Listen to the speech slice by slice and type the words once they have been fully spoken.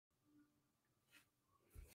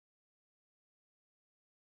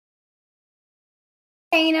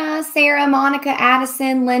Dana, Sarah, Monica,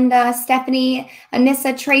 Addison, Linda, Stephanie,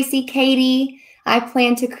 Anissa, Tracy, Katie. I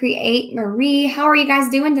plan to create Marie. How are you guys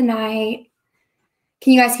doing tonight?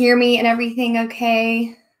 Can you guys hear me and everything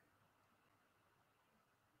okay?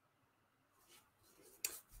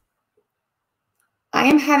 I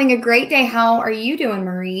am having a great day. How are you doing,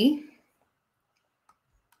 Marie?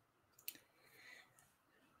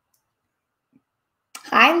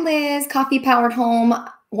 Hi, Liz. Coffee powered home.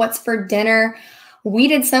 What's for dinner? We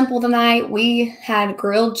did simple tonight. We had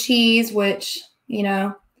grilled cheese, which, you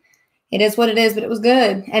know, it is what it is, but it was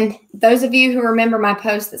good. And those of you who remember my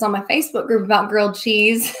post that's on my Facebook group about grilled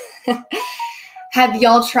cheese, have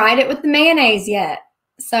y'all tried it with the mayonnaise yet?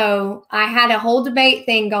 So I had a whole debate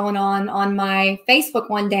thing going on my Facebook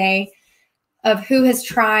one day of who has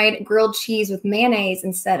tried grilled cheese with mayonnaise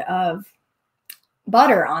instead of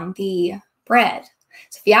butter on the bread.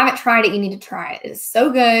 So if you haven't tried it, you need to try it. It is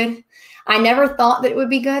so good. I never thought that it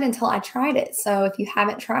would be good until I tried it. So if you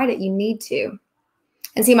haven't tried it, you need to.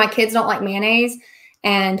 And see, my kids don't like mayonnaise,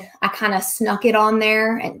 and I kind of snuck it on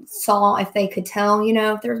there and saw if they could tell, you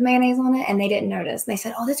know, if there was mayonnaise on it, and they didn't notice. And they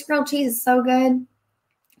said, oh, this grilled cheese is so good. You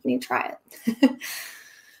need to try it.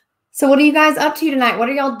 So what are you guys up to tonight? What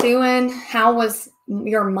are y'all doing? How was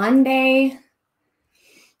your Monday?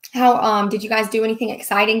 How did you guys do anything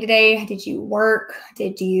exciting today? Did you work? What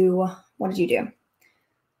did you do?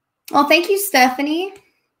 Well, thank you, Stephanie.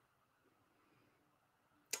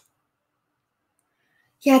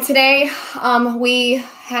 Yeah, today we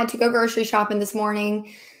had to go grocery shopping this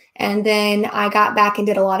morning, and then I got back and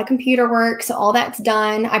did a lot of computer work. So all that's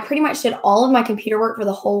done. I pretty much did all of my computer work for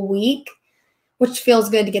the whole week, which feels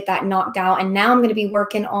good to get that knocked out. And now I'm going to be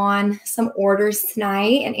working on some orders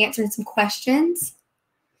tonight and answering some questions.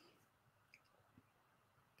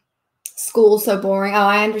 School's so boring. Oh,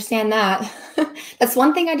 I understand that. That's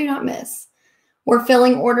one thing I do not miss. We're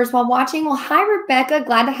filling orders while watching. Well, hi, Rebecca.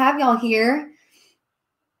 Glad to have y'all here.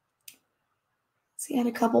 So you had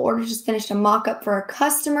a couple orders, just finished a mock-up for a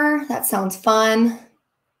customer. That sounds fun.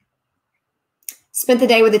 Spent the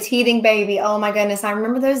day with a teething baby. Oh my goodness, I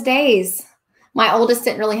remember those days. My oldest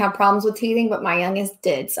didn't really have problems with teething, but my youngest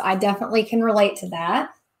did. So I definitely can relate to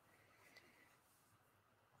that.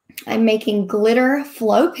 I'm making glitter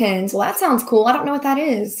flow pins. Well, that sounds cool. I don't know what that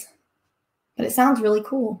is, but it sounds really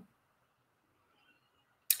cool.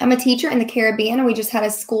 I'm a teacher in the Caribbean, and we just had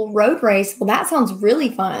a school road race. Well, that sounds really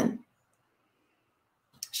fun.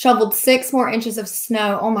 Shoveled 6 more inches of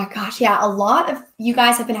snow. Oh my gosh. Yeah. A lot of you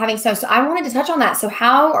guys have been having snow. So I wanted to touch on that. So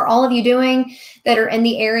how are all of you doing that are in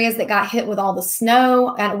the areas that got hit with all the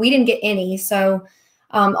snow? We didn't get any. So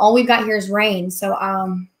all we've got here is rain. So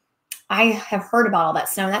I have heard about all that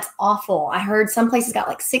snow. That's awful. I heard some places got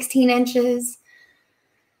like 16 inches.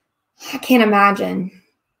 I can't imagine.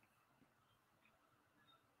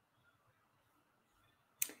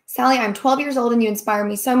 Sally, I'm 12 years old and you inspire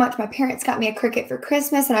me so much. My parents got me a Cricut for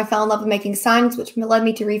Christmas and I fell in love with making signs, which led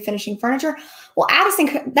me to refinishing furniture. Well,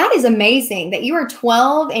 Addison, that is amazing that you are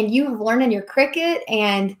 12 and you have learned in your Cricut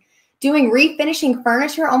and doing refinishing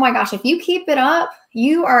furniture. Oh my gosh, if you keep it up,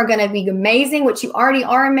 you are going to be amazing, which you already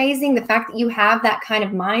are amazing. The fact that you have that kind of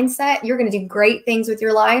mindset, you're going to do great things with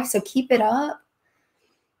your life. So keep it up.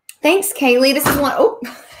 Thanks, Kaylee.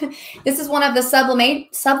 This is one of the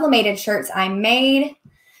sublimated shirts I made.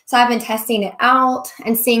 So I've been testing it out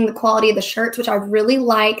and seeing the quality of the shirts, which I really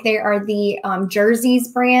like. They are the Jerseys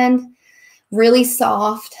brand, really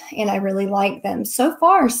soft, and I really like them so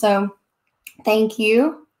far. So thank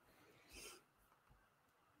you.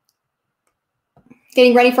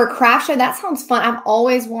 Getting ready for a craft show. That sounds fun. I've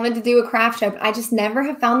always wanted to do a craft show, but I just never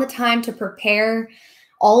have found the time to prepare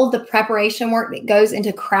all of the preparation work that goes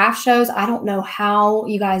into craft shows. I don't know how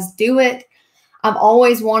you guys do it. I've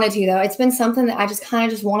always wanted to, though. It's been something that I just kind of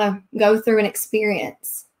just want to go through and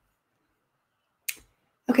experience.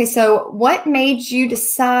 Okay, so what made you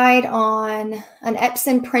decide on an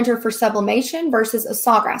Epson printer for sublimation versus a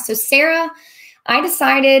Sawgrass? So Sarah, I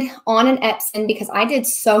decided on an Epson because I did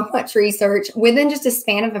so much research. Within just a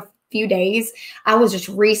span of a few days, I was just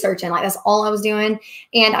researching. Like, that's all I was doing.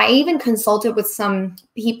 And I even consulted with some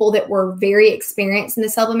people that were very experienced in the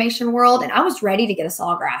sublimation world, and I was ready to get a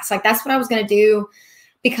Sawgrass. Like, that's what I was going to do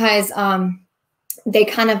because they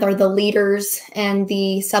kind of are the leaders in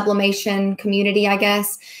the sublimation community, I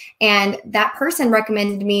guess. And that person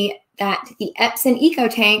recommended to me that the Epson Eco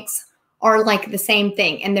Tanks are like the same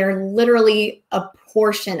thing. And they're literally a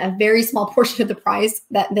very small portion of the price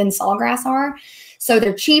than Sawgrass are. So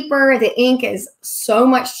they're cheaper. The ink is so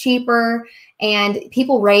much cheaper and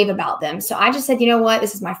people rave about them. So I just said, you know what?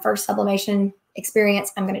 This is my first sublimation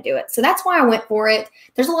experience. I'm going to do it. So that's why I went for it.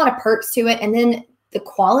 There's a lot of perks to it. And then the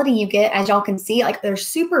quality you get, as y'all can see, like they're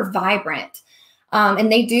super vibrant.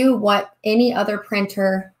 And they do what any other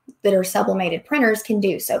printer that are sublimated printers can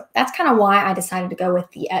do. So that's kind of why I decided to go with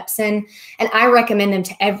the Epson, and I recommend them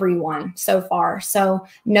to everyone so far. So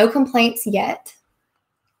no complaints yet.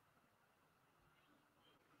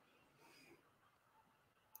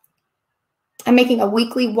 I'm making a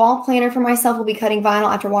weekly wall planner for myself. We'll be cutting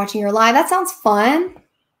vinyl after watching your live. That sounds fun.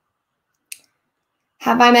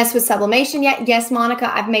 Have I messed with sublimation yet? Yes,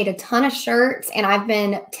 Monica. I've made a ton of shirts and I've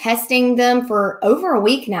been testing them for over a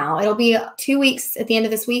week now. It'll be 2 weeks at the end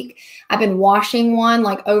of this week. I've been washing one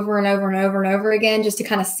like over and over and over and over again just to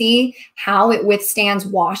kind of see how it withstands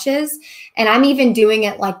washes. And I'm even doing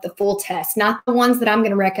it like the full test, not the ones that I'm going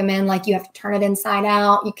to recommend. Like you have to turn it inside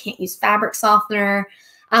out. You can't use fabric softener.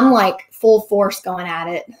 I'm like full force going at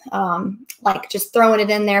it. Like just throwing it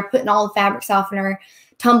in there, putting all the fabric softener,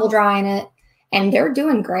 tumble drying it. And they're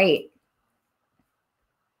doing great.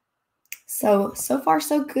 So far,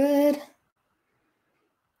 so good.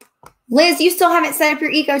 Liz, you still haven't set up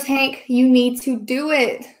your eco tank. You need to do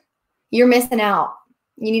it. You're missing out.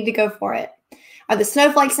 You need to go for it. Are the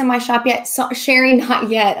snowflakes in my shop yet? So, Sherry, not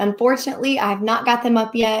yet. Unfortunately, I have not got them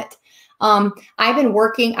up yet. I've been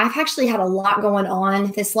working. I've actually had a lot going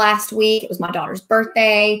on this last week. It was my daughter's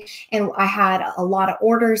birthday, and I had a lot of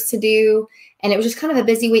orders to do. And it was just kind of a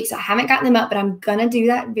busy week, so I haven't gotten them up, but I'm going to do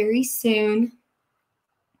that very soon.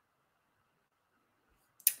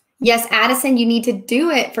 Yes, Addison, you need to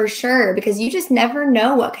do it for sure because you just never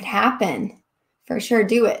know what could happen. For sure,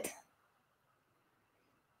 do it.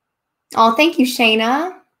 Oh, thank you,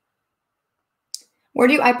 Shayna. Where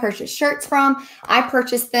do I purchase shirts from? I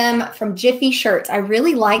purchased them from Jiffy Shirts. I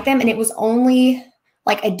really like them, and it was only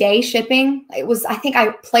like a day shipping. It was, I think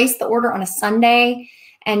I placed the order on a Sunday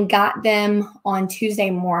and got them on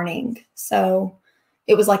Tuesday morning. So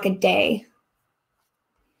it was like a day.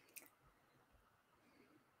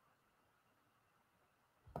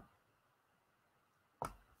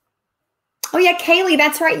 Oh yeah, Kaylee,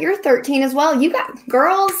 that's right. You're 13 as well. You got,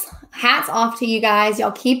 girls, hats off to you guys.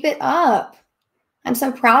 Y'all keep it up. I'm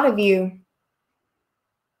so proud of you.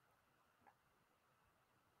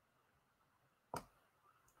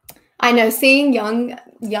 I know, seeing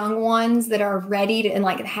young ones that are ready to and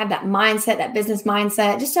like have that mindset, that business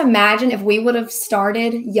mindset. Just imagine if we would have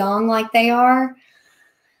started young like they are.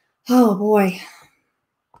 Oh boy.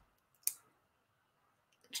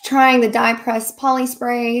 Trying the dye press poly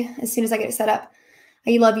spray as soon as I get it set up.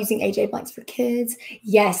 I love using AJ blanks for kids.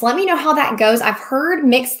 Yes, let me know how that goes. I've heard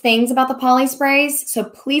mixed things about the poly sprays, so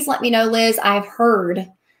please let me know, Liz. I've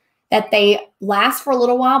heard that they last for a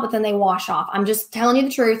little while, but then they wash off. I'm just telling you the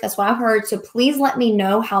truth. That's what I've heard. So please let me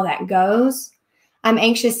know how that goes. I'm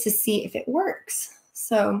anxious to see if it works.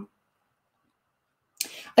 So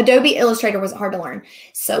Adobe Illustrator was hard to learn.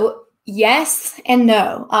 So yes and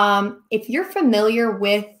no. If you're familiar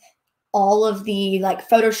with all of the like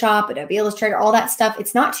Photoshop, Adobe Illustrator, all that stuff,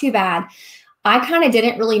 it's not too bad. I kind of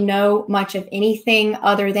didn't really know much of anything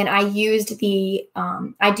other than I used the,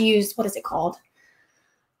 I'd used, what is it called?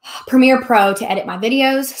 Premiere Pro to edit my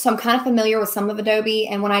videos. So I'm kind of familiar with some of Adobe.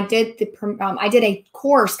 And when I did I did a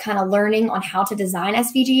course kind of learning on how to design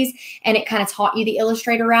SVGs, and it kind of taught you the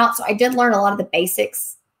Illustrator route. So I did learn a lot of the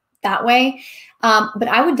basics that way. But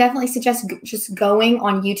I would definitely suggest just going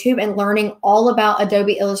on YouTube and learning all about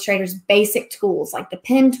Adobe Illustrator's basic tools, like the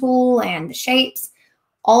pen tool and the shapes,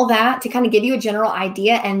 all that to kind of give you a general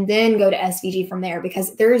idea, and then go to SVG from there,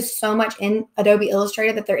 because there is so much in Adobe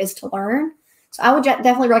Illustrator that there is to learn. So I would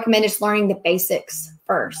definitely recommend just learning the basics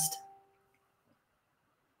first.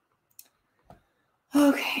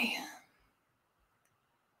 Okay.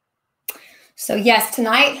 So yes,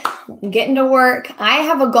 tonight, I'm getting to work. I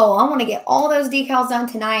have a goal. I want to get all those decals done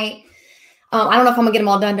tonight. I don't know if I'm gonna get them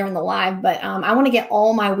all done during the live, but I want to get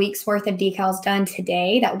all my week's worth of decals done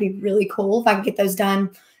today. That would be really cool if I could get those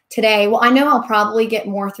done today. Well, I know I'll probably get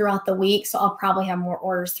more throughout the week, so I'll probably have more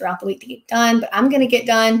orders throughout the week to get done, but I'm going to get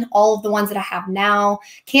done all of the ones that I have now.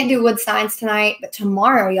 Can't do wood signs tonight, but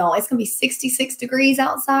tomorrow, y'all, it's going to be 66 degrees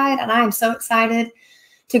outside, and I am so excited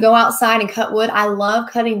to go outside and cut wood. I love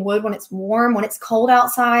cutting wood when it's warm. When it's cold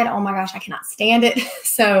outside, oh my gosh, I cannot stand it.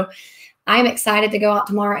 So I'm excited to go out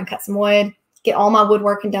tomorrow and cut some wood, get all my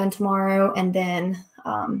woodworking done tomorrow, and then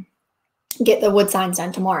get the wood signs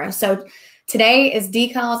done tomorrow. So today is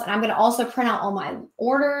decals, and I'm going to also print out all my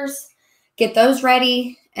orders, get those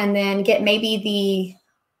ready, and then get maybe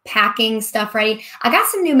the packing stuff ready. I got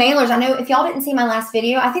some new mailers. I know if y'all didn't see my last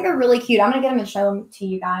video, I think they're really cute. I'm going to get them and show them to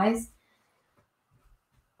you guys.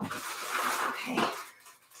 Okay.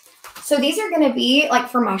 So these are going to be like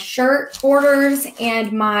for my shirt orders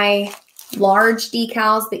and my large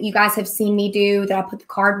decals that you guys have seen me do that I put the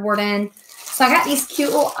cardboard in. So I got these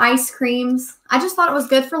cute little ice creams. I just thought it was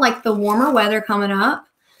good for like the warmer weather coming up.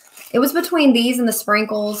 It was between these and the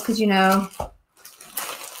sprinkles because, you know.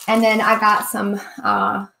 And then I got some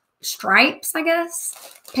stripes, I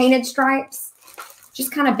guess, painted stripes.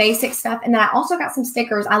 Just kind of basic stuff. And then I also got some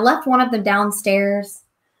stickers. I left one of them downstairs.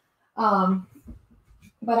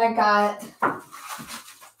 But I got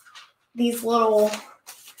these little,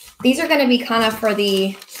 these are going to be kind of for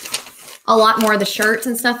a lot more of the shirts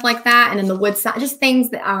and stuff like that. And then the wood side, just things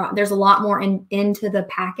that there's a lot more into the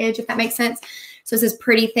package, if that makes sense. So it says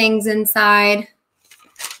pretty things inside.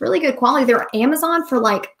 Really good quality. They're Amazon for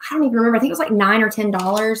like, I don't even remember. I think it was like $9 or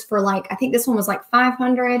 $10 for like, I think this one was like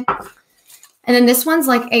 $500. And then this one's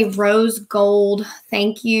like a rose gold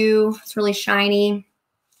thank you. It's really shiny.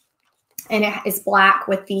 And it is black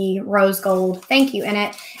with the rose gold thank you in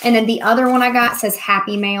it. And then the other one I got says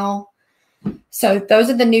Happy Mail. So those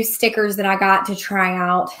are the new stickers that I got to try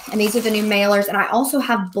out. And these are the new mailers. And I also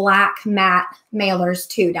have black matte mailers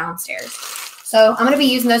too downstairs. So I'm going to be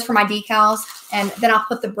using those for my decals. And then I'll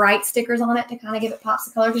put the bright stickers on it to kind of give it pops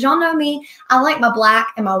of color. Because y'all know me, I like my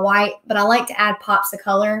black and my white, but I like to add pops of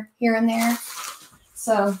color here and there.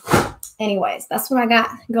 So anyways, that's what I got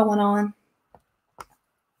going on.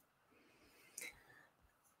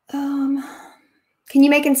 Can you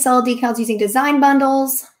make and sell decals using design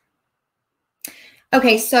bundles?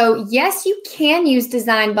 Okay, so yes, you can use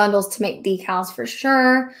design bundles to make decals for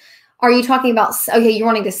sure. Are you talking about, okay, you're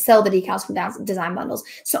wanting to sell the decals from design bundles.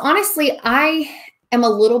 So honestly, I am a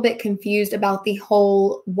little bit confused about the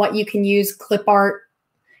whole what you can use clip art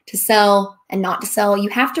to sell and not to sell. You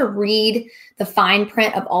have to read the fine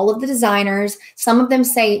print of all of the designers. Some of them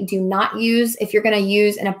say do not use if you're going to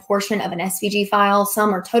use in a portion of an SVG file.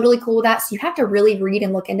 Some are totally cool with that. So you have to really read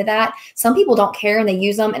and look into that. Some people don't care and they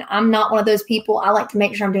use them. And I'm not one of those people. I like to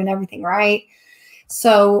make sure I'm doing everything right.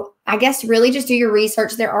 So I guess really just do your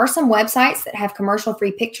research. There are some websites that have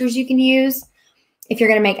commercial-free pictures you can use if you're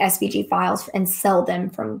going to make SVG files and sell them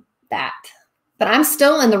from that. But I'm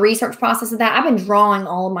still in the research process of that. I've been drawing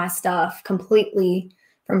all of my stuff completely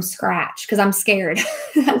from scratch because I'm scared.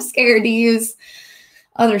 I'm scared to use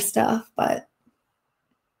other stuff, but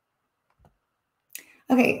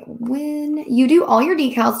okay, when you do all your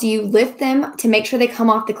decals, do you lift them to make sure they come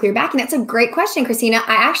off the clear back? And that's a great question, Christina.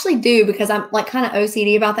 I actually do because I'm like kind of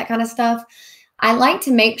OCD about that kind of stuff. I like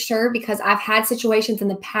to make sure because I've had situations in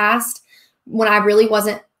the past when I really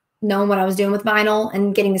wasn't knowing what I was doing with vinyl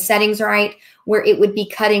and getting the settings right, where it would be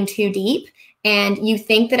cutting too deep. And you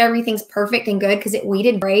think that everything's perfect and good because it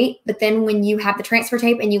weeded great. But then when you have the transfer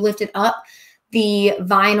tape and you lift it up, the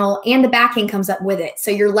vinyl and the backing comes up with it.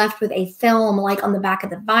 So you're left with a film like on the back of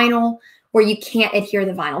the vinyl where you can't adhere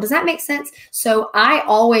the vinyl. Does that make sense? So I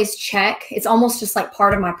always check. It's almost just like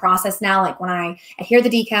part of my process now. Like when I adhere the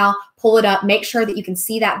decal, pull it up, make sure that you can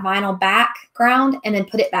see that vinyl background and then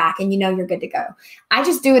put it back and you know you're good to go. I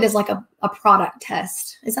just do it as like a product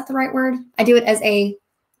test. Is that the right word? I do it as a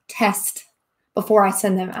test before I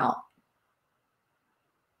send them out.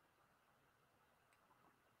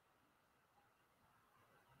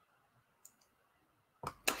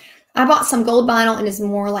 I bought some gold vinyl and it's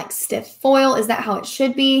more like stiff foil. Is that how it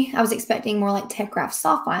should be? I was expecting more like Techcraft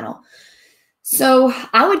soft vinyl. So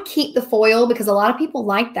I would keep the foil because a lot of people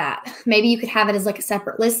like that. Maybe you could have it as like a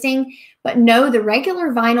separate listing, but no, the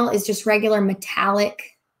regular vinyl is just regular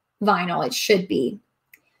metallic vinyl. It should be.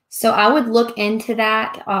 So I would look into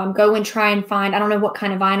that. Go and try and find, I don't know what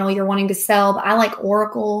kind of vinyl you're wanting to sell, but I like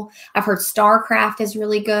Oracle. I've heard Starcraft is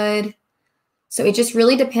really good. So it just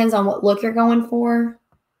really depends on what look you're going for.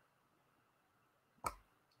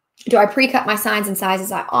 Do I pre-cut my signs and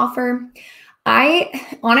sizes I offer?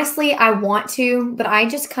 Honestly, I want to, but I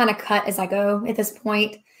just kind of cut as I go at this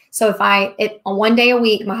point. So if on one day a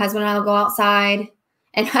week, my husband and I will go outside,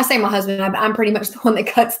 and I say my husband, I'm pretty much the one that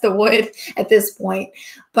cuts the wood at this point.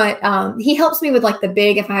 But he helps me with like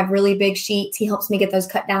if I have really big sheets, he helps me get those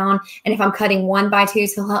cut down. And if I'm cutting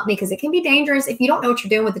 1x2s, he'll help me because it can be dangerous if you don't know what you're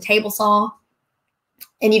doing with the table saw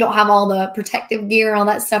and you don't have all the protective gear and all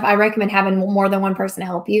that stuff. I recommend having more than one person to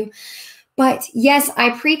help you. But yes,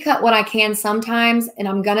 I pre-cut what I can sometimes, and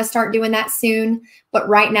I'm going to start doing that soon. But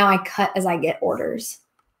right now I cut as I get orders.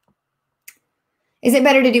 Is it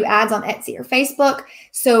better to do ads on Etsy or Facebook?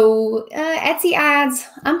 So Etsy ads,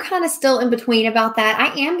 I'm kind of still in between about that.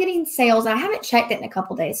 I am getting sales. I haven't checked it in a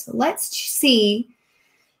couple days. So let's see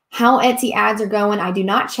how Etsy ads are going. I do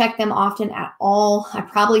not check them often at all. I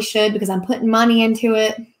probably should because I'm putting money into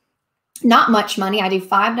it. Not much money. I do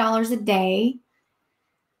 $5 a day.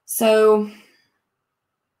 So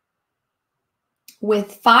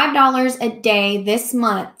with $5 a day this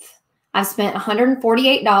month, I've spent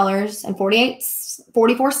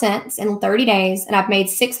 $148.44 in 30 days, and I've made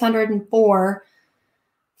 $604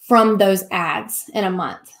 from those ads in a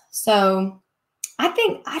month. So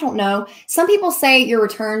I don't know. Some people say your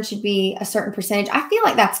return should be a certain percentage. I feel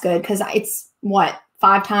like that's good because it's what,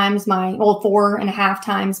 4.5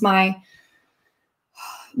 times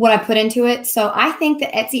what I put into it. So I think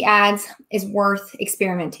that Etsy ads is worth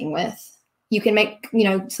experimenting with. You can make,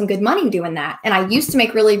 some good money doing that. And I used to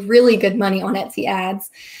make really, really good money on Etsy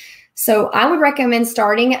ads. So I would recommend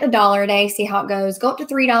starting at $1 a day, see how it goes. Go up to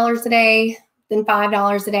 $3 a day, then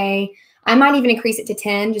 $5 a day. I might even increase it to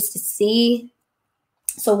 10 just to see.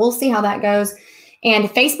 So we'll see how that goes. And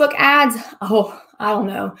Facebook ads, I don't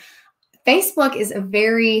know. Facebook is a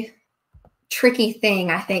very tricky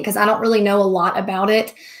thing, I think, because I don't really know a lot about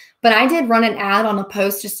it. But I did run an ad on a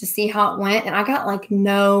post just to see how it went, and I got like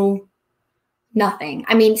nothing.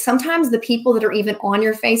 I mean, sometimes the people that are even on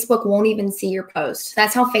your Facebook won't even see your post.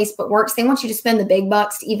 That's how Facebook works. They want you to spend the big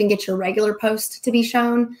bucks to even get your regular post to be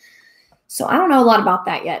shown. So I don't know a lot about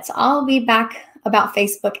that yet. So I'll be back about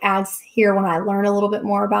Facebook ads here when I learn a little bit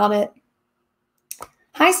more about it.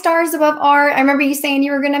 Hi, Stars Above Art. I remember you saying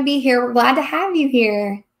you were going to be here. We're glad to have you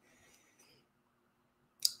here.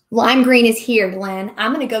 Lime green is here, Glenn.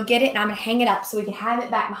 I'm going to go get it, and I'm going to hang it up so we can have it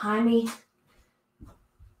back behind me.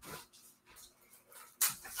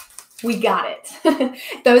 We got it.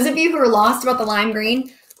 Those of you who are lost about the lime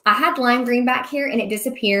green, I had lime green back here, and it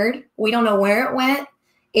disappeared. We don't know where it went.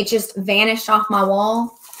 It just vanished off my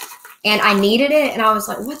wall. And I needed it, and I was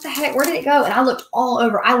like, what the heck? Where did it go? And I looked all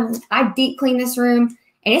over. I deep cleaned this room,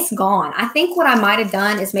 and it's gone. I think what I might have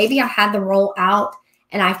done is maybe I had the roll out,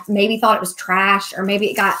 and I maybe thought it was trash, or maybe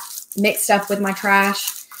it got mixed up with my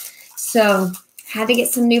trash. So had to get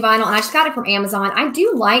some new vinyl, and I just got it from Amazon. I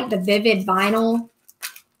do like the Vivid vinyl.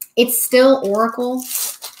 It's still Oracle,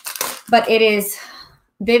 but it is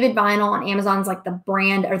Vivid vinyl on Amazon's like the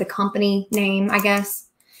brand or the company name, I guess.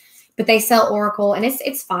 But they sell Oracle, and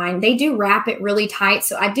it's fine. They do wrap it really tight.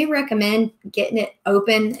 So I do recommend getting it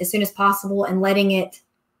open as soon as possible and letting it,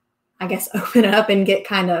 I guess, open up and get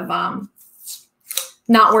kind of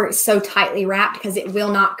not where it's so tightly wrapped, because it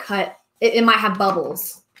will not cut. It might have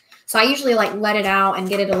bubbles. So I usually like let it out and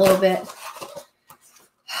get it a little bit,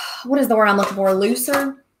 what is the word I'm looking for?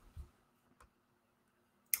 Looser.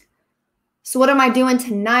 So what am I doing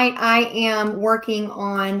tonight? I am working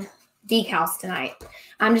on decals tonight.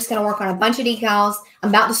 I'm just going to work on a bunch of decals. I'm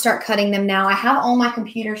about to start cutting them now. I have all my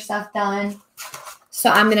computer stuff done. So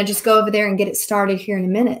I'm going to just go over there and get it started here in a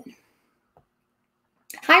minute.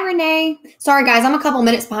 Hi, Renee. Sorry, guys. I'm a couple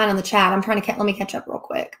minutes behind on the chat. I'm trying to let me catch up real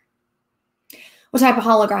quick. What type of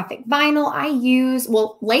holographic vinyl I use?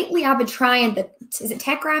 Well, lately I've been trying is it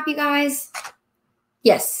Tech Wrap, you guys?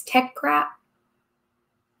 Yes, Tech Wrap.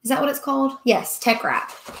 Is that what it's called? Yes, Tech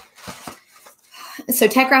Wrap. So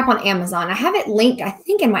Tech Wrap on Amazon. I have it linked, I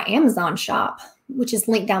think, in my Amazon shop, which is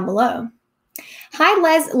linked down below.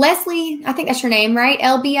 Hi, Leslie. I think that's your name, right?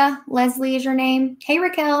 Elbia. Leslie is your name. Hey,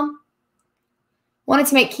 Raquel. Wanted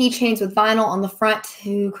to make keychains with vinyl on the front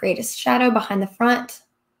to create a shadow behind the front.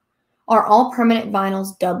 Are all permanent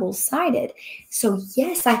vinyls double-sided? So,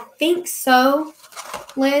 yes, I think so,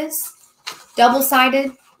 Liz.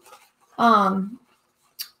 Double-sided.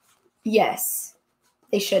 Yes.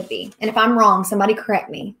 They should be. And if I'm wrong, somebody correct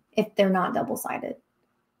me if they're not double-sided.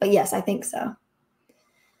 But yes, I think so.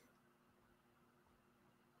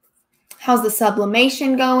 How's the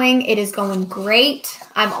sublimation going? It is going great.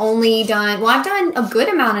 I've done a good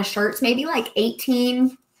amount of shirts, maybe like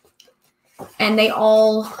 18. And they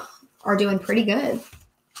all are doing pretty good.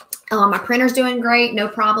 My printer's doing great. No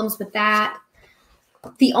problems with that.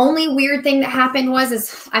 The only weird thing that happened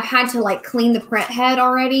is I've had to like clean the print head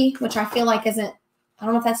already, which I feel like isn't, I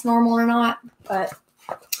don't know if that's normal or not, but.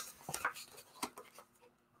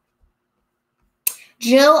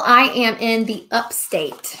 Jill, I am in the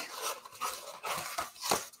upstate.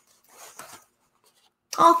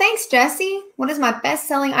 Oh, thanks, Jesse. What is my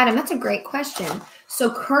best-selling item? That's a great question.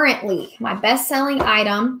 So currently, my best-selling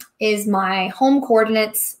item is my home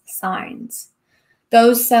coordinates signs.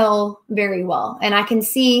 Those sell very well. And I can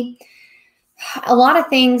see a lot of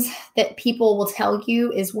things that people will tell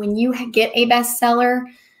you is when you get a bestseller,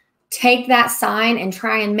 take that sign and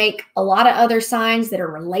try and make a lot of other signs that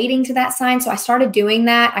are relating to that sign. So I started doing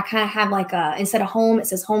that. I kind of have like instead of home, it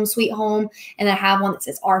says home sweet home. And I have one that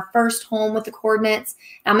says our first home with the coordinates.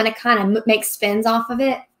 I'm going to kind of make spins off of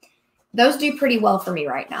it. Those do pretty well for me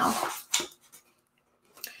right now.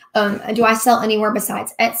 Do I sell anywhere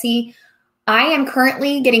besides Etsy? I am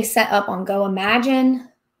currently getting set up on Go Imagine,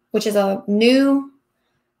 which is a new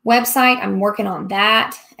website. I'm working on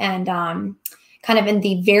that and kind of in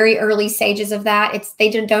the very early stages of that. They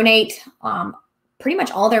donate pretty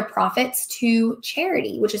much all their profits to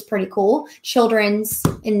charity, which is pretty cool. Children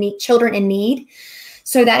in need.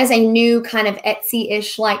 So that is a new kind of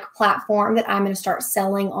Etsy-ish like platform that I'm going to start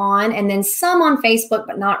selling on, and then some on Facebook,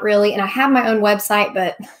 but not really. And I have my own website,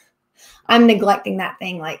 but I'm neglecting that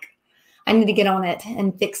thing. Like, I need to get on it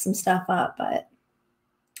and fix some stuff up, but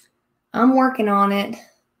I'm working on it.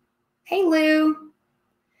 Hey, Lou.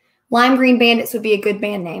 Lime Green Bandits would be a good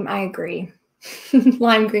band name. I agree.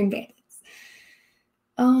 Lime Green Bandits.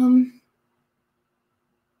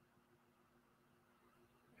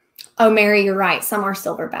 Oh, Mary, you're right. Some are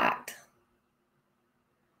silver-backed.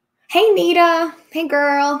 Hey, Nita. Hey,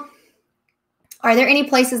 girl. Are there any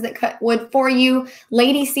places that cut wood for you?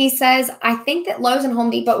 Lady C says, I think that Lowe's and Home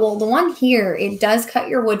Depot, well, the one here, it does cut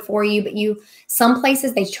your wood for you, but some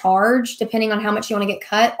places they charge depending on how much you want to get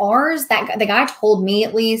cut. Ours, the guy told me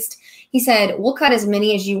at least, he said, we'll cut as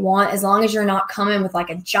many as you want as long as you're not coming with like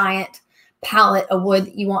a giant pallet of wood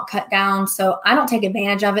that you want cut down. So I don't take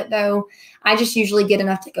advantage of it though. I just usually get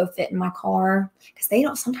enough to go fit in my car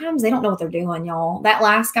because sometimes they don't know what they're doing, y'all. That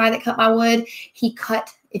last guy that cut my wood, he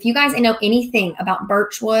cut, if you guys know anything about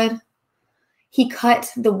birch wood, he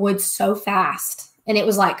cut the wood so fast and it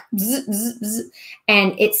was like, zzz, zzz, zzz,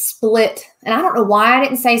 and it split. And I don't know why I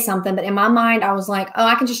didn't say something, but in my mind, I was like, oh,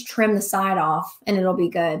 I can just trim the side off and it'll be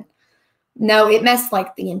good. No, it messed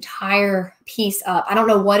like the entire piece up. I don't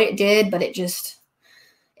know what it did, but it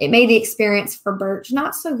made the experience for birch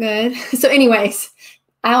not so good. So anyways,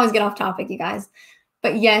 I always get off topic, you guys.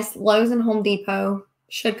 But yes, Lowe's and Home Depot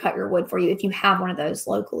should cut your wood for you if you have one of those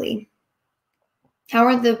locally. How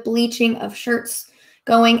are the bleaching of shirts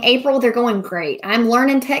going? April, they're going great. I'm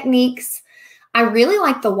learning techniques. I really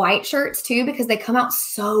like the white shirts too because they come out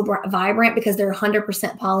so vibrant because they're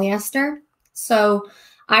 100% polyester. So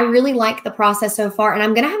I really like the process so far, and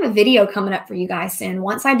I'm going to have a video coming up for you guys soon.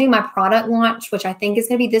 Once I do my product launch, which I think is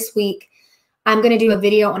going to be this week, I'm going to do a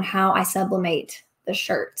video on how I sublimate the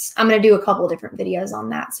shirts. I'm going to do a couple of different videos on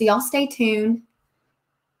that. So y'all stay tuned.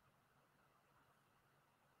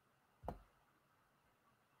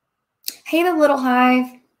 Hey, the Little Hive.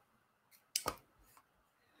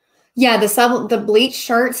 Yeah, the bleach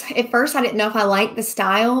shirts, at first I didn't know if I liked the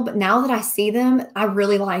style, but now that I see them, I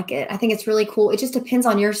really like it. I think it's really cool. It just depends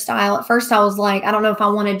on your style. At first I was like, I don't know if I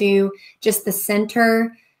want to do just the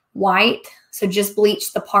center white, so just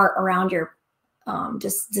bleach the part around your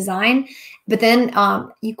just design. But then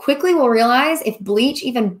you quickly will realize if bleach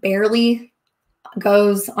even barely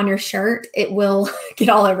goes on your shirt, it will get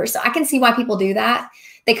all over. So I can see why people do that.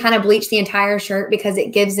 They kind of bleach the entire shirt because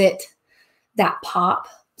it gives it that pop.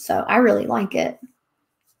 So I really like it.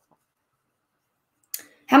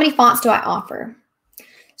 How many fonts do I offer?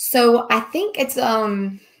 So I think it's,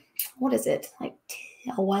 what is it? Like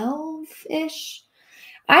 12-ish?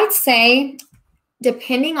 I'd say,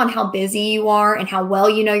 depending on how busy you are and how well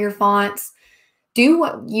you know your fonts, do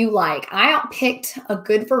what you like. I picked a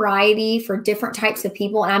good variety for different types of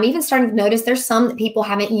people. And I'm even starting to notice there's some that people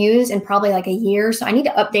haven't used in probably like a year. So I need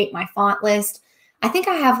to update my font list. I think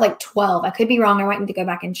I have like 12. I could be wrong. I might need to go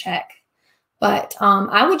back and check. But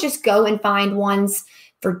I would just go and find ones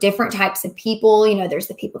for different types of people. You know, there's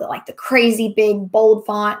the people that like the crazy big bold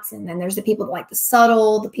fonts, and then there's the people that like the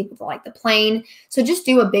subtle, the people that like the plain. So just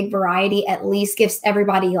do a big variety, at least gives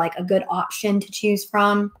everybody like a good option to choose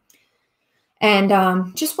from.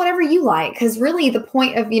 And just whatever you like, because really the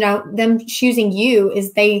point of, you know, them choosing you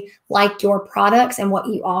is they like your products and what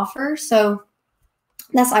you offer. So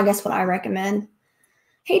that's, I guess, what I recommend.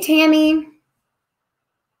 Hey, Tammy.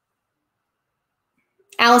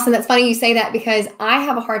 Allison, that's funny you say that because I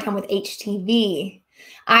have a hard time with HTV.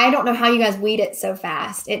 I don't know how you guys weed it so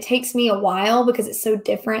fast. It takes me a while because it's so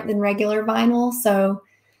different than regular vinyl. So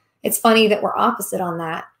it's funny that we're opposite on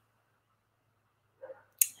that.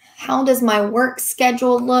 How does my work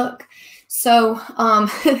schedule look? So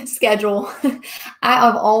schedule.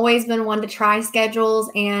 I've always been one to try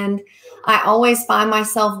schedules, and I always find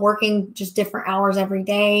myself working just different hours every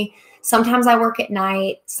day. Sometimes I work at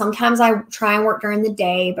night. Sometimes I try and work during the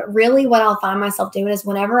day. But really what I'll find myself doing is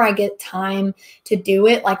whenever I get time to do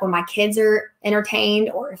it, like when my kids are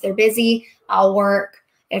entertained or if they're busy, I'll work.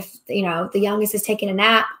 If, you know, the youngest is taking a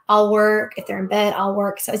nap, I'll work. If they're in bed, I'll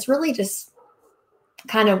work. So it's really just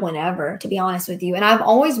kind of whenever, to be honest with you. And I've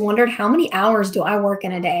always wondered, how many hours do I work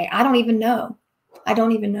in a day? I don't even know. I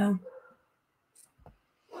don't even know.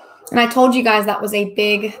 And I told you guys that was a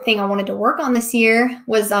big thing I wanted to work on this year,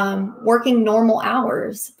 was working normal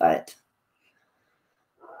hours. But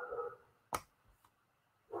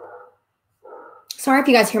sorry Sorry if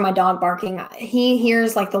you guys hear my dog barking. He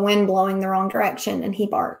hears like the wind blowing the wrong direction and he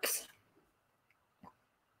barks.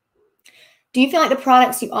 Do you feel like the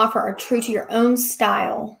products you offer are true to your own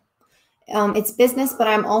style? It's business, but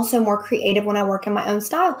I'm also more creative when I work in my own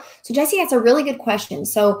style. So Jessie, that's a really good question.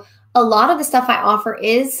 So a lot of the stuff I offer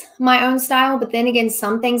is my own style, but then again,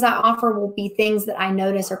 some things I offer will be things that I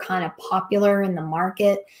notice are kind of popular in the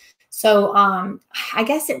market. So I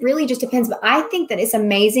guess it really just depends, but I think that it's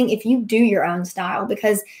amazing if you do your own style,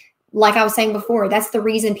 because like I was saying before, that's the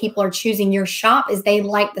reason people are choosing your shop, is they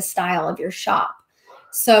like the style of your shop.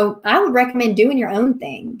 So I would recommend doing your own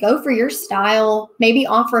thing. Go for your style, maybe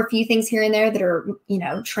offer a few things here and there that are, you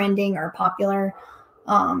know, trending or popular.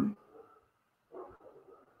 One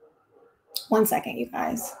second, you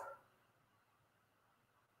guys.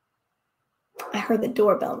 I heard the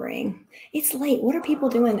doorbell ring. It's late. What are people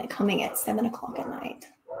doing coming at 7 o'clock at night?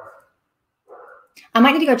 I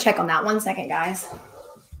might need to go check on that. 1 second, guys.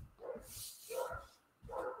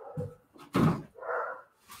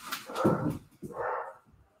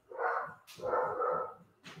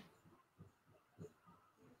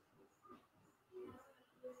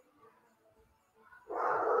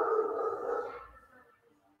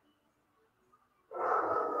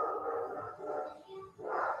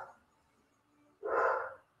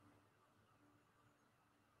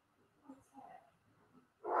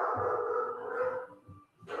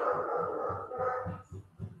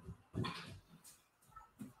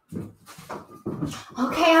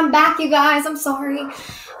 Okay, I'm back, you guys. I'm sorry.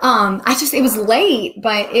 It was late,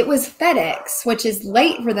 but it was FedEx, which is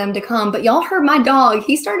late for them to come. But y'all heard my dog.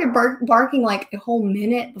 He started barking like a whole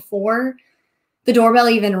minute before the doorbell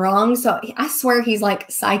even rung. So I swear he's like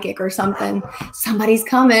psychic or something. Somebody's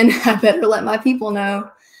coming. I better let my people know.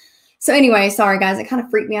 So anyway, sorry guys. It kind of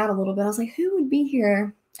freaked me out a little bit. I was like, who would be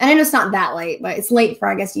here? And I know it's not that late, but it's late for,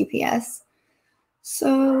 I guess, UPS.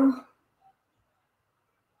 So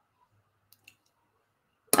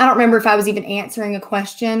I don't remember if I was even answering a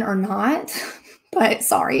question or not, but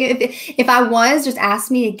sorry. If I was, just ask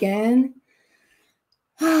me again.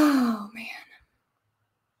 Oh, man.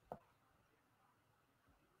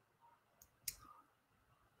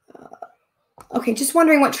 Okay, just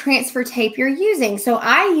wondering what transfer tape you're using. So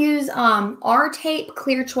I use R-Tape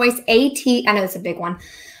Clear Choice AT. I know it's a big one.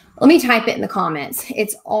 Let me type it in the comments.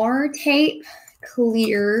 It's R-Tape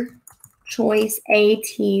Clear Choice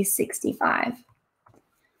AT65.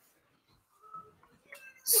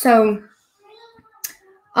 So,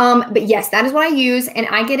 but yes, that is what I use. And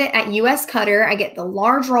I get it at US Cutter. I get the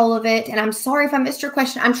large roll of it. And I'm sorry if I missed your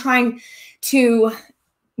question. I'm trying to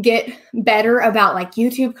get better about like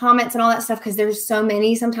YouTube comments and all that stuff, because there's so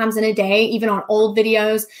many sometimes in a day, even on old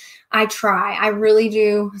videos. I try. I really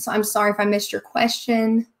do. So I'm sorry if I missed your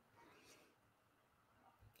question.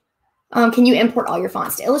 Can you import all your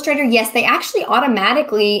fonts to Illustrator? Yes, they actually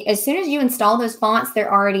automatically, as soon as you install those fonts,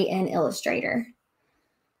 they're already in Illustrator.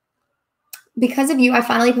 Because of you, I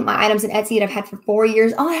finally put my items in Etsy that I've had for 4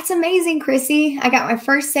 years. Oh, that's amazing, Chrissy. I got my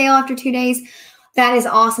first sale after 2 days. That is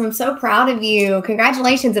awesome. I'm so proud of you.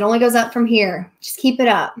 Congratulations. It only goes up from here. Just keep it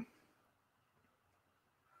up.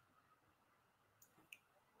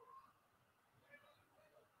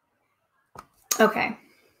 Okay.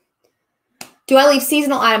 Do I leave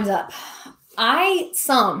seasonal items up?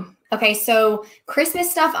 Some. Okay, so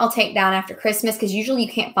Christmas stuff I'll take down after Christmas, because usually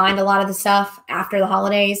you can't find a lot of the stuff after the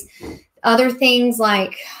holidays. Other things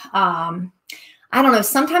like, I don't know,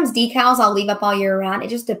 sometimes decals I'll leave up all year round. It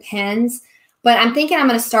just depends. But I'm thinking I'm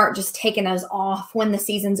going to start just taking those off when the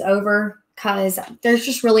season's over, because there's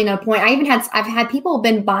just really no point. I've had people have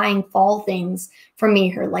been buying fall things from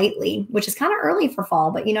me here lately, which is kind of early for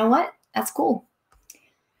fall. But you know what? That's cool.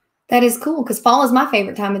 That is cool, because fall is my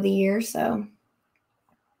favorite time of the year. So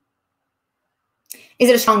is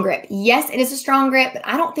it a strong grip? Yes, it is a strong grip, but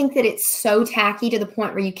I don't think that it's so tacky to the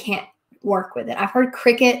point where you can't work with it. I've heard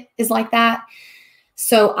Cricut is like that.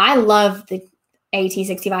 So I love the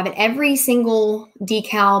AT65, and every single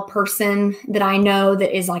decal person that I know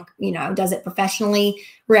that is like, you know, does it professionally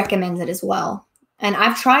recommends it as well. And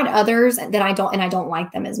I've tried others that I don't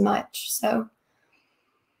like them as much. So,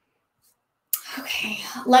 okay,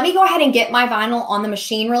 let me go ahead and get my vinyl on the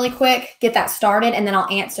machine really quick, get that started, and then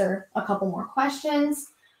I'll answer a couple more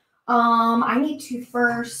questions. I need to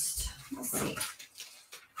first, let's see.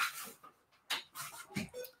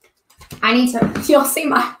 You'll see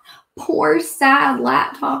my poor sad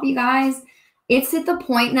laptop, you guys. It's at the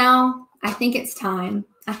point now, I think it's time.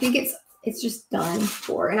 I think it's just done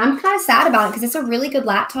for. And I'm kind of sad about it, because it's a really good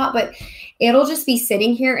laptop, but it'll just be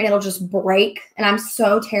sitting here and it'll just break. And I'm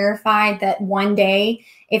so terrified that one day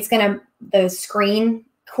the screen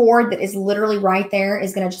cord that is literally right there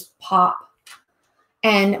is going to just pop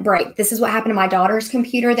and break. This is what happened to my daughter's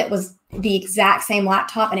computer that was the exact same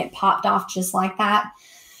laptop, and it popped off just like that.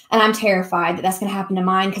 And I'm terrified that that's going to happen to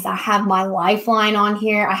mine because I have my Lifeline on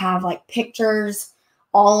here. I have like pictures,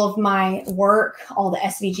 all of my work, all the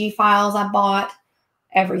SVG files I bought,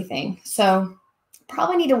 everything. So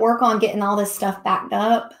probably need to work on getting all this stuff backed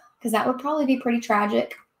up because that would probably be pretty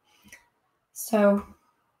tragic. So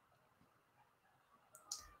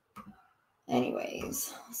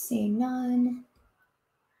anyways, let's see, none.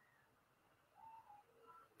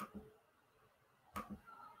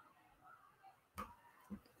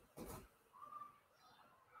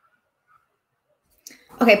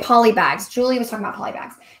 Okay, poly bags. Julie was talking about poly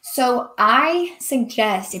bags. So I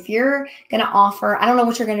suggest if you're going to offer, I don't know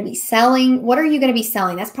what you're going to be selling. What are you going to be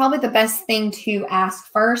selling? That's probably the best thing to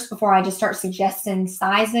ask first before I just start suggesting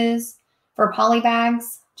sizes for poly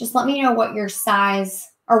bags. Just let me know what your size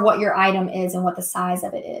or what your item is and what the size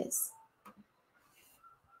of it is.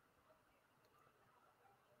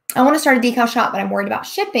 I want to start a decal shop, but I'm worried about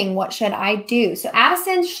shipping. What should I do? So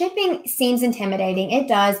Addison, shipping seems intimidating. It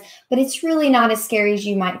does, but it's really not as scary as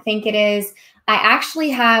you might think it is. I actually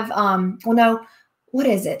have, well, no, what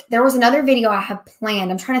is it? There was another video I have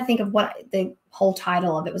planned. I'm trying to think of what the whole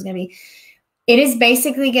title of it was going to be. It is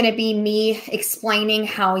basically going to be me explaining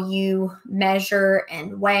how you measure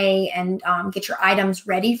and weigh and get your items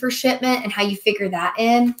ready for shipment and how you figure that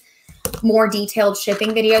in. More detailed shipping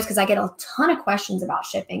videos because I get a ton of questions about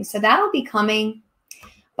shipping. So that'll be coming.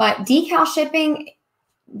 But decal shipping,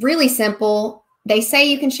 really simple. They say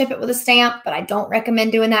you can ship it with a stamp, but I don't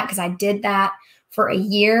recommend doing that because I did that for a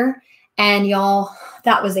year. And y'all,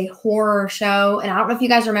 that was a horror show. And I don't know if you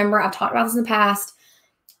guys remember, I've talked about this in the past.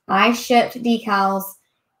 I shipped decals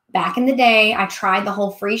back in the day. I tried the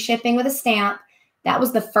whole free shipping with a stamp. That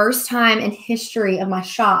was the first time in history of my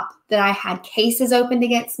shop that I had cases opened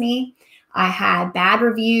against me. I had bad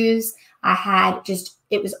reviews. I had just,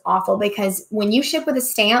 it was awful because when you ship with a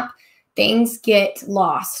stamp, things get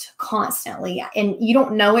lost constantly. And you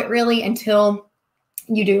don't know it really until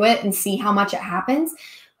you do it and see how much it happens.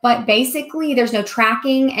 But basically, there's no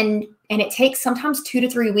tracking and it takes sometimes 2 to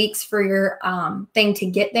 3 weeks for your thing to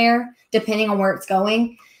get there, depending on where it's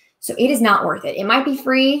going. So it is not worth it. It might be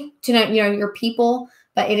free to know, your people,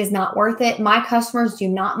 but it is not worth it. My customers do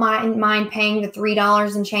not mind paying the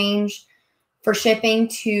 $3 and change for shipping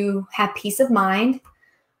to have peace of mind.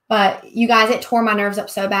 But you guys, it tore my nerves up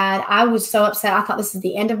so bad. I was so upset. I thought this is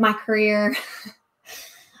the end of my career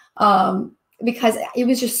because it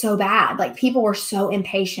was just so bad. Like people were so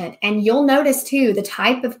impatient. And you'll notice too, the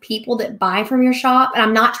type of people that buy from your shop, and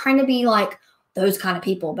I'm not trying to be like those kind of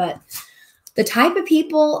people, but the type of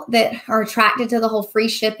people that are attracted to the whole free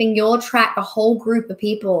shipping, you'll attract a whole group of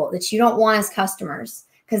people that you don't want as customers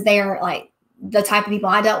because they are like the type of people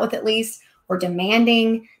I dealt with at least were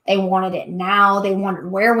demanding. They wanted it now. They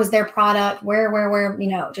wondered where was their product,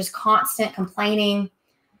 where, just constant complaining.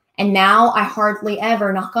 And now I hardly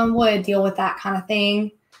ever, knock on wood, deal with that kind of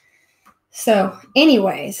thing. So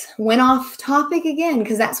anyways, went off topic again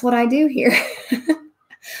because that's what I do here.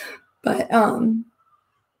 But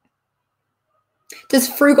does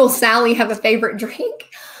Frugal Sally have a favorite drink?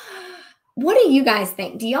 What do you guys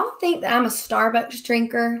think? Do y'all think that I'm a Starbucks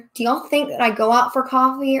drinker? Do y'all think that I go out for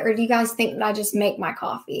coffee, or do you guys think that I just make my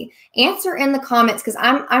coffee? Answer in the comments because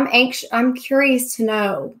I'm anxious. I'm curious to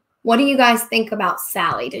know, what do you guys think about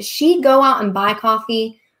Sally? Does she go out and buy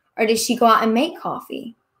coffee, or does she go out and make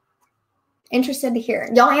coffee? Interested to hear.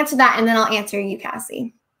 Y'all answer that, and then I'll answer you,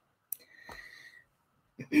 Cassie.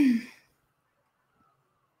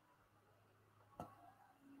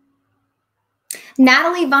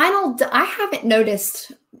 Natalie, vinyl, I haven't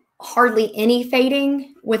noticed hardly any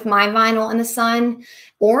fading with my vinyl in the sun.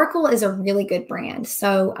 Oracle is a really good brand.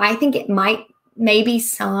 So I think it might maybe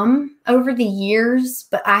some over the years,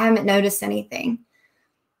 but I haven't noticed anything.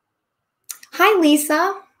 Hi,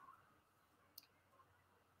 Lisa.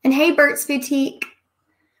 And hey, Bert's Boutique.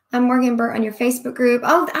 I'm Morgan Burt on your Facebook group.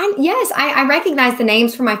 Oh, yes, I recognize the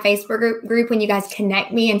names from my Facebook group when you guys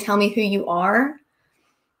connect me and tell me who you are.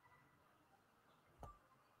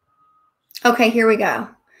 Okay, here we go.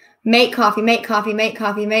 Make coffee, make coffee, make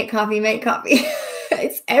coffee, make coffee, make coffee.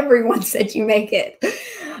 It's everyone said you make it.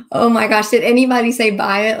 Oh my gosh, did anybody say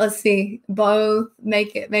buy it? Let's see. Both,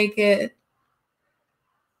 make it, make it.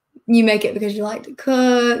 You make it because you like to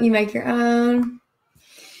cook. You make your own.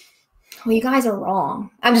 Well, you guys are wrong.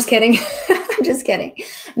 I'm just kidding. I'm just kidding.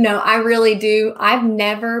 No, I really do. I've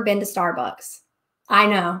never been to Starbucks. I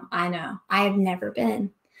know. I have never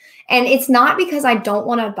been. And it's not because I don't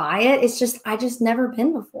want to buy it. It's just, I just never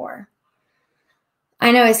been before.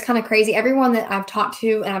 I know it's kind of crazy. Everyone that I've talked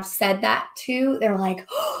to and I've said that to, they're like,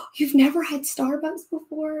 oh, you've never had Starbucks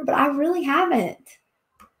before? But I really haven't.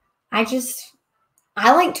 I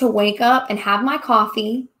like to wake up and have my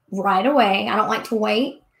coffee right away. I don't like to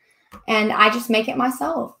wait. And I just make it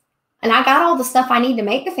myself. And I got all the stuff I need to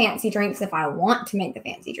make the fancy drinks if I want to make the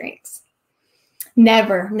fancy drinks.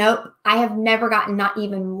 Never. Nope. I have never gotten not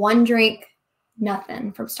even one drink,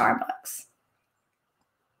 nothing from Starbucks.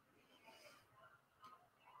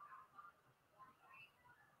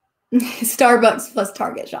 Starbucks plus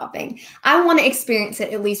Target shopping. I want to experience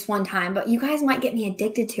it at least one time, but you guys might get me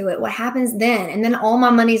addicted to it. What happens then? And then all my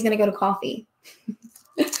money is going to go to coffee.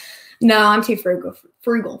 No, I'm too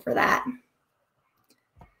frugal for that.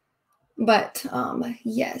 But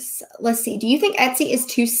yes, let's see. Do you think Etsy is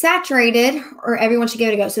too saturated or everyone should give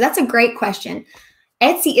it a go? So that's a great question.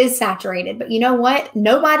 Etsy is saturated, but you know what?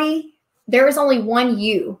 There is only one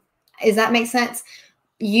you. Does that make sense?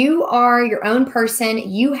 You are your own person.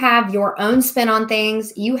 You have your own spin on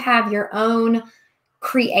things. You have your own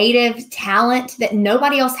creative talent that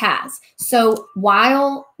nobody else has. So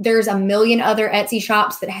while there's a million other Etsy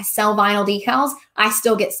shops that sell vinyl decals, I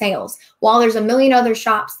still get sales. While there's a million other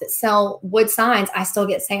shops that sell wood signs, I still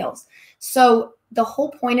get sales. So the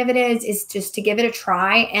whole point of it is just to give it a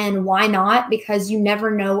try. And why not? Because you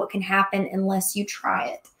never know what can happen unless you try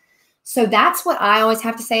it. So that's what I always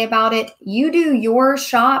have to say about it. You do your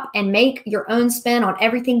shop and make your own spin on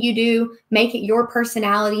everything you do. Make it your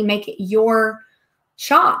personality. Make it your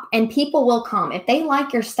shop, and people will come. If they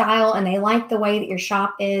like your style and they like the way that your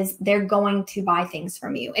shop is, they're going to buy things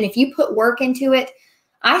from you. And if you put work into it,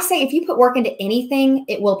 I say if you put work into anything,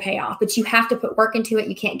 it will pay off. But you have to put work into it.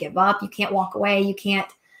 You can't give up. You can't walk away. You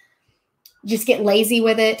can't just get lazy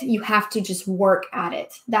with it. You have to just work at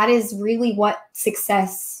it. That is really what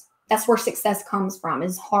that's where success comes from,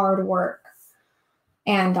 is hard work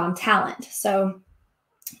and talent. So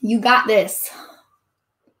you got this.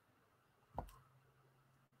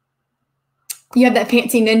 You have that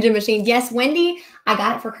fancy Ninja machine. Yes, Wendy, I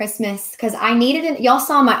got it for Christmas because I needed it. Y'all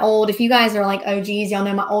saw my old, if you guys are like OGs, y'all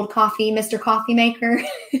know my old Mr. Coffee Maker.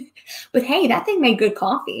 But hey, that thing made good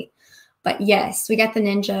coffee. But yes, we got the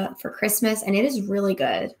Ninja for Christmas and it is really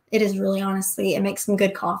good. It is really, honestly, it makes some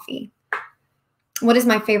good coffee. What is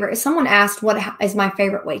my favorite? Someone asked what is my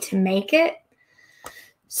favorite way to make it.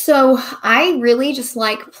 So I really just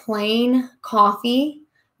like plain coffee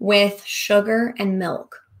with sugar and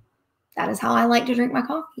milk. That is how I like to drink my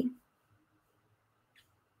coffee.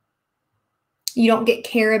 You don't get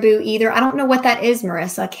Caribou either. I don't know what that is,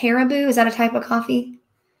 Marissa. Caribou, is that a type of coffee?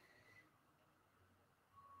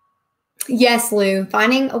 Yes, Lou.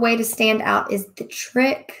 Finding a way to stand out is the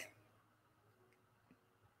trick.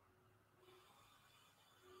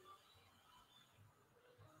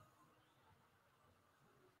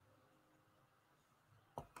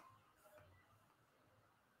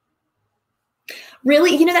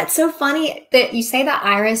 Really? You know, that's so funny that you say that,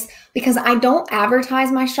 Iris, because I don't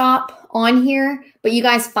advertise my shop on here, but you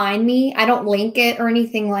guys find me. I don't link it or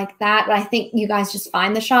anything like that, but I think you guys just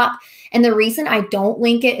find the shop. And the reason I don't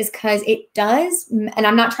link it is because it does, and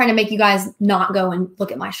I'm not trying to make you guys not go and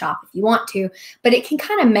look at my shop if you want to, but it can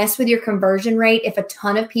kind of mess with your conversion rate if a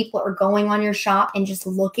ton of people are going on your shop and just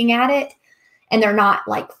looking at it, and they're not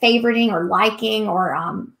like favoriting or liking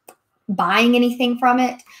or buying anything from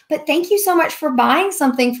it. But thank you so much for buying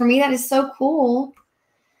something for me. That is so cool.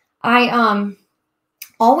 I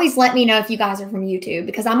always let me know if you guys are from YouTube,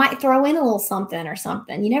 because I might throw in a little something or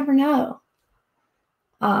something. You never know.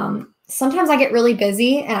 Sometimes I get really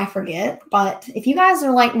busy and I forget, but if you guys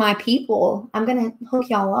are like my people, I'm going to hook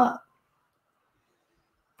y'all up.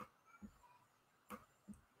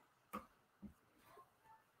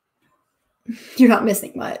 You're not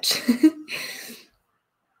missing much.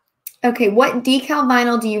 Okay, what decal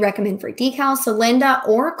vinyl do you recommend for decals? So Linda,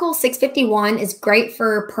 Oracle 651 is great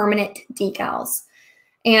for permanent decals.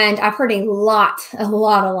 And I've heard a lot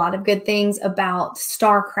of good things about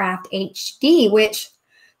StarCraft HD, which,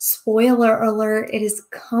 spoiler alert, it is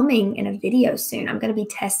coming in a video soon. I'm going to be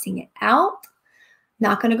testing it out.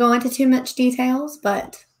 Not going to go into too much details,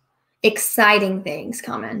 but exciting things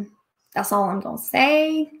coming. That's all I'm going to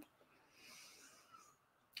say.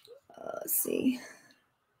 Let's see.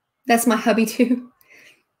 That's my hubby too.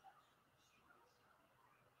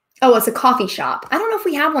 Oh, it's a coffee shop. I don't know if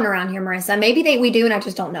we have one around here, Marissa. Maybe we do and I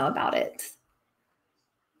just don't know about it.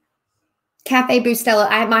 Cafe Bustelo.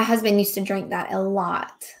 My husband used to drink that a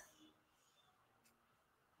lot.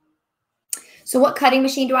 So what cutting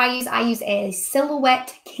machine do I use? I use a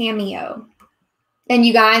Silhouette Cameo. And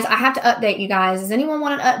you guys, I have to update you guys. Does anyone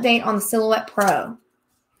want an update on the Silhouette Pro?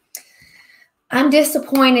 I'm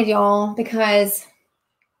disappointed, y'all, because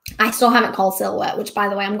I still haven't called Silhouette, which, by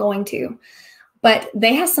the way, I'm going to. But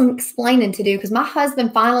they have some explaining to do because my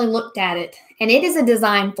husband finally looked at it, and it is a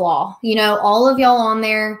design flaw. You know, all of y'all on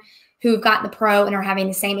there who've got the Pro and are having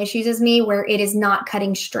the same issues as me where it is not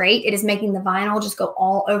cutting straight. It is making the vinyl just go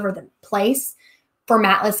all over the place for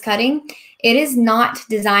matless cutting. It is not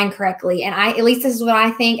designed correctly. And at least this is what I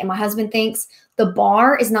think, and my husband thinks, the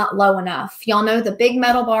bar is not low enough. Y'all know the big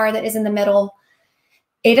metal bar that is in the middle,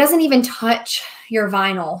 it doesn't even touch your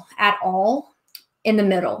vinyl at all in the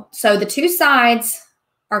middle. So the two sides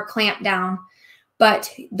are clamped down,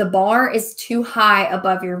 but the bar is too high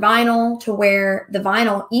above your vinyl to where the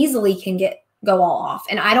vinyl easily can go all off.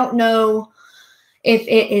 And I don't know if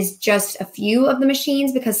it is just a few of the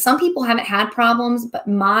machines, because some people haven't had problems, but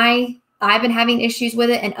I've been having issues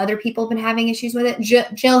with it and other people have been having issues with it.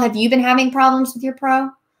 Jill, have you been having problems with your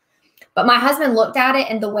Pro? But my husband looked at it,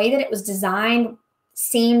 and the way that it was designed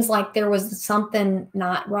seems like there was something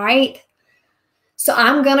not right. So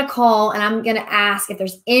I'm going to call and I'm going to ask if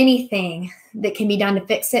there's anything that can be done to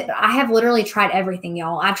fix it. But I have literally tried everything,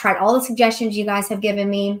 y'all. I've tried all the suggestions you guys have given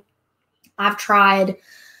me. I've tried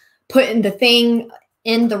putting the thing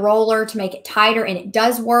in the roller to make it tighter, and it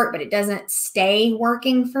does work, but it doesn't stay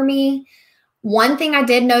working for me. One thing I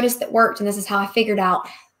did notice that worked, and this is how I figured out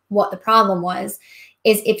what the problem was,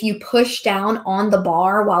 is if you push down on the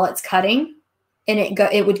bar while it's cutting, and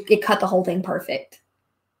it cut the whole thing perfect.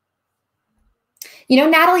 You know,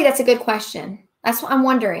 Natalie, that's a good question. That's what I'm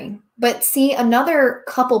wondering. But see, another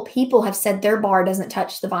couple people have said their bar doesn't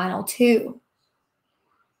touch the vinyl too.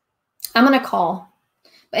 I'm going to call.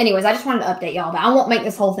 But anyways, I just wanted to update y'all that I won't make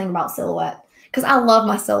this whole thing about Silhouette because I love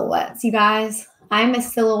my Silhouettes, you guys. I'm a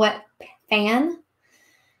Silhouette fan.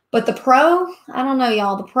 But the Pro, I don't know,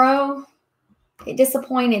 y'all. The Pro, it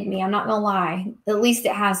disappointed me. I'm not going to lie. At least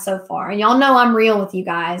it has so far. And y'all know I'm real with you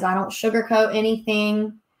guys. I don't sugarcoat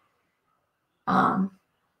anything.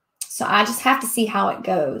 So I just have to see how it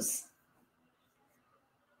goes.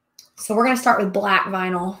 So we're going to start with black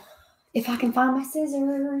vinyl. If I can find my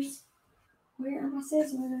scissors. Where are my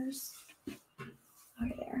scissors?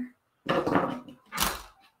 Okay, there.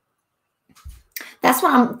 That's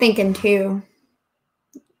what I'm thinking too.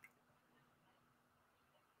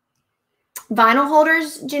 Vinyl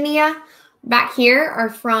holders, Jania, back here are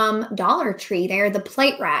from Dollar Tree. They're the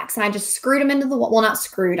plate racks, and I just screwed them into the wall. Well, not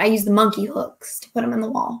screwed. I used the monkey hooks to put them in the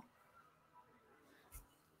wall.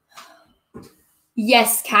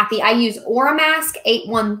 Yes, Kathy, I use Oramask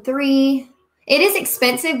 813. It is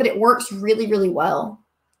expensive, but it works really, really well.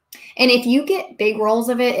 And if you get big rolls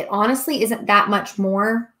of it, it honestly isn't that much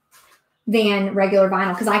more than regular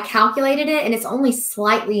vinyl because I calculated it, and it's only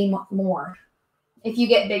slightly more if you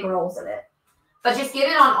get big rolls of it. But just get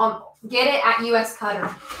it get it at US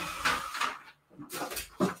Cutter.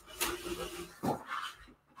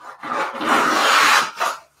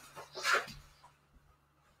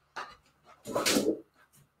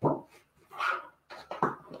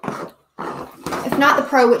 If not the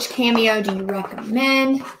Pro, which Cameo do you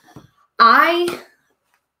recommend? I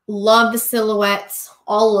love the Silhouettes,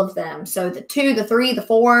 all of them. So the 2, the 3, the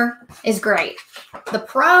 4 is great. The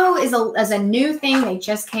Pro is a new thing they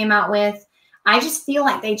just came out with. I just feel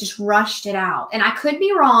like they just rushed it out. And I could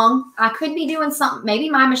be wrong. I could be doing something. Maybe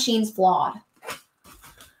my machine's flawed.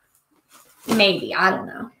 Maybe. I don't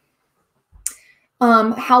know.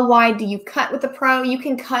 How wide do you cut with the Pro? You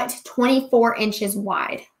can cut 24 inches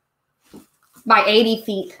wide by 80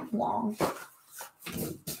 feet long.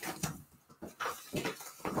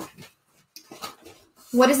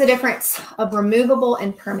 What is the difference of removable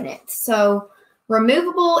and permanent? So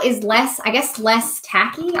removable is less, I guess, less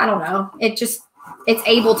tacky. I don't know. It's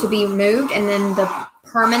able to be removed. And then the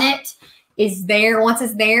permanent is there. Once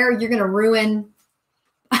it's there, you're going to ruin,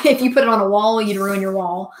 if you put it on a wall, you'd ruin your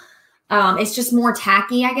wall. It's just more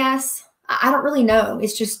tacky, I guess. I don't really know.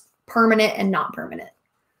 It's just permanent and not permanent.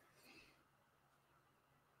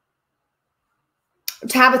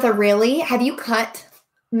 Tabitha, really? Have you cut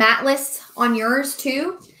matless on yours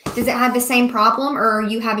too? Does it have the same problem, or are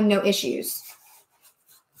you having no issues?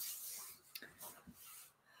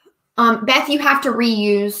 Beth, you have to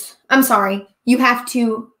reuse. I'm sorry. You have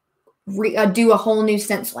to do a whole new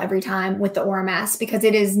stencil every time with the Oramask because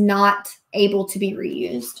it is not able to be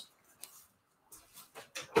reused.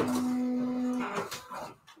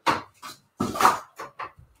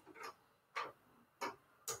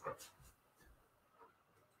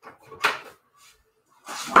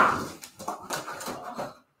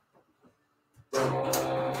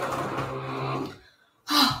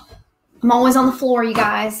 I'm always on the floor, you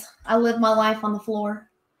guys. I live my life on the floor.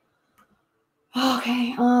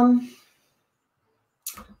 Okay.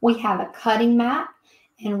 We have a cutting mat,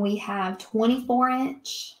 and we have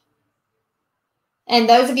 24-inch. And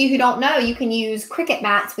those of you who don't know, you can use Cricut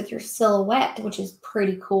mats with your silhouette, which is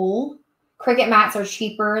pretty cool. Cricut mats are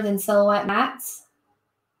cheaper than silhouette mats.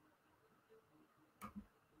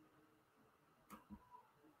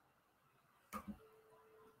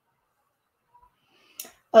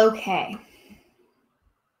 Okay.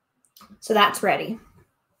 So that's ready.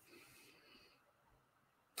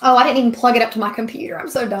 Oh, I didn't even plug it up to my computer. I'm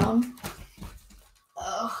so dumb.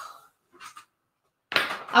 Ugh.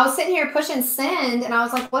 I was sitting here pushing send, and I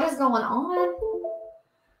was like, what is going on?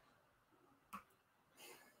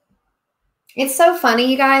 It's so funny,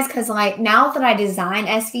 you guys, because like now that I design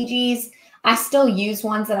SVGs, I still use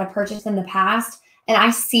ones that I purchased in the past, and I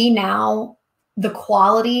see now the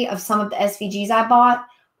quality of some of the SVGs I bought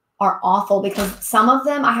are awful because some of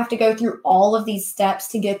them I have to go through all of these steps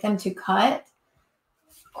to get them to cut.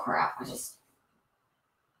 Crap,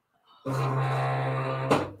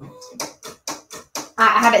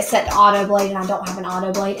 I have it set to auto blade, and I don't have an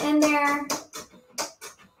auto blade in there.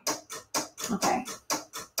 Okay.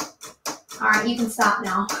 All right, you can stop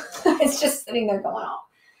now. It's just sitting there going off.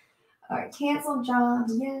 All right, cancel job,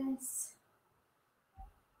 yes.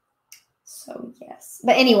 So yes.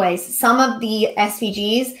 But anyways, some of the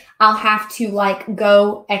SVGs, I'll have to like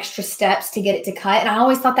go extra steps to get it to cut. And I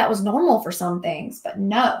always thought that was normal for some things, but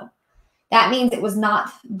no. That means it was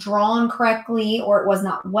not drawn correctly, or it was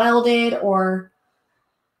not welded, or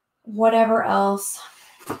whatever else.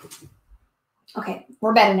 Okay,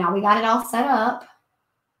 we're better now. We got it all set up.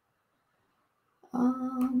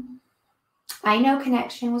 I know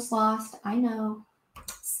connection was lost. I know.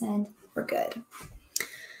 Send. We're good.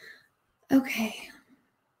 Okay.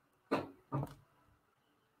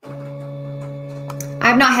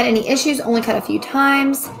 I've not had any issues. Only cut a few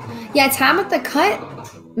times. Yeah, time with the cut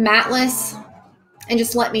matless and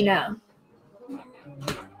just let me know.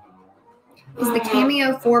 Is the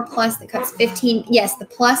Cameo 4 Plus that cuts 15? Yes, the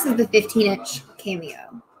Plus is the 15-inch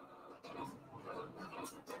Cameo.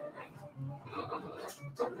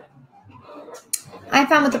 I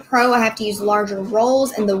found with the Pro, I have to use larger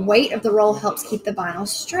rolls, and the weight of the roll helps keep the vinyl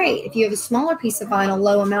straight. If you have a smaller piece of vinyl,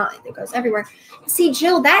 low amount, it goes everywhere. See,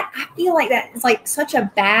 Jill, that I feel like that is like such a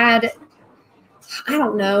bad, I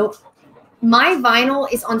don't know. My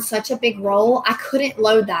vinyl is on such a big roll, I couldn't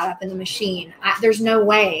load that up in the machine. There's no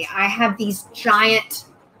way. I have these giant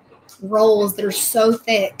rolls that are so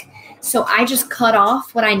thick, so I just cut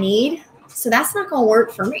off what I need. So that's not going to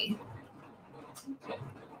work for me.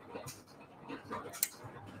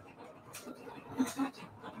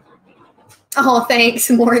 Oh, thanks,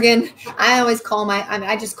 Morgan. I always call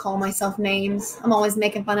I just call myself names. I'm always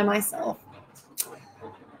making fun of myself.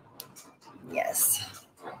 Yes.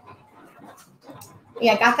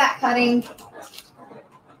 Yeah, got that cutting.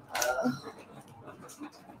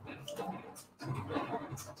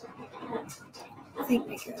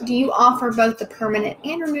 Do you offer both the permanent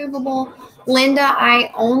and removable? Linda,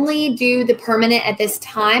 I only do the permanent at this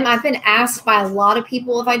time. I've been asked by a lot of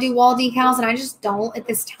people if I do wall decals, and I just don't at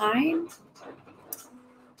this time.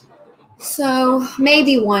 So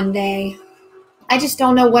maybe one day. I just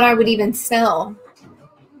don't know what I would even sell.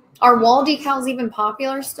 Are wall decals even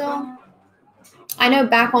popular still? I know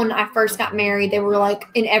back when I first got married, they were like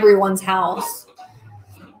in everyone's house.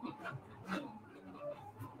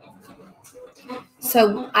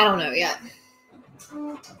 So I don't know yet.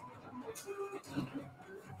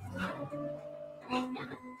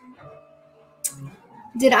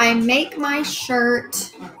 Did I make my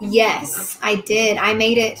shirt? Yes, I did. I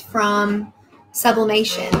made it from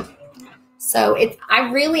Sublimation. So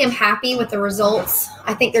I really am happy with the results.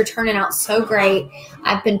 I think they're turning out so great.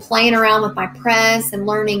 I've been playing around with my press and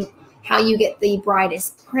learning how you get the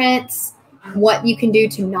brightest prints, what you can do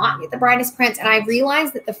to not get the brightest prints. And I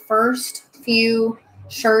realized that the first few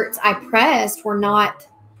shirts I pressed were not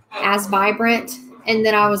as vibrant. And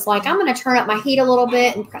then I was like, I'm going to turn up my heat a little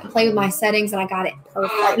bit and play with my settings. And I got it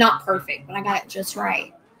perfect. Not perfect, but I got it just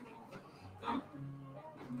right.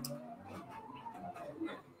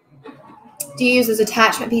 Do you use those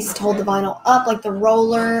attachment pieces to hold the vinyl up, like the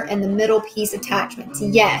roller and the middle piece attachments?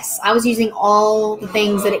 Yes, I was using all the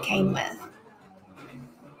things that it came with.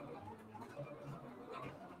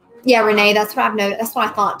 Yeah, Renee, that's what I've noticed. That's what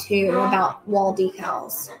I thought too about wall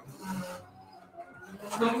decals.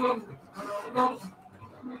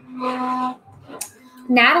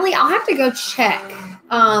 Natalie, I'll have to go check.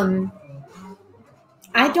 I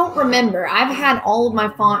don't remember. I've had all of my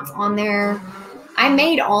fonts on there. I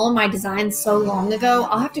made all of my designs so long ago.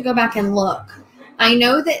 I'll have to go back and look. I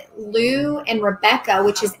know that Lou and Rebecca,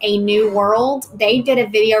 which is A New World, they did a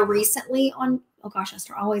video recently on oh gosh,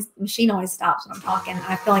 the machine always stops when I'm talking.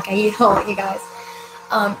 I feel like I yell at you guys.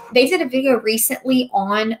 They did a video recently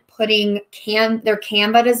on putting their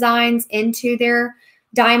Canva designs into their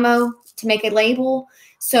Dymo to make a label.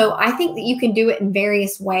 So I think that you can do it in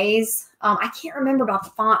various ways. I can't remember about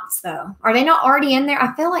the fonts though. Are they not already in there?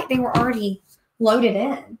 I feel like they were already loaded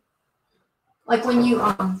in. Like when you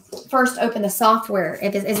first open the software,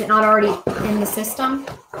 is it not already in the system?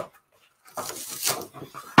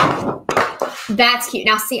 That's cute.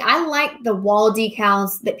 Now, see, I like the wall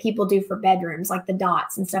decals that people do for bedrooms, like the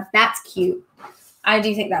dots and stuff. That's cute. I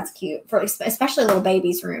do think that's cute, for especially little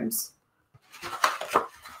babies' rooms.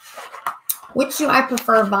 Which do I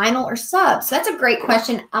prefer, vinyl or sub? So that's a great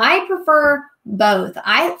question. I prefer both.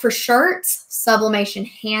 For shirts, sublimation,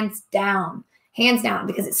 hands down,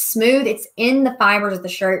 because it's smooth. It's in the fibers of the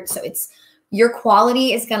shirt, so your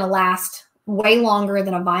quality is going to last way longer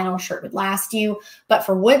than a vinyl shirt would last you. But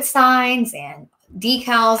for wood signs and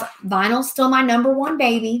decals, vinyl's still my #1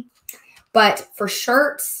 baby. But for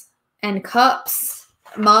shirts and cups,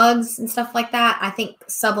 mugs and stuff like that, I think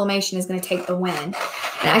sublimation is going to take the win. And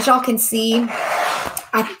as y'all can see,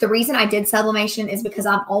 the reason I did sublimation is because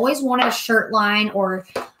I've always wanted a shirt line or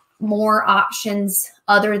more options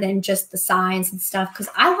other than just the signs and stuff, because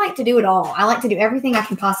I like to do it all. I like to do everything I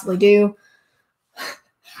can possibly do.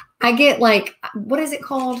 I get like, what is it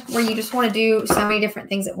called, where you just want to do so many different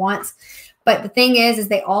things at once. But the thing is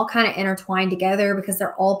they all kind of intertwine together because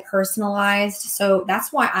they're all personalized. So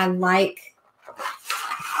that's why I like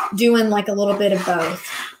doing like a little bit of both.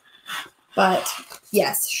 But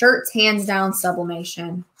yes, shirts, hands down,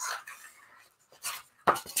 sublimation.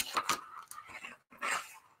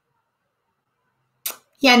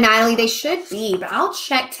 Yeah, Natalie, they should be, but I'll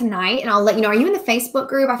check tonight and I'll let you know. Are you in the Facebook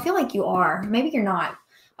group? I feel like you are. Maybe you're not.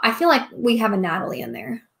 I feel like we have a Natalie in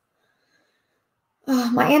there.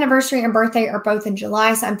 My anniversary and birthday are both in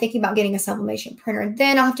July, so I'm thinking about getting a sublimation printer.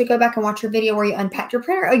 Then I'll have to go back and watch your video where you unpacked your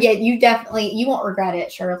printer. Oh, yeah, you won't regret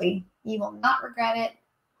it, Shirley. You will not regret it.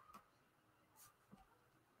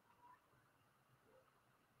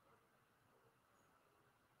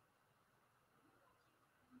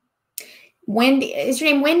 Wendy, is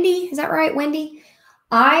your name Wendy? Is that right, Wendy?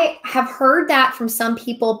 I have heard that from some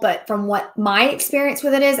people, but from what my experience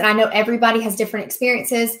with it is, and I know everybody has different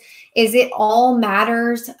experiences, is it all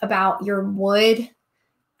matters about your wood,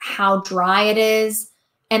 how dry it is.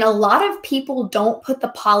 And a lot of people don't put the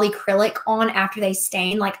polyacrylic on after they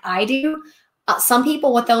stain like I do. Some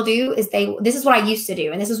people, what they'll do is this is what I used to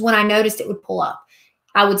do, and this is when I noticed it would pull up.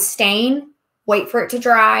 I would stain, wait for it to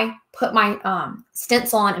dry, put my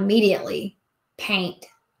stencil on immediately, paint,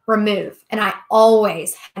 remove. And I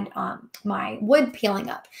always had my wood peeling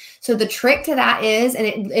up. So the trick to that is, and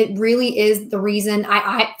it really is the reason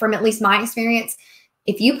from at least my experience,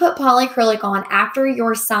 if you put polyacrylic on after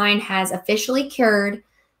your sign has officially cured,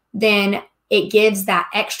 then it gives that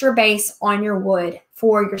extra base on your wood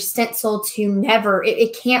for your stencil to never,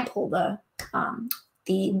 it can't pull the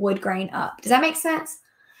wood grain up. Does that make sense?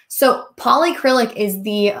 So polyacrylic is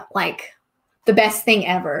the best thing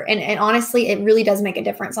ever. And honestly, it really does make a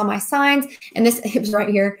difference on my signs. And it was right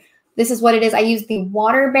here. This is what it is. I use the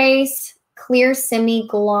water-based clear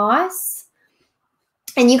semi-gloss.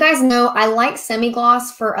 And you guys know I like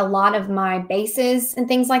semi-gloss for a lot of my bases and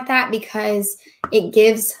things like that because it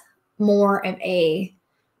gives more of a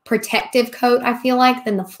protective coat, I feel like,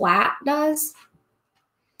 than the flat does.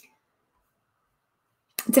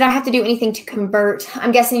 Did I have to do anything to convert?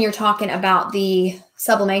 I'm guessing you're talking about the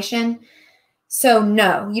sublimation. So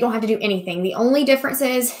no, you don't have to do anything. The only difference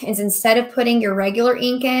is instead of putting your regular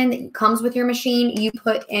ink in that comes with your machine, you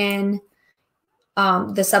put in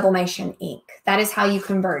the sublimation ink. That is how you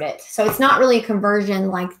convert it. So it's not really a conversion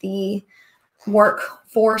like the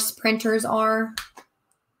workforce printers are.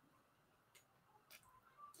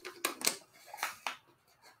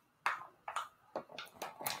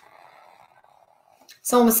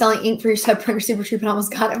 Someone was selling ink for your sub printer, super cheap, and I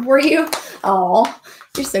almost got it for you. Oh,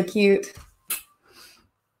 you're so cute.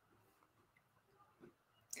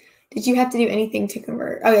 Did you have to do anything to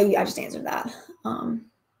convert? Oh, yeah, I just answered that.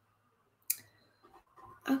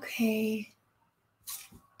 Okay.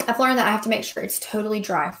 I've learned that I have to make sure it's totally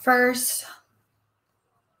dry first.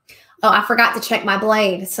 Oh, I forgot to check my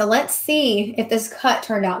blade. So let's see if this cut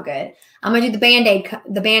turned out good. I'm going to do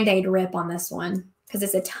the Band-Aid rip on this one because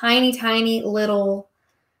it's a tiny, tiny little,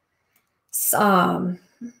 I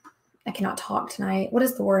cannot talk tonight. What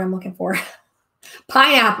is the word I'm looking for?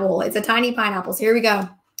 Pineapple. It's a tiny pineapple. So here we go.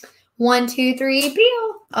 1, 2, 3,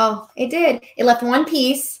 peel. Oh, it did. It left one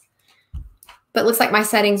piece, but looks like my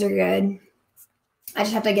settings are good. I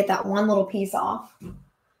just have to get that one little piece off.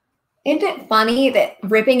 Isn't it funny that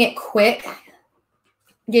ripping it quick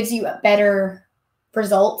gives you a better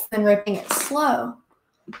results than ripping it slow?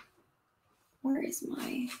 Where is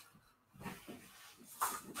my...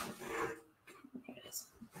 There it is.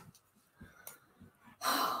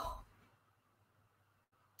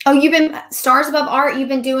 Oh, you've been, Stars Above Art, you've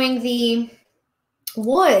been doing the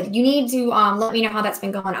wood. You need to let me know how that's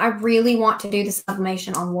been going. I really want to do the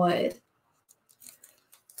sublimation on wood.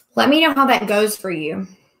 Let me know how that goes for you.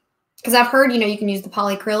 Because I've heard, you can use the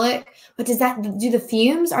polyacrylic, but do the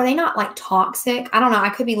fumes, are they not like toxic? I don't know. I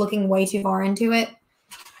could be looking way too far into it.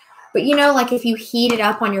 But like if you heat it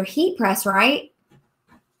up on your heat press, right?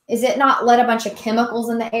 Is it not let a bunch of chemicals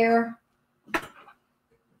in the air?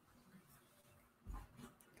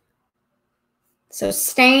 So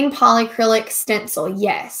stain polyacrylic stencil,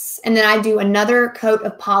 yes. And then I do another coat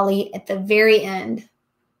of poly at the very end.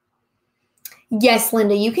 Yes,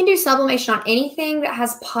 Linda, you can do sublimation on anything that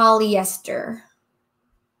has polyester.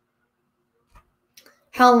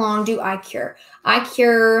 How long do I cure? I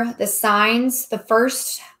cure the signs. The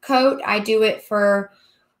first coat, I do it for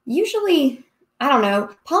usually, I don't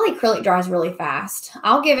know, polyacrylic dries really fast.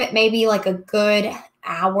 I'll give it maybe like a good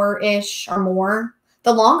hour-ish or more.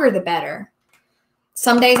 The longer, the better.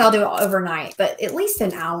 Some days I'll do it overnight, but at least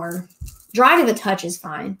an hour. Dry to the touch is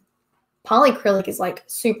fine. Polyacrylic is like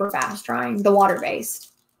super fast drying, the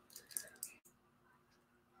water-based.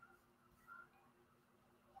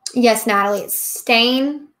 Yes, Natalie, it's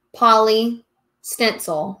stain, poly,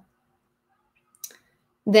 stencil,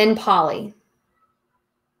 then poly.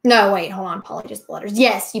 No, wait, hold on, poly, just the letters.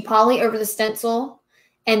 Yes, you poly over the stencil,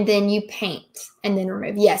 and then you paint, and then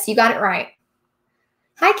remove. Yes, you got it right.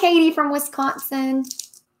 Hi, Katie from Wisconsin.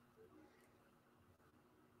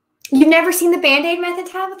 You've never seen the Band-Aid method,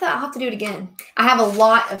 Tabitha? I'll have to do it again. I have a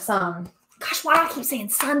lot of some. Gosh, why do I keep saying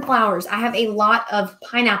sunflowers? I have a lot of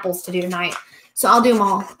pineapples to do tonight, so I'll do them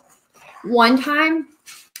all. One time,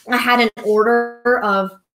 I had an order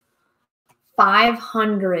of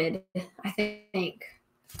 500, I think.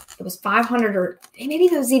 It was 500 or maybe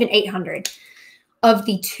it was even 800 of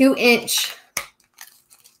the 2-inch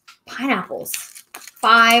pineapples.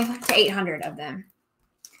 500 to 800 of them.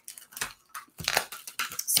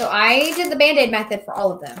 So I did the Band-Aid method for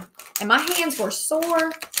all of them. And my hands were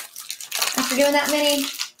sore after doing that many.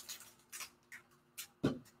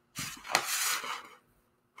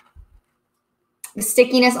 The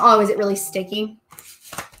stickiness, oh, is it really sticky?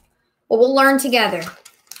 Well, we'll learn together.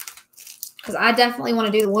 Because I definitely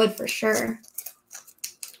want to do the wood for sure.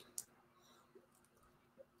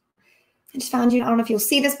 I just found you. I don't know if you'll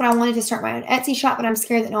see this, but I wanted to start my own Etsy shop, but I'm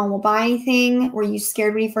scared that no one will buy anything. Were you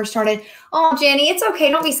scared when you first started? Oh, Jenny, it's okay.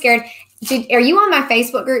 Don't be scared. Are you on my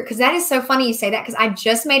Facebook group? Because that is so funny you say that, because I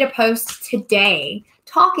just made a post today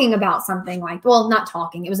talking about something like, well, not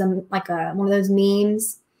talking. It was like one of those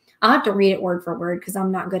memes. I'll have to read it word for word because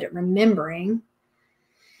I'm not good at remembering.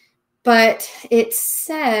 But it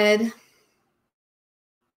said...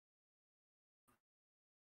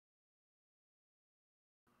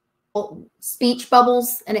 speech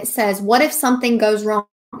bubbles, and it says, what if something goes wrong?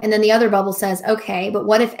 And then the other bubble says, okay, but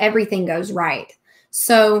what if everything goes right?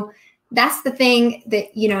 So that's the thing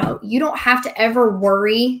that, you don't have to ever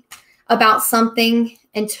worry about something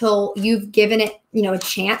until you've given it, a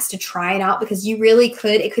chance to try it out, because you really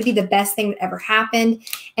could. It could be the best thing that ever happened.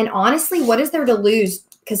 And honestly, what is there to lose?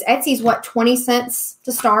 Because Etsy's what, 20 cents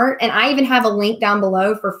to start? And I even have a link down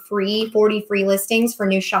below for 40 free listings for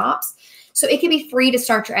new shops. So it can be free to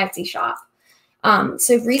start your Etsy shop.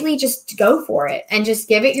 So really just go for it and just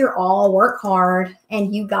give it your all, work hard,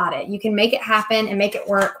 and you got it. You can make it happen and make it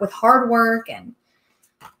work with hard work, and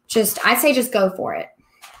I'd say just go for it.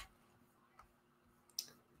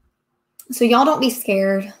 So y'all don't be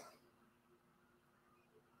scared.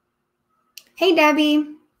 Hey, Debbie.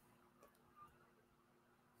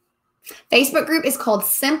 Facebook group is called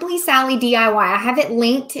Simply Sally DIY. I have it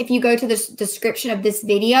linked if you go to the description of this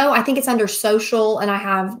video. I think it's under social, and I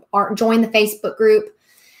have join the Facebook group.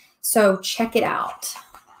 So check it out.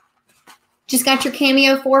 Just got your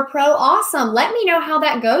Cameo 4 Pro. Awesome. Let me know how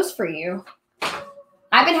that goes for you.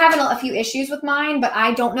 I've been having a few issues with mine, but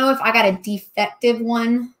I don't know if I got a defective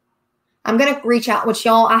one. I'm going to reach out, which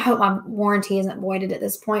y'all, I hope my warranty isn't voided at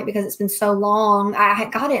this point because it's been so long. I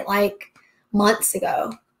got it like months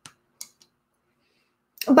ago.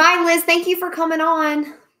 Bye, Liz. Thank you for coming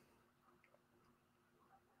on.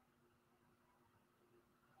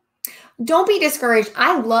 Don't be discouraged.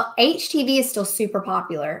 I love HTV is still super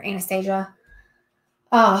popular, Anastasia.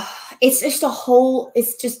 It's just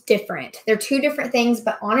it's just different. They're two different things,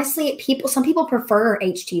 but honestly, some people prefer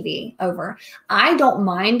HTV over. I don't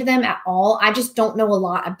mind them at all. I just don't know a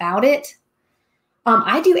lot about it.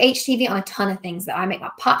 I do HTV on a ton of things though. I make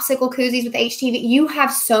my popsicle koozies with HTV. You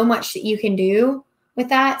have so much that you can do with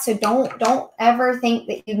that. So don't ever think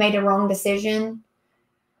that you made a wrong decision.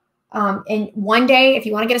 And one day, if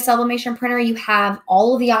you want to get a sublimation printer, you have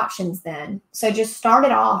all of the options then. So just start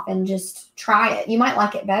it off and just try it. You might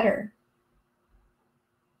like it better.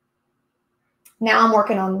 Now I'm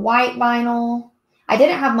working on white vinyl. I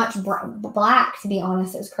didn't have much black, to be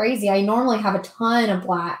honest. It was crazy. I normally have a ton of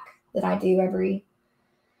black that I do every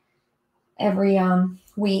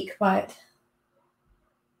week, but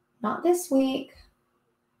not this week.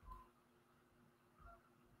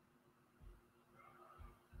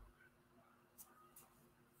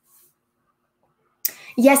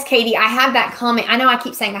 Yes, Katie, I have that coming. I know I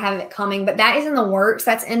keep saying I have it coming, but that is in the works.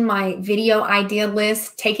 That's in my video idea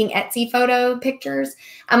list, taking Etsy photo pictures.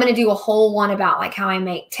 I'm going to do a whole one about like how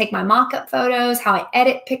I take my mock-up photos, how I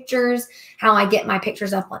edit pictures, how I get my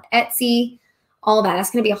pictures up on Etsy, all that.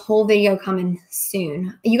 That's going to be a whole video coming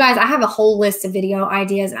soon. You guys, I have a whole list of video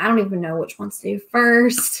ideas, and I don't even know which ones to do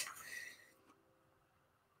first.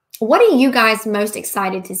 What are you guys most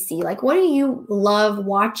excited to see? Like, what do you love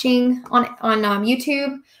watching on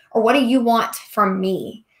YouTube? Or what do you want from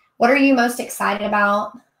me? What are you most excited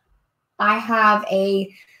about? I have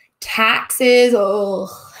a taxes. Oh,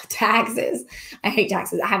 taxes. I hate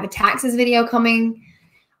taxes. I have a taxes video coming.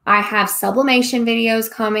 I have sublimation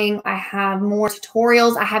videos coming. I have more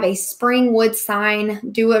tutorials. I have a spring wood sign,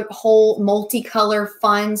 do a whole multicolor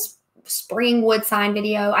fun spring wood sign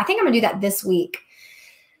video. I think I'm going to do that this week.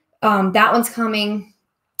 That one's coming.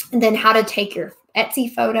 And then how to take your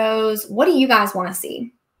Etsy photos. What do you guys want to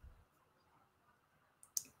see?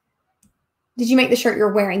 Did you make the shirt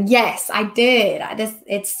you're wearing? Yes, I did.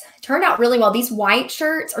 It's turned out really well. These white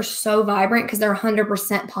shirts are so vibrant because they're 100%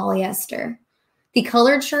 polyester. The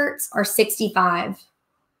colored shirts are 65%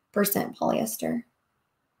 polyester.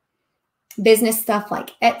 Business stuff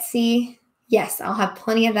like Etsy. Yes, I'll have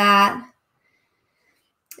plenty of that.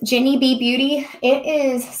 Jenny B Beauty,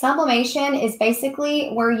 sublimation is basically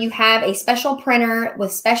where you have a special printer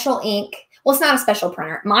with special ink. Well, it's not a special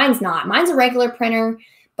printer. Mine's not. Mine's a regular printer,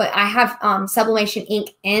 but I have sublimation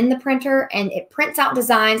ink in the printer, and it prints out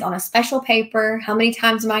designs on a special paper. How many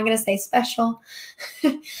times am I going to say special?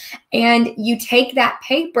 And you take that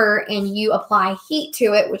paper and you apply heat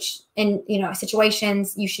to it, which in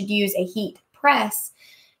situations you should use a heat press.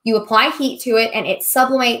 You apply heat to it and it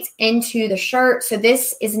sublimates into the shirt. So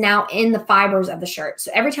this is now in the fibers of the shirt. So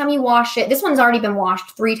every time you wash it, this one's already been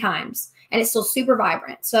washed 3 times and it's still super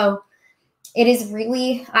vibrant. So it is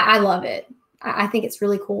really, I love it. I think it's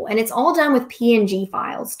really cool. And it's all done with PNG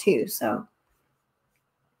files too. So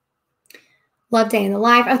love day in the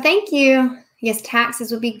life. Oh, thank you. Yes,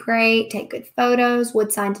 taxes would be great. Take good photos,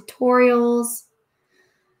 wood sign tutorials,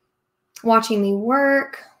 watching me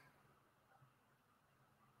work.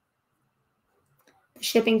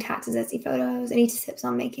 Shipping, taxes, Etsy photos. Any tips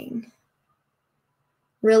on making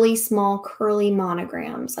really small curly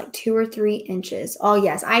monograms, like 2 or 3 inches? Oh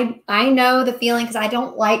yes, I know the feeling because I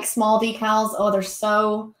don't like small decals. Oh, they're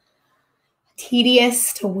so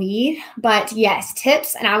tedious to weed. But yes,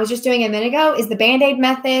 tips, and I was just doing a minute ago, is the Band-Aid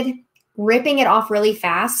method. Ripping it off really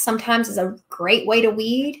fast sometimes is a great way to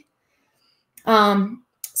weed.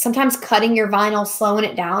 Sometimes cutting your vinyl, slowing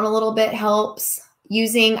it down a little bit helps.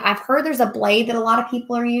 I've heard there's a blade that a lot of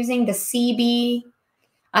people are using, the CB,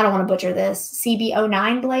 I don't want to butcher this,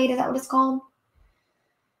 CB09 blade, is that what it's called?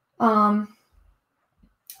 I'm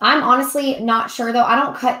honestly not sure though. I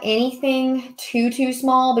don't cut anything too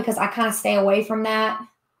small because I kind of stay away from that.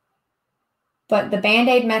 But the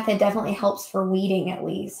Band-Aid method definitely helps for weeding at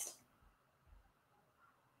least.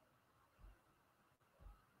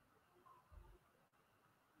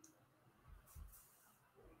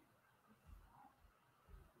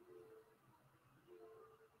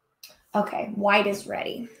 Okay, white is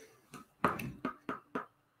ready.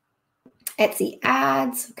 Etsy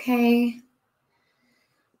ads, okay.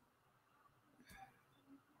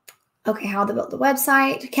 Okay, how to build the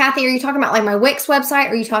website. Kathy, are you talking about like my Wix website or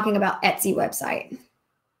are you talking about Etsy website?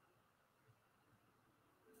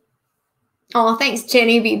 Oh, thanks,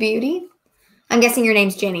 Jenny B Beauty. I'm guessing your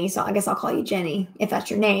name's Jenny, so I guess I'll call you Jenny if that's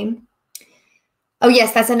your name. Oh,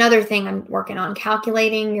 yes, that's another thing I'm working on,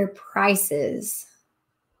 calculating your prices.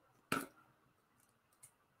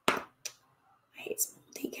 I hate small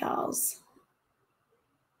decals.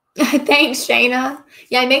 Thanks, Shayna.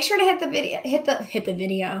 Yeah, make sure to hit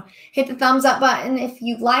the thumbs up button if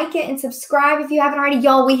you like it, and subscribe if you haven't already.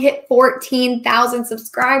 Y'all, we hit 14,000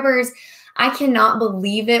 subscribers. I cannot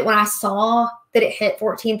believe it. When I saw that it hit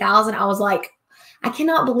 14,000, I was like, I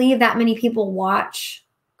cannot believe that many people watch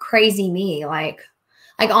Crazy Me. Like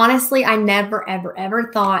honestly, I never, ever,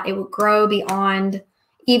 ever thought it would grow beyond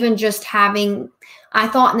even just having, I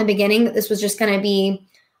thought in the beginning that this was just going to be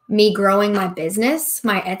me growing my business,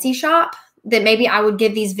 my Etsy shop, that maybe I would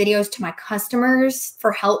give these videos to my customers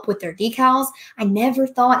for help with their decals. I never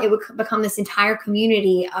thought it would become this entire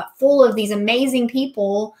community full of these amazing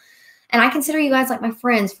people. And I consider you guys like my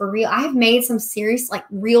friends for real. I have made some serious, like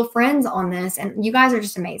real friends on this, and you guys are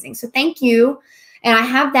just amazing. So thank you. And I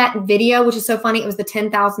have that video, which is so funny. It was the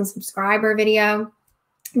 10,000 subscriber video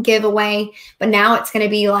giveaway, but now it's going to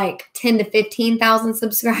be like 10 to 15,000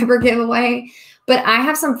 subscriber giveaway. But I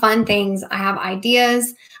have some fun things. I have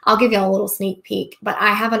ideas. I'll give you a little sneak peek, but I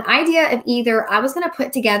have an idea of either I was going to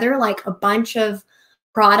put together like a bunch of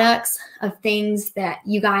products of things that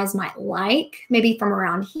you guys might like, maybe from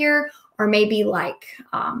around here, or maybe like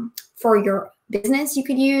for your business you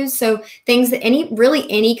could use. So things that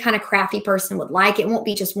any kind of crafty person would like. It won't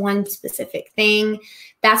be just one specific thing.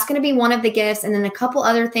 That's going to be one of the gifts. And then a couple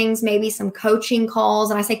other things, maybe some coaching calls.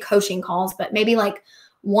 And I say coaching calls, but maybe like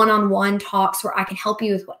one-on-one talks where I can help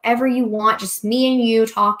you with whatever you want, just me and you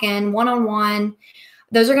talking one-on-one.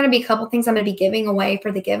 Those are going to be a couple things I'm going to be giving away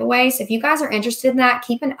for the giveaway. So if you guys are interested in that,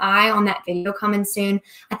 keep an eye on that video coming soon.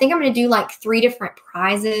 I think I'm going to do like 3 different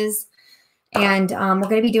prizes. And we're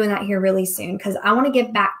going to be doing that here really soon because I want to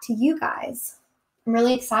give back to you guys. I'm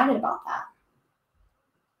really excited about that.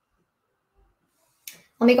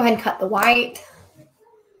 Let me go ahead and cut the white.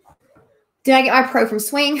 Did I get my Pro from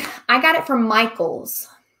Swing? I got it from Michaels,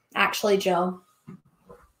 actually, Jill.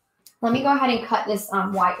 Let me go ahead and cut this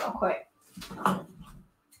white real quick.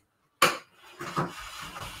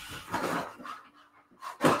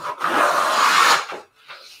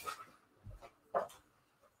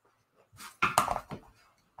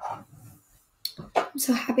 I'm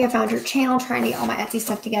so happy I found your channel, trying to get all my Etsy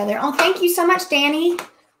stuff together. Oh, thank you so much, Danny.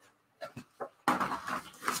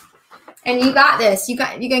 And you got this. You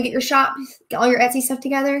gonna get your shop, get all your Etsy stuff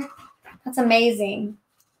together? That's amazing.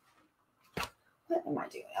 What am I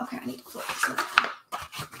doing? Okay, I need to close this.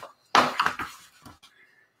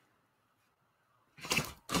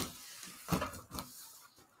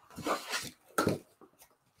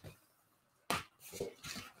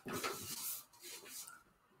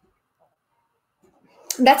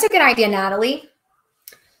 That's a good idea, Natalie.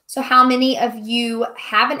 So how many of you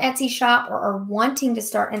have an Etsy shop or are wanting to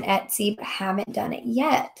start an Etsy but haven't done it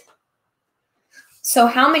yet? So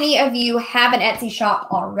how many of you have an Etsy shop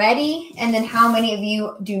already? And then how many of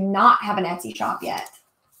you do not have an Etsy shop yet?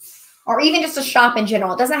 Or even just a shop in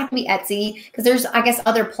general. It doesn't have to be Etsy because there's, I guess,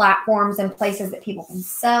 other platforms and places that people can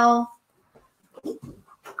sell.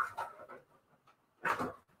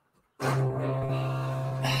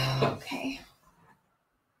 Okay.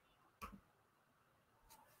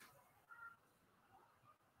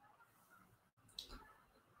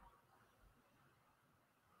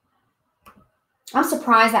 I'm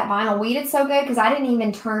surprised that vinyl weeded so good because I didn't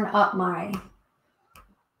even turn up my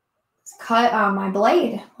my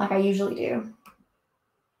blade like I usually do.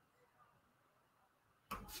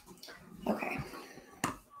 Okay.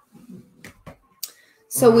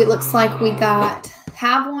 So it looks like we got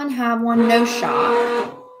have one, no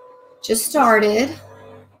shop. Just started,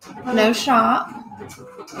 no shop.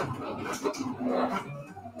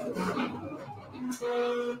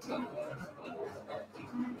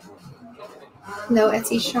 No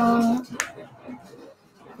Etsy shop.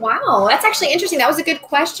 Wow, that's actually interesting. That was a good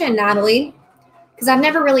question, Natalie, because I've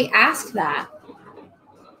never really asked that.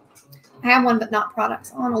 I have one, but not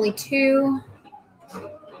products on, only 2.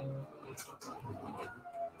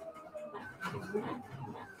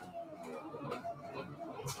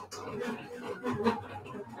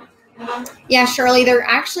 Yeah, Shirley, they're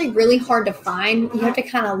actually really hard to find. You have to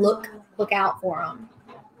kind of look out for them.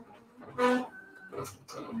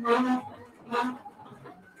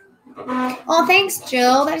 Oh, thanks,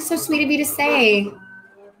 Jill. That is so sweet of you to say.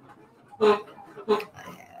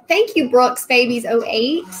 Thank you, Brooks Babies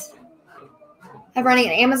 08. I'm running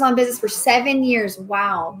an Amazon business for 7 years.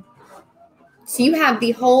 Wow. So you have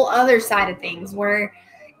the whole other side of things where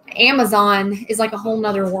Amazon is like a whole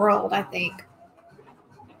nother world, I think.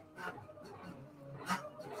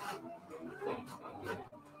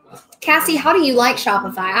 Cassie, how do you like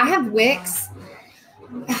Shopify? I have Wix.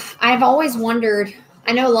 I've always wondered,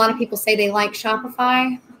 I know a lot of people say they like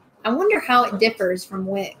Shopify. I wonder how it differs from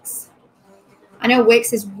Wix. I know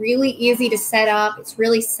Wix is really easy to set up. It's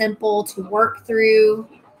really simple to work through.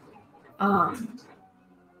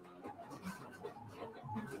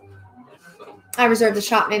 I reserved the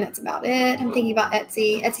shop name. That's about it. I'm thinking about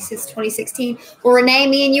Etsy. Etsy since 2016. Well, Renee,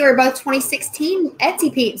 me and you are both 2016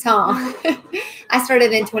 Etsy peeps, huh? I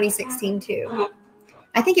started in 2016 too.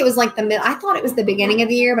 I think it was like I thought it was the beginning of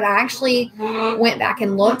the year, but I actually went back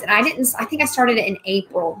and looked, and I think I started it in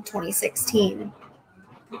April 2016.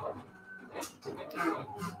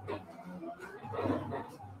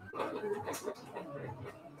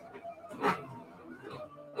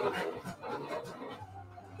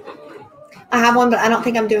 I have one, but I don't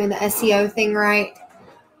think I'm doing the SEO thing right.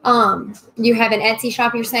 You have an Etsy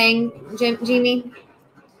shop, you're saying, Jimmy?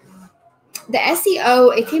 The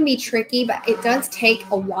SEO, it can be tricky, but it does take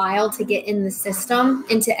a while to get in the system,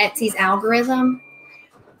 into Etsy's algorithm.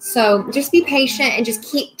 So just be patient and just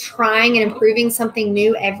keep trying and improving something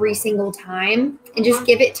new every single time, and just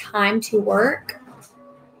give it time to work.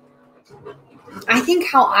 I think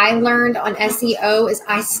how I learned on SEO is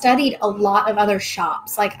I studied a lot of other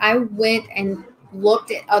shops. Like I went and looked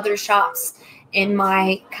at other shops in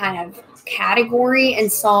my kind of category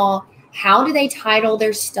and saw how do they title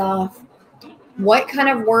their stuff? What kind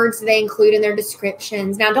of words do they include in their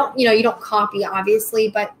descriptions? Now, you don't copy, obviously,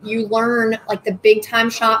 but you learn like the big time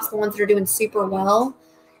shops, the ones that are doing super well.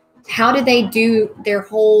 How do they do their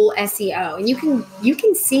whole SEO? And you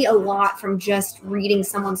can see a lot from just reading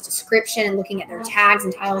someone's description and looking at their tags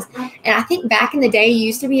and titles. And I think back in the day, you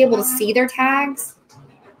used to be able to see their tags.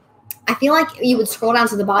 I feel like you would scroll down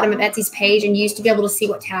to the bottom of Etsy's page and you used to be able to see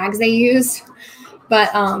what tags they used.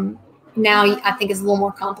 But now I think it's a little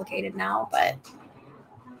more complicated now. But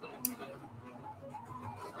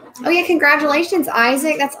oh yeah, congratulations,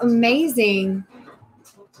 Isaac. That's amazing.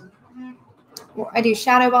 I do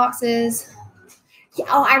shadow boxes. Yeah,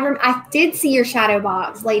 oh, I did see your shadow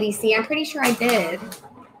box, Lady C. I'm pretty sure I did.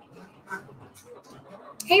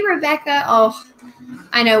 Hey, Rebecca. Oh,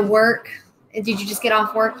 I know work. Did you just get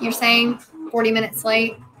off work, you're saying? 40 minutes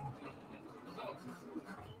late?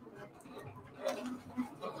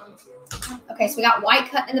 Okay, so we got white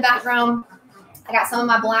cut in the background. I got some of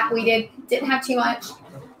my black weeded. Didn't have too much.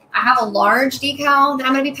 I have a large decal that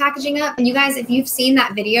I'm going to be packaging up. And you guys, if you've seen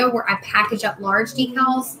that video where I package up large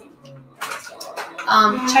decals,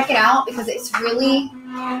 check it out because it's really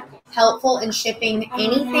helpful in shipping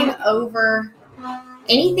anything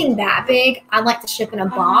that big. I like to ship in a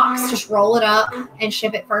box. Just roll it up and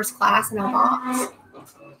ship it first class in a box.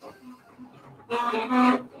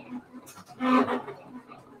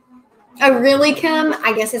 Oh, really, Kim?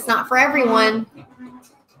 I guess it's not for everyone.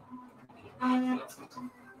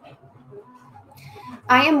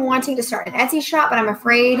 I am wanting to start an Etsy shop, but I'm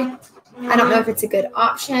afraid I don't know if it's a good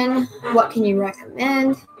option. What can you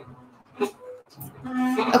recommend?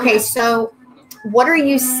 Okay, so what are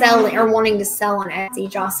you selling or wanting to sell on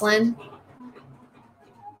Etsy, Jocelyn?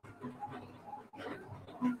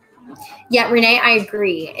 Yeah, Renee, I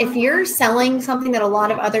agree. If you're selling something that a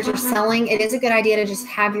lot of others are selling, it is a good idea to just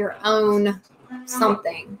have your own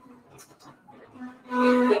something.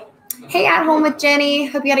 Hey, At Home with Jenny.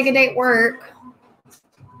 Hope you had a good day at work.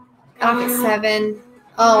 Got off at 7.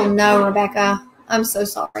 Oh, no, Rebecca. I'm so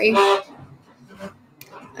sorry.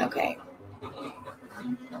 Okay.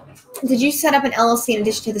 Did you set up an LLC in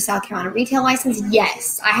addition to the South Carolina retail license?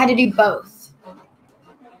 Yes, I had to do both.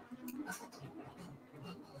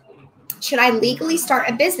 Should I legally start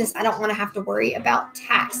a business? I don't want to have to worry about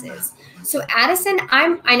taxes. So Addison, I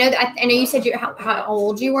know you said how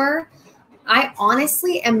old you were. I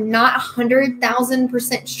honestly am not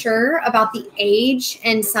 100,000% sure about the age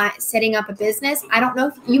and setting up a business. I don't know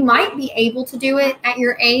if you might be able to do it at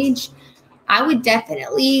your age. I would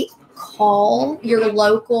definitely call your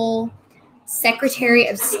local Secretary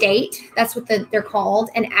of State, that's what they're called,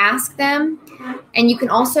 and ask them. And you can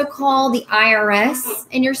also call the IRS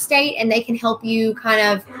in your state, and they can help you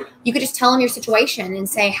you could just tell them your situation and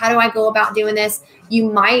say, how do I go about doing this?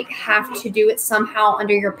 You might have to do it somehow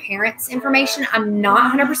under your parents' information. I'm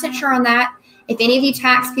not 100% sure on that. If any of you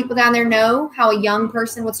tax people down there know how a young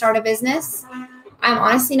person would start a business, I'm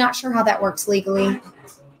honestly not sure how that works legally.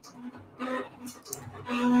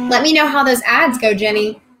 Let me know how those ads go,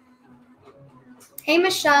 Jenny. Hey,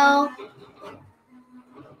 Michelle.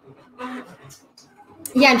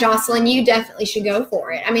 Yeah, Jocelyn, you definitely should go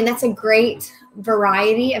for it. I mean, that's a great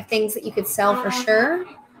variety of things that you could sell for sure.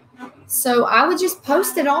 So I would just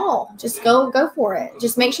post it all. Just go for it.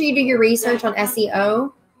 Just make sure you do your research on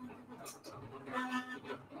SEO.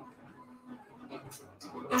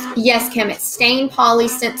 Yes, Kim, it's stain, poly,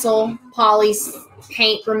 stencil, poly,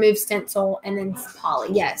 paint, remove stencil, and then poly.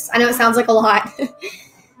 Yes, I know it sounds like a lot.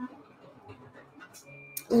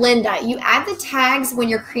 Linda, you add the tags when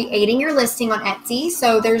you're creating your listing on Etsy.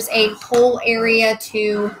 So there's a whole area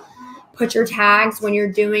to put your tags when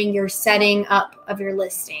you're doing your setting up of your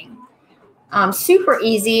listing. Super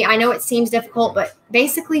easy. I know it seems difficult, but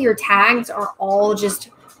basically your tags are all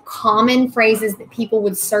just common phrases that people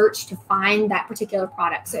would search to find that particular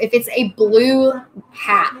product. So if it's a blue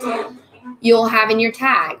hat, you'll have in your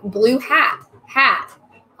tag, blue hat,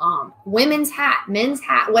 women's hat, men's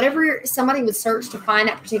hat, whatever somebody would search to find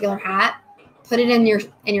that particular hat, put it in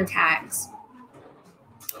your tags.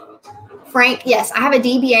 Frank, yes, I have a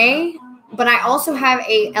DBA, but I also have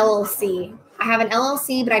a LLC. I have an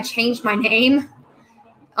LLC, but I changed my name.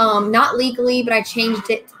 Not legally, but I changed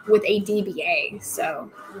it with a DBA.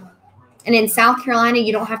 So, and in South Carolina,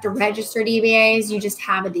 you don't have to register DBAs. You just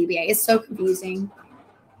have a DBA. It's so confusing.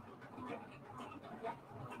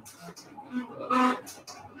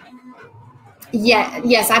 Yeah,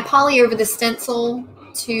 yes, I poly over the stencil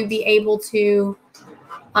to be able to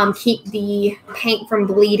keep the paint from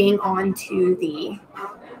bleeding onto the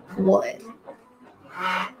wood.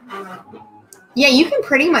 Yeah, you can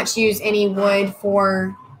pretty much use any wood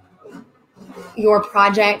for your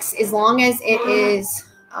projects as long as it is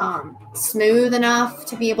smooth enough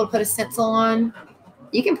to be able to put a stencil on.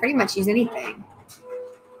 You can pretty much use anything.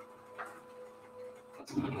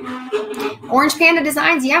 Orange Panda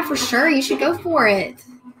Designs, yeah, for sure. You should go for it.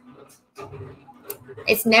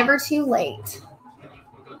 It's never too late.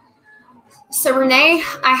 So Renee,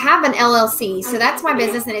 I have an LLC. So that's my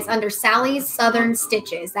business, and it's under Sally's Southern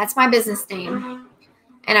Stitches. That's my business name.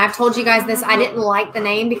 And I've told you guys this. I didn't like the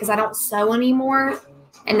name because I don't sew anymore.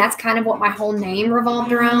 And that's kind of what my whole name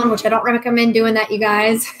revolved around, which I don't recommend doing that, you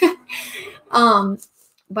guys.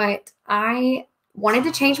 But I wanted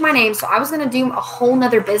to change my name. So I was going to do a whole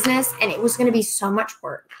nother business, and it was going to be so much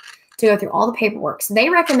work to go through all the paperwork. So they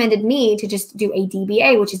recommended me to just do a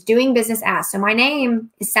DBA, which is doing business as. So my name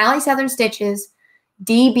is Sally Southern Stitches,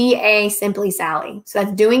 DBA Simply Sally. So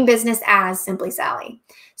that's doing business as Simply Sally.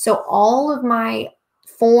 So all of my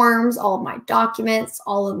forms, all of my documents,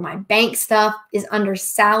 all of my bank stuff is under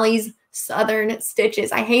Sally's Southern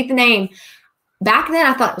Stitches. I hate the name. Back then,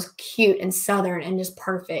 I thought it was cute and Southern and just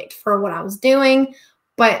perfect for what I was doing,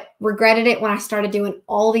 but regretted it when I started doing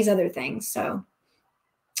all these other things. So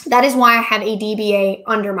that is why I have a DBA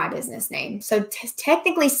under my business name. So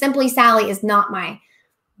technically, Simply Sally is not my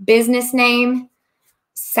business name.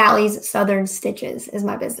 Sally's Southern Stitches is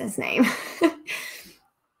my business name.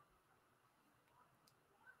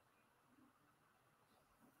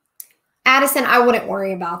 Addison, I wouldn't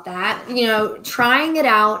worry about that. You know, trying it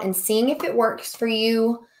out and seeing if it works for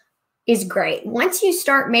you is great. Once you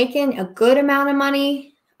start making a good amount of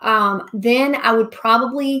money, then I would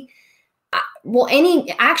probably,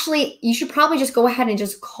 actually, you should probably just go ahead and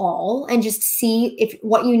just call and just see if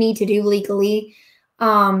what you need to do legally.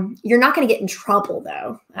 You're not going to get in trouble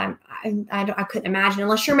though. I couldn't imagine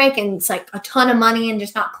unless you're making like a ton of money and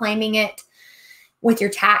just not claiming it with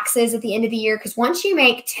your taxes at the end of the year. Because once you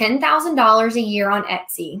make $10,000 a year on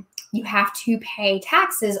Etsy, you have to pay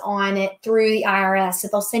taxes on it through the IRS. So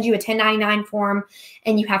they'll send you a 1099 form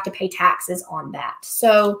and you have to pay taxes on that.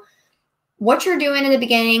 So what you're doing in the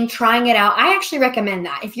beginning, trying it out, I actually recommend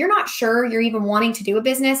that. If you're not sure you're even wanting to do a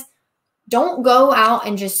business, don't go out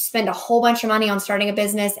and just spend a whole bunch of money on starting a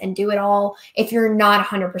business and do it all if you're not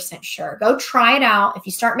 100% sure. Go try it out. If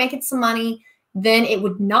you start making some money, then it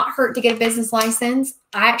would not hurt to get a business license.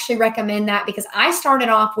 I actually recommend that because I started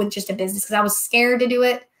off with just a business because I was scared to do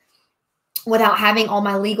it without having all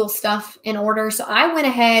my legal stuff in order. So I went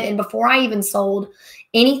ahead and before I even sold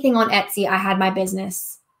anything on Etsy, I had my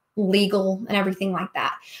business legal and everything like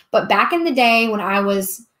that. But back in the day when I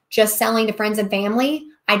was just selling to friends and family,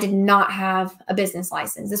 I did not have a business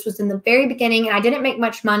license. This was in the very beginning and I didn't make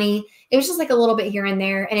much money. It was just like a little bit here and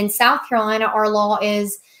there. And in South Carolina, our law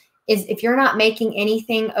is if you're not making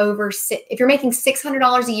anything over, if you're making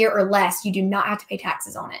 $600 a year or less, you do not have to pay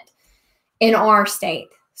taxes on it in our state.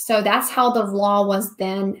 So that's how the law was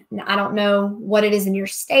then. I don't know what it is in your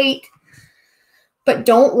state, but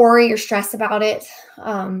don't worry or stress about it.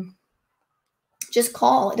 Just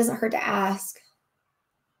call. It doesn't hurt to ask.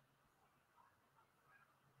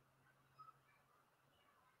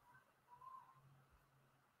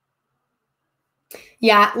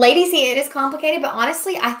 Yeah, ladies, it is complicated, but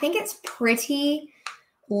honestly, I think it's pretty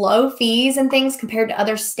low fees and things compared to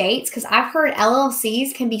other states because I've heard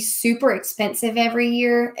LLCs can be super expensive every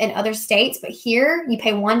year in other states, but here you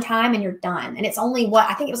pay one time and you're done. And it's only what,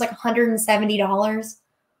 I think it was like $170.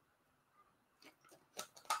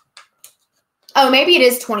 Oh, maybe it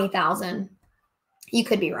is 20,000. You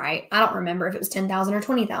could be right. I don't remember if it was 10,000 or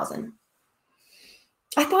 20,000.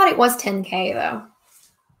 I thought it was 10K though.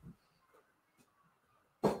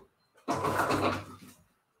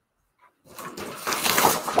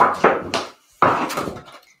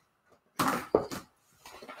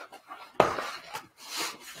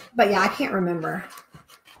 But yeah, I can't remember.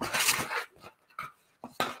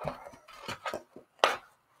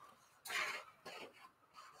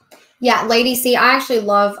 Yeah, Lady C, I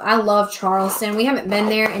love Charleston. We haven't been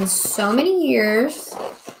there in so many years,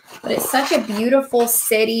 but it's such a beautiful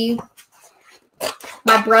city.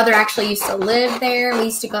 My brother actually used to live there. We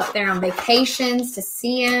used to go up there on vacations to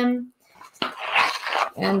see him.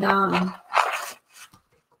 And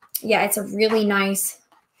yeah, it's a really nice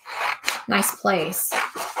place.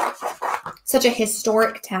 Such a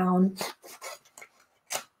historic town.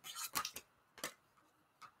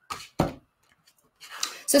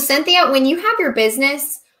 So Cynthia, when you have your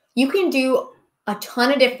business, you can do a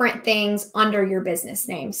ton of different things under your business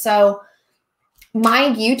name. So my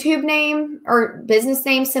YouTube name or business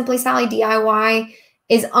name, Simply Sally DIY,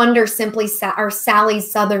 is under Sally's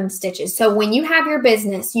Southern Stitches. So when you have your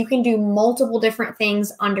business, you can do multiple different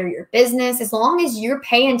things under your business. As long as you're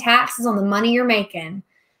paying taxes on the money you're making,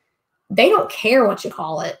 they don't care what you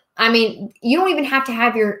call it. I mean, you don't even have to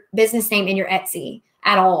have your business name in your Etsy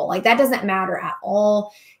at all. Like that doesn't matter at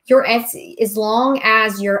all. Your Etsy, as long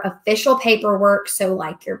as your official paperwork, so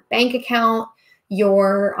like your bank account,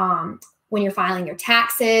 your when you're filing your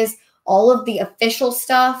taxes, all of the official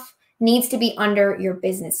stuff needs to be under your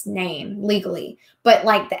business name legally. But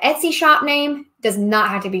like the Etsy shop name does not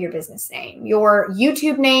have to be your business name. Your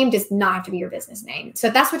YouTube name does not have to be your business name. So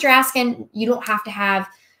if that's what you're asking, you don't have to have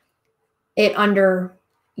it under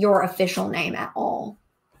your official name at all.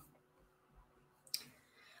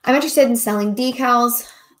 I'm interested in selling decals.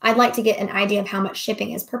 I'd like to get an idea of how much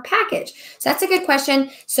shipping is per package. So that's a good question.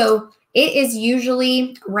 So it is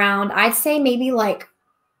usually around, I'd say maybe like,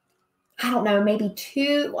 I don't know, maybe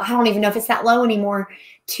I don't even know if it's that low anymore,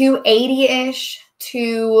 280-ish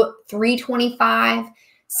to 325.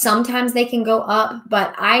 Sometimes they can go up,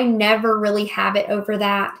 but I never really have it over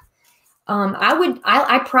that.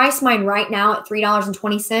 I price mine right now at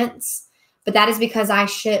 $3.20, but that is because I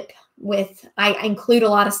include a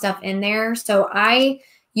lot of stuff in there. So I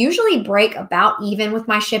usually break about even with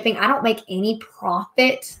my shipping. I don't make any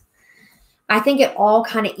profit. I think it all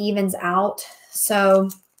kind of evens out. So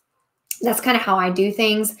that's kind of how I do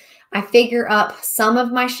things. I figure up some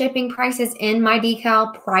of my shipping prices in my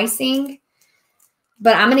decal pricing,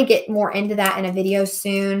 but I'm going to get more into that in a video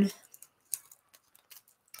soon.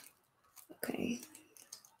 Okay.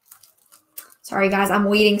 Sorry, guys. I'm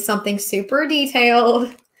weeding something super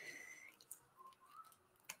detailed.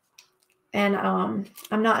 And I'm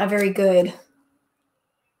not a very good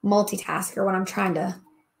multitasker when I'm trying to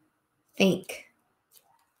think.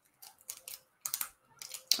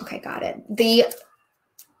 Okay, got it.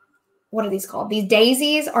 What are these called? These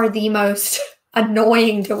daisies are the most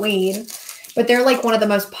annoying to weed, but they're like one of the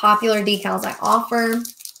most popular decals I offer.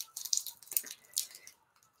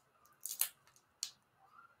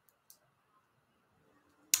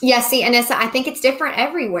 Yeah, see, Anissa, I think it's different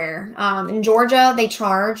everywhere. In Georgia, they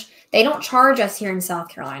don't charge us here in South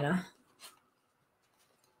Carolina.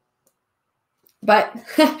 But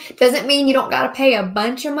doesn't mean you don't got to pay a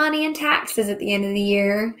bunch of money in taxes at the end of the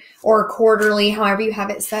year or quarterly, however you have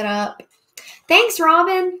it set up. Thanks,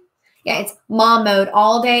 Robin. Yeah, it's mom mode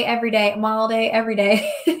all day, every day, all day, every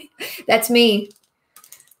day. That's me.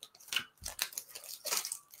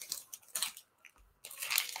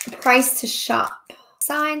 Price to shop.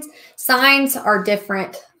 Signs are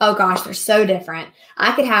different. Oh gosh, they're so different.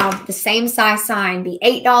 I could have the same size sign be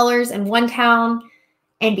 $8 in one town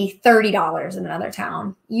and be $30 in another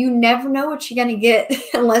town. You never know what you're going to get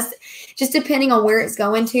unless, just depending on where it's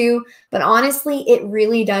going to. But honestly, it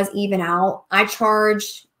really does even out. I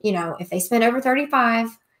charge, if they spend over $35,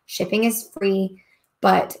 shipping is free.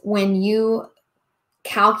 But when you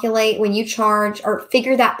calculate, when you charge or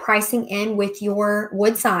figure that pricing in with your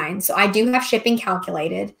wood sign. So I do have shipping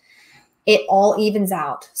calculated. It all evens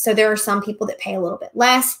out. So there are some people that pay a little bit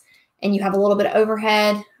less and you have a little bit of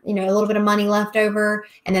overhead, a little bit of money left over.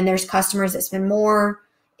 And then there's customers that spend more.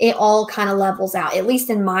 It all kind of levels out, at least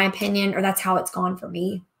in my opinion, or that's how it's gone for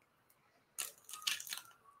me.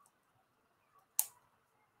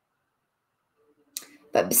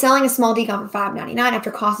 But selling a small decal for $5.99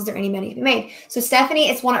 after costs, is there any money to be made? So Stephanie,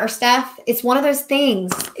 it's one of those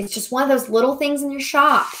things. It's just one of those little things in your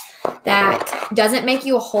shop that doesn't make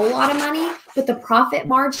you a whole lot of money, but the profit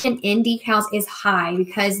margin in decals is high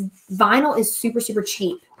because vinyl is super, super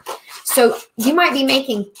cheap. So you might be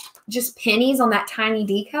making just pennies on that tiny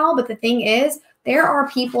decal, but the thing is, there are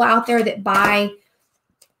people out there that buy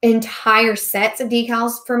entire sets of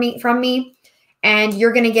decals from me, and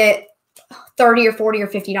you're going to get $30 or $40 or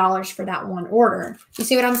 $50 for that one order. You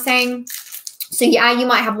see what I'm saying? So yeah, you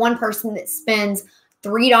might have one person that spends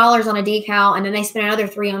 $3 on a decal, and then they spend another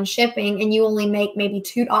 $3 on shipping, and you only make maybe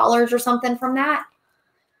 $2 or something from that.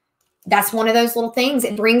 That's one of those little things.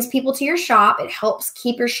 It brings people to your shop. It helps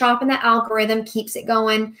keep your shop in the algorithm, keeps it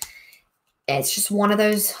going. It's just one of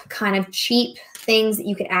those kind of cheap things that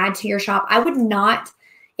you could add to your shop. I would not,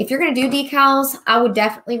 if you're going to do decals, I would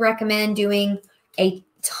definitely recommend doing a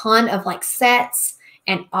ton of like sets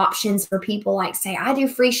and options for people. Like, say, I do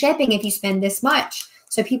free shipping if you spend this much.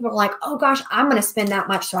 So people are like, oh gosh, I'm going to spend that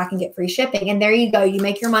much so I can get free shipping. And there you go. You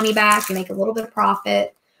make your money back. You make a little bit of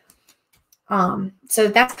profit. So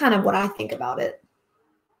that's kind of what I think about it.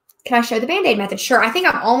 Can I show the Band-Aid method? Sure. I think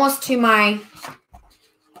I'm almost to my,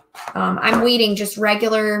 I'm weeding just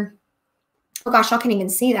regular. Oh gosh, y'all can't even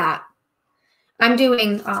see that. I'm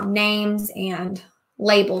doing names and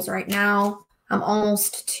labels right now. I'm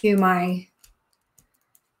almost to my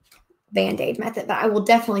Band-Aid method, but I will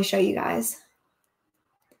definitely show you guys.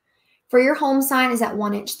 For your home sign, is that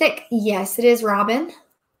 1 inch thick? Yes, it is, Robin.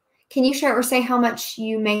 Can you share or say how much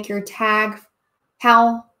you make your tag,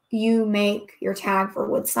 how you make your tag for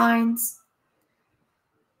wood signs?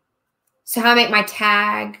 So how I make my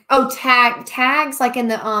tag. Oh, tags like in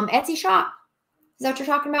the Etsy shop. Is that what you're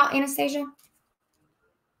talking about, Anastasia?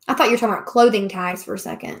 I thought you were talking about clothing tags for a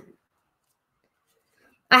second.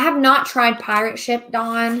 I have not tried Pirate Ship,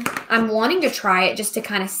 Dawn. I'm wanting to try it just to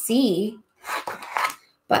kind of see.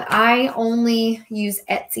 But I only use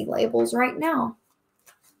Etsy labels right now.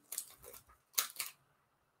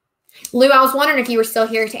 Lou, I was wondering if you were still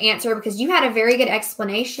here to answer because you had a very good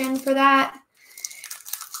explanation for that.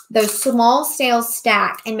 Those small sales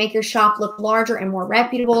stack and make your shop look larger and more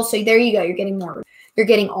reputable. So there you go. You're getting more. You're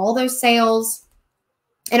getting all those sales.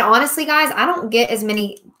 And honestly, guys, I don't get as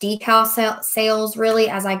many decal sales really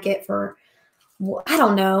as I get for, I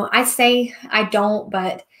don't know. I say I don't,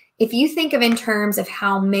 but if you think of in terms of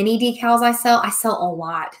how many decals I sell a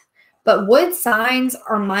lot. But wood signs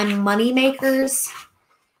are my money makers.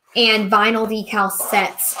 And vinyl decal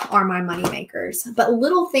sets are my money makers. But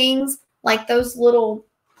little things like those little,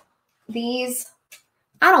 these,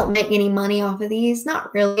 I don't make any money off of these.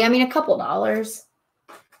 Not really. I mean, a couple dollars.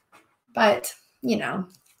 But, you know,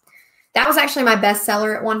 that was actually my best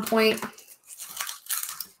seller at one point.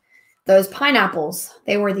 Those pineapples,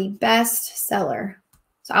 they were the best seller.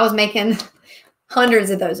 So I was making hundreds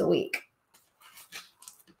of those a week.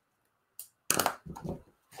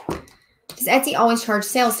 Does Etsy always charge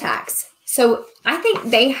sales tax? So I think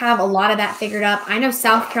they have a lot of that figured up. I know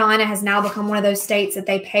South Carolina has now become one of those states that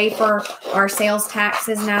they pay for our sales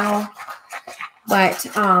taxes now. But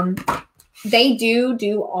they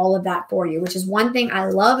do all of that for you, which is one thing I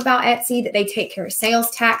love about Etsy, that they take care of sales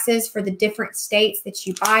taxes for the different states that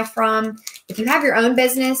you buy from. If you have your own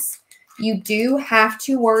business, you do have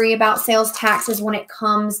to worry about sales taxes when it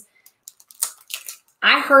comes.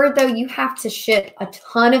 I heard, though, you have to ship a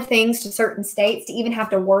ton of things to certain states to even have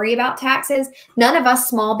to worry about taxes. None of us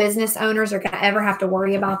small business owners are going to ever have to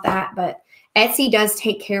worry about that, but Etsy does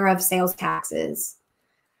take care of sales taxes,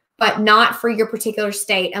 but not for your particular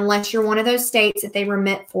state unless you're one of those states that they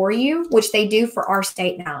remit for you, which they do for our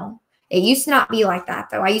state now. It used to not be like that,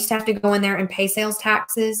 though. I used to have to go in there and pay sales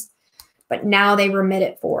taxes, but now they remit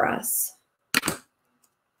it for us.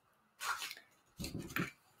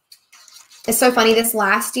 It's so funny. This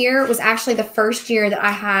last year was actually the first year that I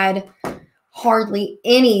had hardly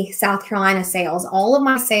any South Carolina sales. All of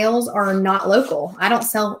my sales are not local. I don't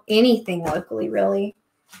sell anything locally, really.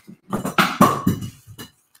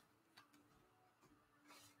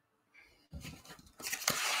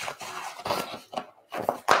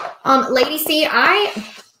 Lady C, I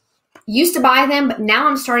used to buy them, but now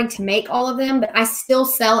I'm starting to make all of them, but I still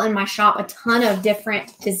sell in my shop a ton of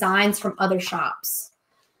different designs from other shops.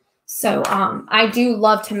 So I do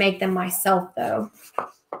love to make them myself, though.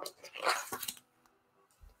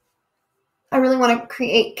 I really want to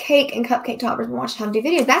create cake and cupcake toppers and watch how to do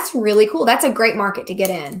videos. That's really cool. That's a great market to get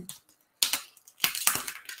in.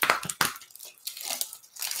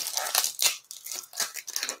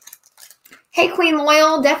 Hey, Queen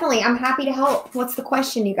Loyal, definitely. I'm happy to help. What's the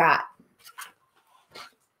question you got?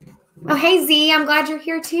 Oh, hey, Z. I'm glad you're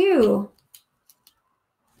here, too.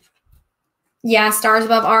 Yeah, stars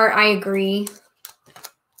above art. I agree.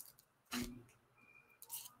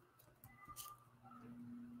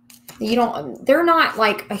 they're not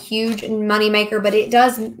like a huge money maker, but it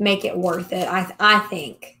does make it worth it, I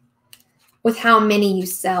think, with how many you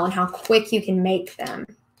sell and how quick you can make them.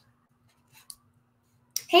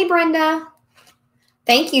 Hey, Brenda.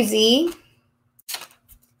 Thank you, Z.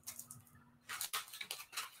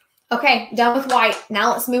 Okay, done with white.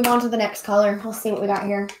 Now let's move on to the next color. Let's see what we got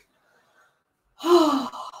here.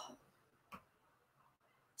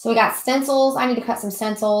 So we got stencils. I need to cut some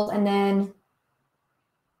stencils, and then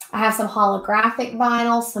I have some holographic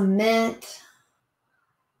vinyl, some mint.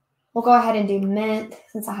 We'll go ahead and do mint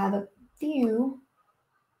since I have a few.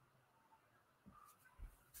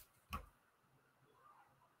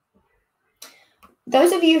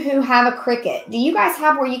 Those of you who have a Cricut, do you guys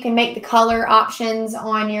have where you can make the color options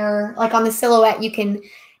on your, like on the silhouette, you can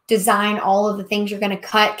design all of the things you're going to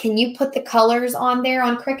cut? Can you put the colors on there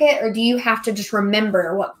on Cricut, or do you have to just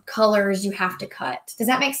remember what colors you have to cut? Does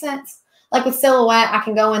that make sense? Like with silhouette, I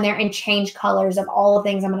can go in there and change colors of all the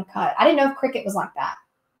things I'm going to cut. I didn't know if Cricut was like that.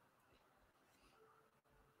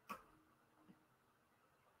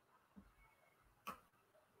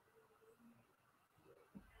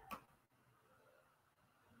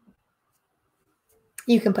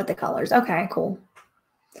 You can put the colors. Okay, cool.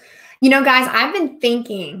 You know, guys, I've been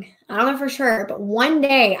thinking, I don't know for sure, but one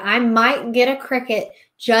day I might get a Cricut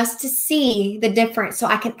just to see the difference so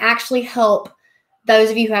I can actually help those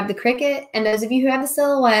of you who have the Cricut and those of you who have the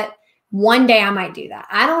silhouette. One day I might do that.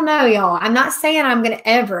 I don't know, y'all. I'm not saying I'm going to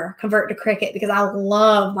ever convert to Cricut because I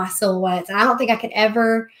love my silhouettes. And I don't think I could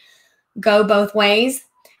ever go both ways.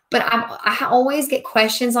 But I always get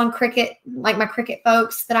questions on Cricut, like my Cricut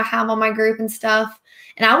folks that I have on my group and stuff.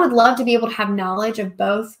 And I would love to be able to have knowledge of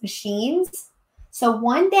both machines. So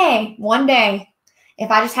one day,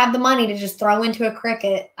 if I just have the money to just throw into a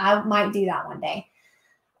Cricut, I might do that one day.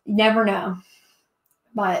 You never know.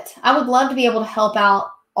 But I would love to be able to help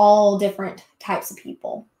out all different types of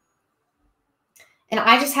people. And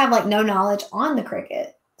I just have like no knowledge on the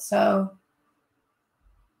Cricut. So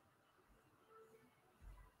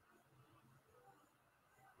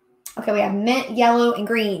okay, we have mint, yellow, and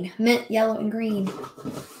green. Mint, yellow, and green.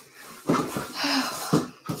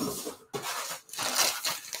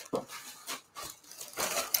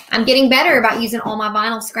 I'm getting better about using all my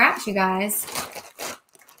vinyl scraps, you guys.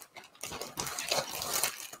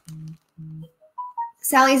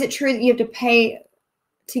 Sally, is it true that you have to pay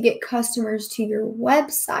to get customers to your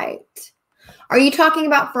website? Are you talking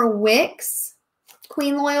about for Wix,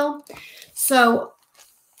 Queen Loyal? So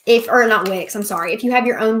or not Wix, I'm sorry. If you have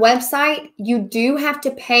your own website, you do have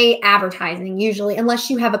to pay advertising usually, unless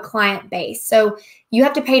you have a client base. So you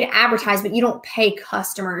have to pay to advertise, but you don't pay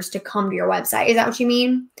customers to come to your website. Is that what you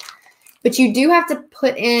mean? But you do have to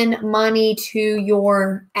put in money to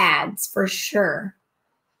your ads for sure.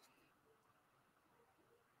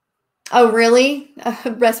 Oh, really?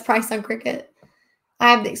 Best price on Cricut. I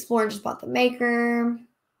have the Explorer, just bought the Maker.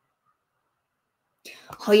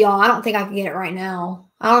 Oh, y'all, I don't think I can get it right now.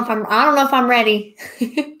 I don't know if I'm ready.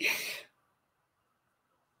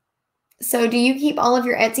 So do you keep all of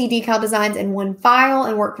your Etsy decal designs in one file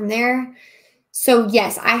and work from there? So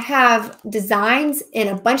yes, I have designs in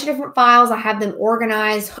a bunch of different files. I have them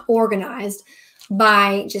organized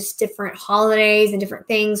by just different holidays and different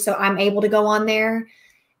things. So I'm able to go on there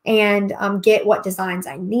and get what designs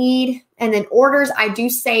I need. And then orders, I do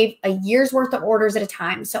save a year's worth of orders at a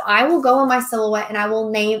time. So I will go on my silhouette and I will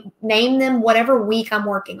name them whatever week I'm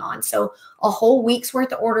working on. So a whole week's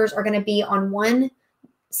worth of orders are going to be on one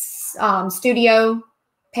studio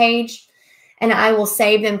page, and I will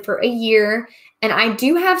save them for a year. And I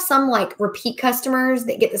do have some like repeat customers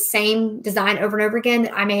that get the same design over and over again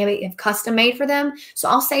that I may have custom made for them. So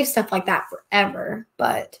I'll save stuff like that forever.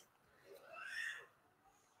 But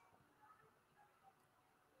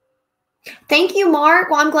thank you, Mark.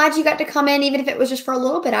 Well, I'm glad you got to come in, even if it was just for a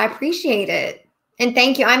little bit. I appreciate it. And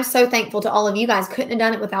thank you. I'm so thankful to all of you guys. Couldn't have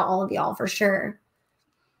done it without all of y'all for sure.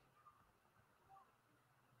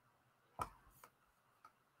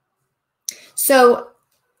 So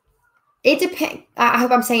it depends. I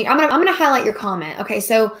hope I'm saying, I'm gonna highlight your comment. Okay,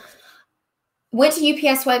 so went to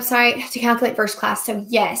UPS website to calculate first class. So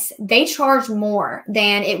yes, they charge more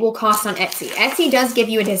than it will cost on Etsy. Etsy does give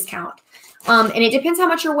you a discount. And it depends how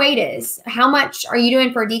much your weight is. How much are you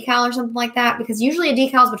doing for a decal or something like that? Because usually a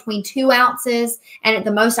decal is between 2 ounces, and at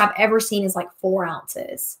the most I've ever seen is like 4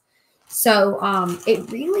 ounces. So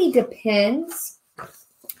it really depends.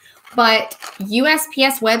 But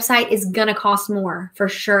USPS website is going to cost more for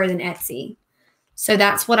sure than Etsy. So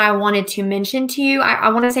that's what I wanted to mention to you. I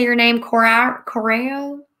want to say your name, Correo.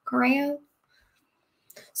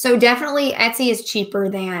 So definitely Etsy is cheaper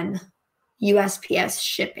than USPS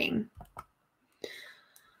shipping.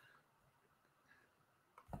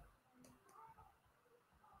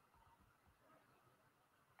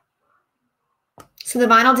 So the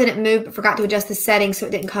vinyl didn't move, but forgot to adjust the settings so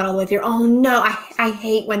it didn't cut all the way through. Oh no, I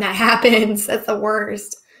hate when that happens. That's the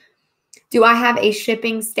worst. Do I have a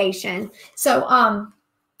shipping station? So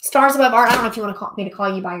Stars Above Art, I don't know if you want me to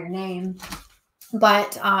call you by your name,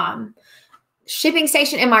 but shipping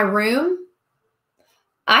station in my room,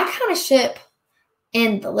 I kind of ship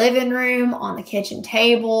in the living room, on the kitchen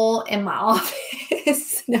table, in my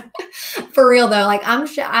office. No, for real though, like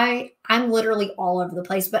I'm literally all over the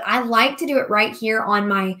place, but I like to do it right here on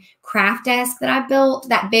my craft desk that I built,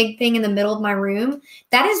 that big thing in the middle of my room.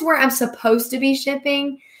 That is where I'm supposed to be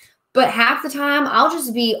shipping, but half the time I'll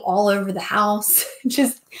just be all over the house,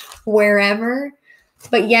 just wherever.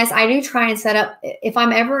 But yes, I do try and set up, if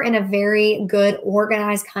I'm ever in a very good,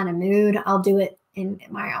 organized kind of mood, I'll do it in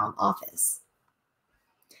my office.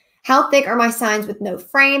 How thick are my signs with no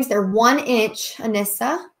frames? They're 1 inch,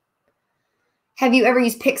 Anissa. Have you ever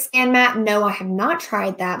used PicScan Mat? No, I have not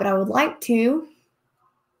tried that, but I would like to.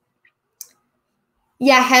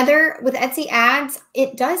 Yeah, Heather, with Etsy ads,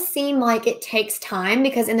 it does seem like it takes time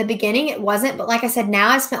because in the beginning it wasn't. But like I said, now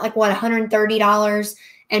I spent like, what, $130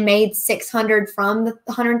 and made $600 from the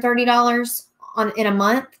 $130 in a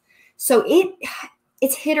month. So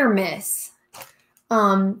it's hit or miss.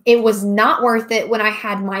 It was not worth it when I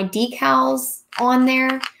had my decals on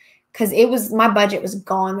there because my budget was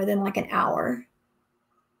gone within like an hour.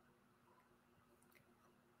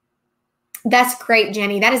 That's great,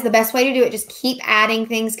 Jenny. That is the best way to do it. Just keep adding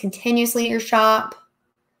things continuously to your shop.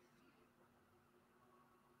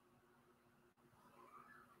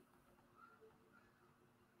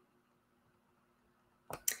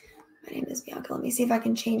 My name is Bianca. Let me see if I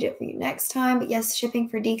can change it for you next time. But yes, shipping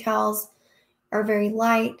for decals are very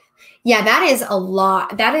light. Yeah, that is a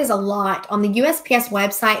lot. That is a lot. On the USPS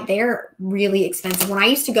website, they're really expensive. When I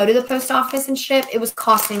used to go to the post office and ship, it was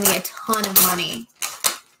costing me a ton of money.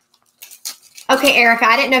 Okay, Erica,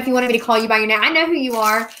 I didn't know if you wanted me to call you by your name. I know who you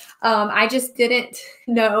are. I just didn't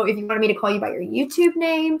know if you wanted me to call you by your YouTube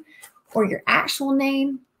name or your actual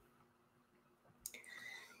name.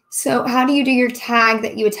 So how do you do your tag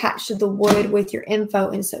that you attach to the wood with your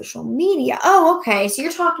info in social media? Oh, okay. So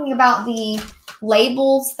you're talking about the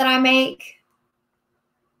labels that I make,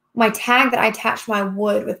 my tag that I attach my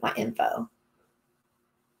wood with my info.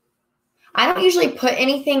 I don't usually put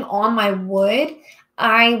anything on my wood.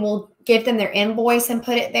 I will give them their invoice and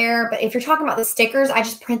put it there. But if you're talking about the stickers, I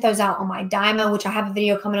just print those out on my Dymo, which I have a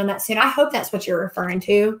video coming on that soon. I hope that's what you're referring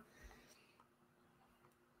to.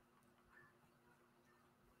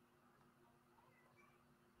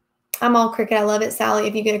 I'm all Cricut. I love it, Sally.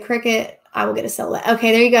 If you get a Cricut, I will get a Silhouette.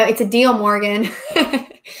 Okay, there you go. It's a deal, Morgan.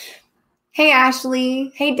 Hey,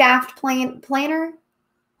 Ashley. Hey, Daft Planner.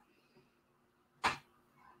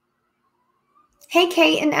 Hey,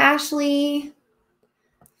 Kate and Ashley.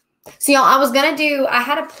 So, y'all, I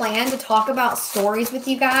had a plan to talk about stories with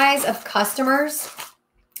you guys of customers,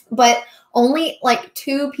 but only like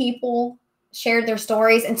 2 people shared their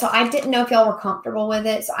stories. And so I didn't know if y'all were comfortable with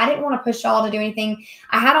it. So I didn't want to push y'all to do anything.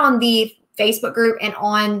 I had on the Facebook group and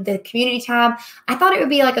on the community tab, I thought it would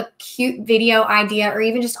be like a cute video idea or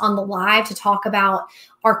even just on the live to talk about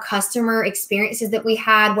our customer experiences that we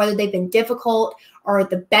had, whether they've been difficult or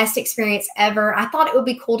the best experience ever. I thought it would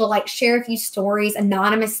be cool to like share a few stories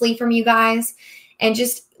anonymously from you guys and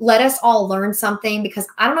just let us all learn something, because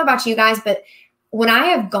I don't know about you guys, but when I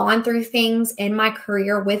have gone through things in my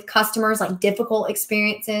career with customers, like difficult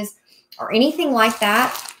experiences or anything like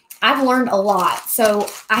that, I've learned a lot. So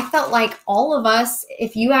I felt like all of us,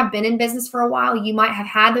 if you have been in business for a while, you might have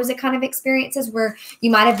had those kind of experiences where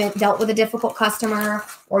you might have dealt with a difficult customer,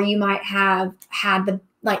 or you might have had the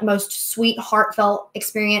like most sweet, heartfelt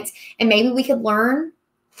experience, and maybe we could learn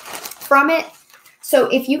from it. So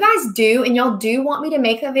if you guys do, and y'all do want me to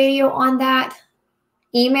make a video on that,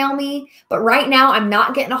 email me. But right now I'm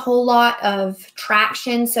not getting a whole lot of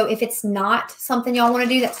traction. So if it's not something y'all want to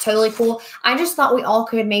do, that's totally cool. I just thought we all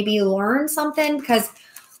could maybe learn something, because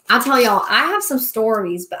I'll tell y'all, I have some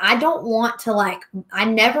stories, but I don't want to I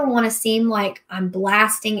never want to seem like I'm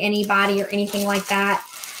blasting anybody or anything like that.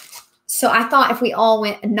 So I thought if we all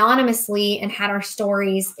went anonymously and had our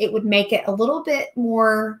stories, it would make it a little bit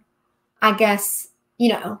more, I guess,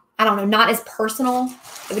 I don't know, not as personal.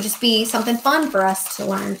 It would just be something fun for us to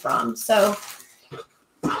learn from. So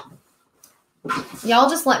y'all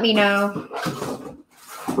just let me know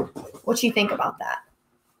what you think about that.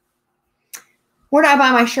 Where do I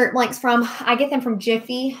buy my shirt blanks from? I get them from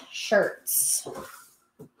Jiffy Shirts.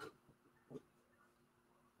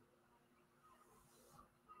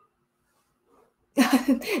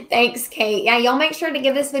 Thanks, Kate. Yeah, y'all make sure to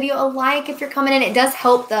give this video a like if you're coming in. It does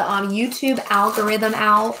help the YouTube algorithm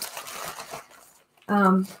out.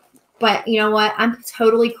 But you know what? I'm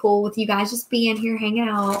totally cool with you guys just being here hanging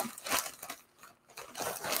out.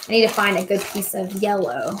 I need to find a good piece of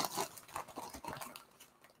yellow.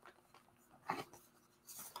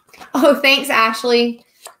 Oh, thanks, Ashley.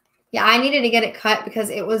 Yeah, I needed to get it cut because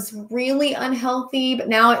it was really unhealthy, but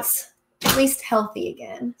now it's at least healthy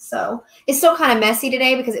again. So it's still kind of messy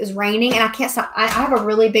today because it was raining and I can't stop. I have a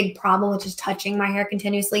really big problem with just touching my hair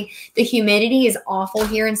continuously. The humidity is awful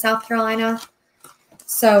here in South Carolina.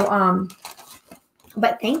 So,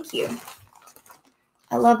 but thank you.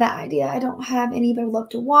 I love that idea. I don't have any, but I love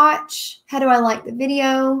to watch. How do I like the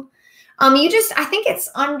video? I think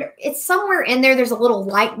it's somewhere in there. There's a little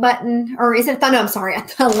like button, or is it no, I'm sorry,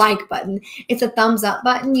 a like button. It's a thumbs up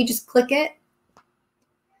button. You just click it.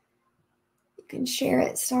 You can share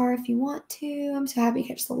it, star, if you want to. I'm so happy to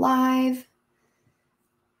catch the live.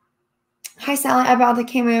 Hi, Sally. I bought the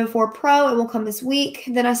Camo 4 Pro. It will come this week.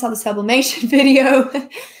 Then I saw the sublimation video.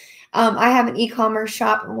 I have an e-commerce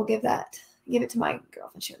shop, and we'll give it to my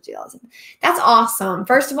girlfriend. She will do that. That's awesome.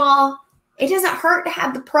 First of all, it doesn't hurt to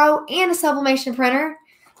have the Pro and a sublimation printer.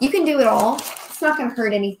 You can do it all. It's not going to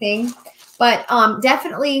hurt anything. But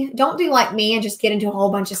definitely don't do like me and just get into a whole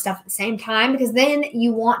bunch of stuff at the same time, because then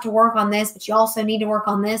you want to work on this, but you also need to work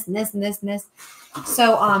on this and this and this and this.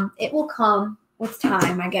 So it will come with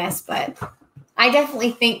time, I guess. But I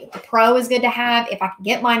definitely think the Pro is good to have if I can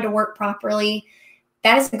get mine to work properly.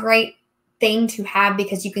 That is a great thing to have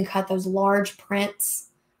because you can cut those large prints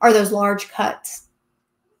or those large cuts.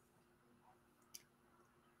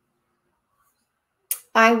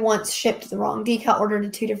 I once shipped the wrong decal order to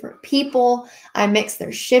 2 different people. I mixed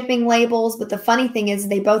their shipping labels, but the funny thing is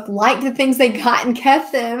they both liked the things they got and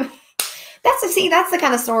kept them. That's the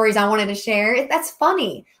kind of stories I wanted to share. That's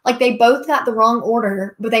funny. Like they both got the wrong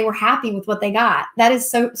order, but they were happy with what they got. That is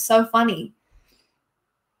so funny.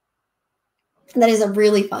 That is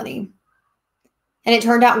really funny. And it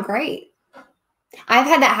turned out great. I've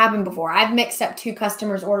had that happen before. I've mixed up 2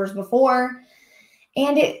 customers' orders before.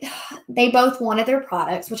 And they both wanted their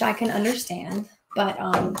products, which I can understand. But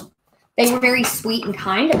they were very sweet and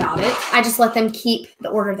kind about it. I just let them keep the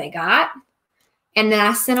order they got. And then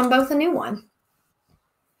I sent them both a new one.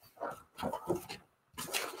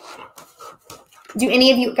 Do any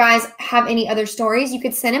of you guys have any other stories? You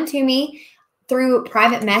could send them to me through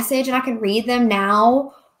private message, and I can read them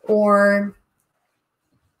now or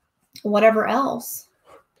whatever else.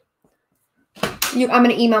 I'm going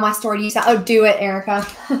to email my story to you. Oh, do it, Erica.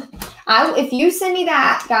 If you send me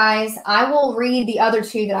that, guys, I will read the other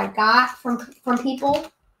 2 that I got from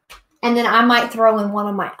people. And then I might throw in one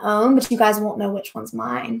of my own, but you guys won't know which one's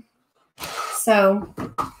mine. So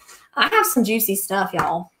I have some juicy stuff,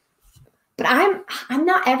 y'all. But I'm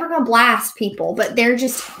not ever going to blast people, but they're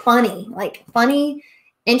just funny. Like funny,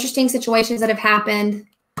 interesting situations that have happened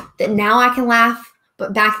that now I can laugh.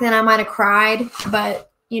 But back then I might have cried.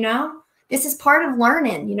 But, you know. This is part of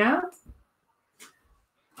learning, you know?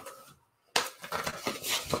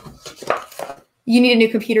 You need a new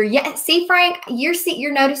computer. Yeah, see, Frank,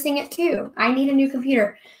 you're noticing it too. I need a new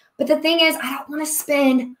computer. But the thing is, I don't want to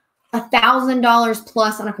spend $1,000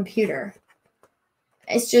 plus on a computer.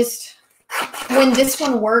 It's just, when this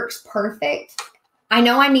one works perfect, I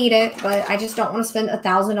know I need it, but I just don't want to spend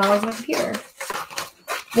 $1,000 on a computer.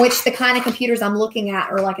 Which the kind of computers I'm looking at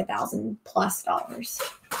are like $1,000 plus.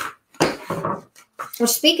 Well,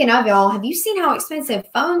 speaking of, y'all, have you seen how expensive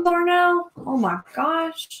phones are now? Oh my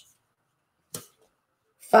gosh.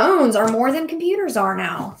 Phones are more than computers are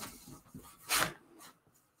now.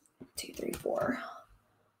 2, 3, 4.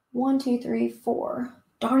 1, 2, 3, 4.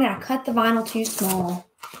 Darn it, I cut the vinyl too small.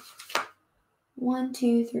 1,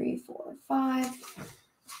 2, 3, 4, 5.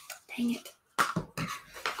 Dang it.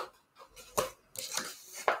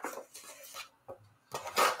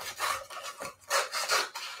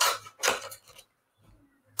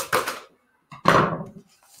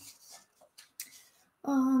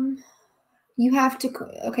 You have to,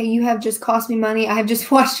 okay, you have just cost me money. I have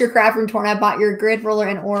just watched your craft room tour and I bought your grid ruler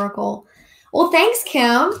and Oracle. Well, thanks,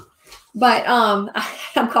 Kim. But I'm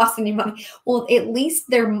costing you money. Well, at least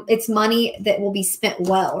it's money that will be spent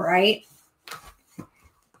well, right?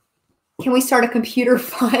 Can we start a computer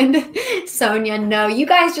fund? Sonia, no. You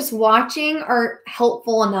guys just watching are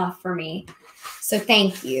helpful enough for me. So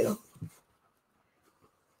thank you.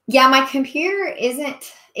 Yeah, my computer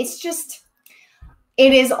isn't, it's just,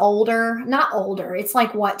 it is older. Not older. It's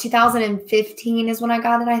like what, 2015 is when I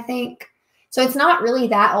got it, I think. So it's not really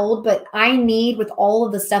that old, but I need, with all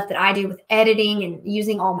of the stuff that I do with editing and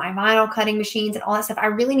using all my vinyl cutting machines and all that stuff, I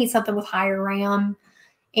really need something with higher RAM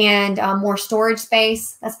and more storage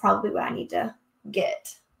space. That's probably what I need to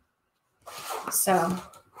get. So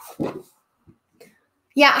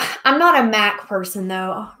yeah, I'm not a Mac person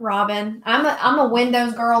though, Robin. I'm a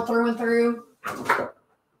Windows girl through and through.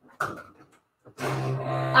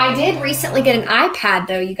 I did recently get an iPad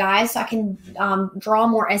though, you guys, so I can draw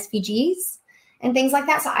more SVGs and things like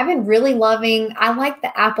that. So I've been really loving, I like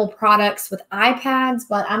the Apple products with iPads,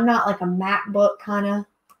 but I'm not like a MacBook kind of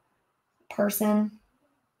person.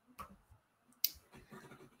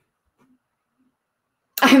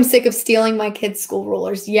 I'm sick of stealing my kids' school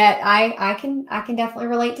rulers. Yet I can definitely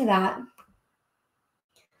relate to that.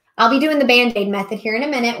 I'll be doing the Band-Aid method here in a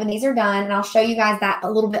minute when these are done, and I'll show you guys that a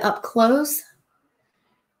little bit up close.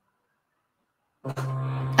 I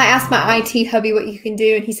asked my IT hubby what you can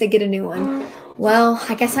do, and he said get a new one. Well,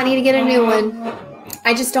 I guess I need to get a new one.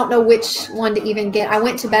 I just don't know which one to even get. I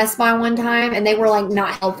went to Best Buy one time, and they were like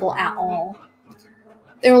not helpful at all.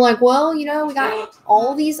 They were like, well, you know, we got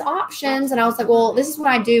all these options. And I was like, well, this is what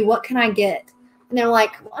I do. What can I get? And they're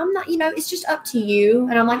like, well, I'm not, you know, it's just up to you.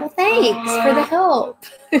 And I'm like, well, thanks for the help.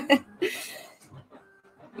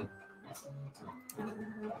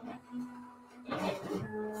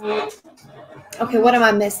 Okay, what am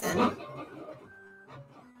I missing?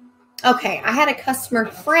 Okay, I had a customer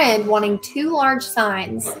friend wanting 2 large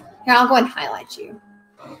signs. Here, I'll go ahead and highlight you.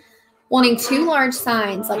 Wanting 2 large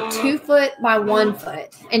signs, like 2 foot by 1 foot.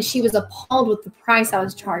 And she was appalled with the price I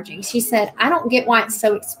was charging. She said, I don't get why it's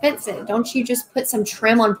so expensive. Don't you just put some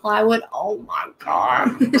trim on plywood? Oh my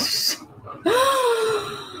gosh.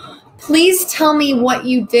 Please tell me what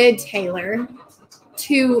you did, Taylor,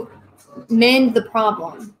 to mend the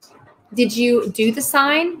problem. Did you do the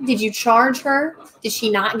sign? Did you charge her? Did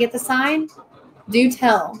she not get the sign? Do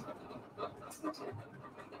tell.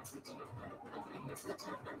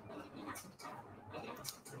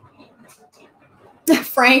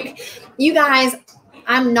 Frank, you guys,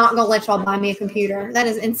 I'm not going to let y'all buy me a computer. That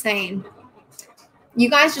is insane. You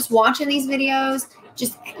guys just watching these videos,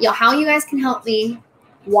 just how you guys can help me.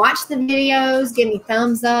 Watch the videos, give me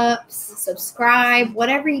thumbs up, subscribe,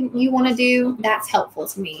 whatever you want to do, that's helpful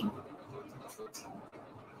to me.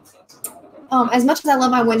 As much as I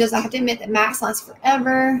love my Windows, I have to admit that Macs last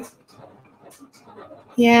forever.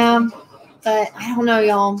 Yeah, but I don't know,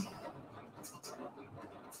 y'all.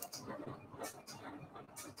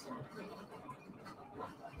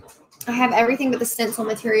 I have everything but the stencil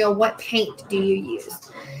material. What paint do you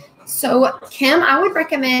use? So, Kim, I would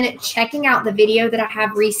recommend checking out the video that I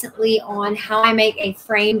have recently on how I make a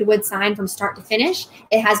framed wood sign from start to finish.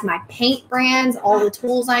 It has my paint brands, all the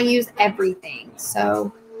tools I use, everything.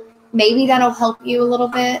 So maybe that'll help you a little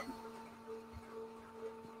bit.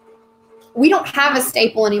 We don't have a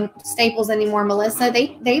Staples anymore, Melissa.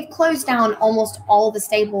 They've closed down almost all the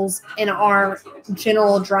Staples in our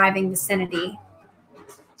general driving vicinity.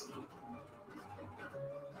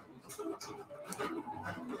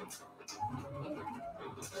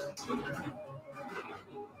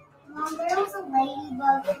 Mom, there was a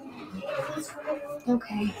ladybug in this room.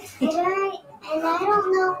 Okay. And I don't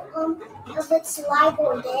know if it's alive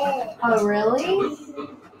or dead. Oh, really?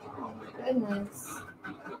 Oh, goodness.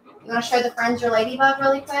 You want to show the friends your ladybug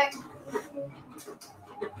really quick?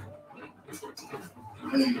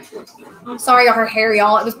 I'm sorry, her hair,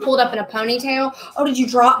 y'all. It was pulled up in a ponytail. Oh, did you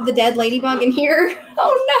drop the dead ladybug in here?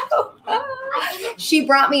 Oh, no. She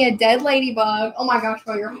brought me a dead ladybug. Oh, my gosh,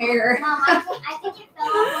 bro, your hair. Mom, I think it fell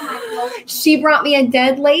off on my clothes. She brought me a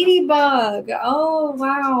dead ladybug. Oh,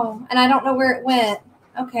 wow. And I don't know where it went.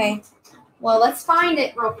 Okay. Well, let's find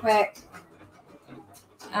it real quick.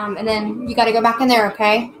 And then you got to go back in there,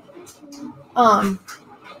 okay? Where'd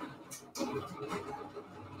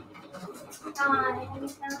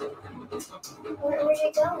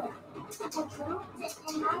it go?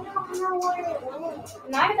 And I don't know where it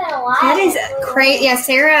went. Might have been alive. That is crazy. Yeah,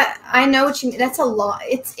 Sarah, I know what you mean. That's a lot.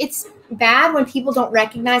 It's bad when people don't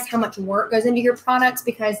recognize how much work goes into your products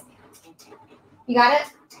because you got it?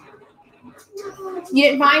 You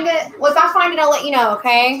didn't find it? Well, if I find it, I'll let you know,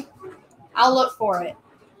 okay? I'll look for it.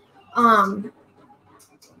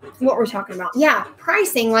 What we're talking about. Yeah,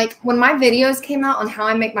 pricing. Like when my videos came out on how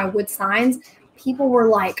I make my wood signs, people were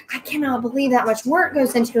like, I cannot believe that much work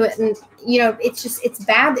goes into it. And, you know, it's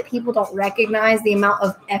bad that people don't recognize the amount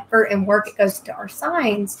of effort and work it goes to our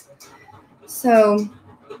signs. So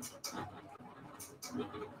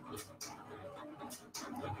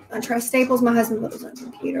I trust Staples. My husband lives on a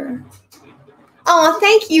computer. Oh,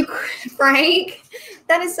 thank you, Frank.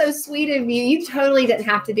 That is so sweet of you. You totally didn't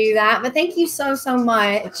have to do that, but thank you so, so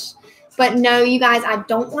much. But no, you guys, I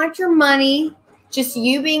don't want your money. Just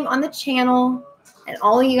you being on the channel and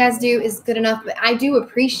all you guys do is good enough, but I do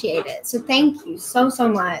appreciate it. So thank you so, so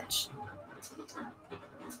much.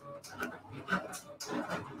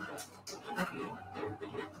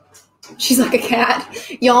 She's like a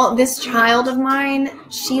cat. Y'all, this child of mine,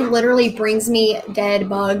 she literally brings me dead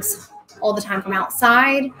bugs all the time from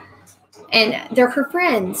outside, and they're her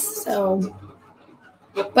friends. So,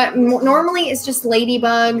 but normally it's just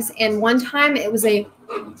ladybugs, and one time it was a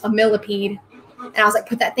millipede, and I was like,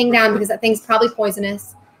 put that thing down because that thing's probably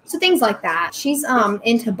poisonous. So things like that. She's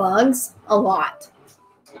into bugs a lot.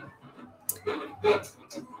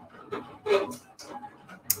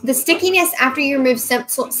 The stickiness after you remove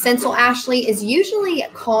stencil, Ashley, is usually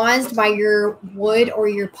caused by your wood or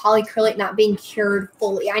your polyacrylic not being cured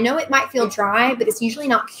fully. I know it might feel dry, but it's usually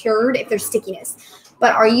not cured if there's stickiness.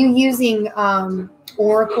 But are you using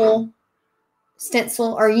Oracal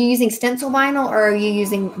stencil? Are you using stencil vinyl, or are you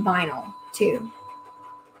using vinyl too?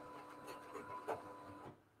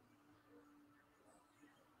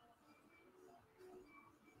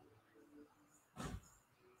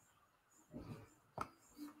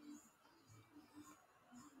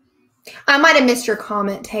 I might have missed your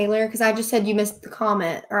comment, Taylor, because I just said you missed the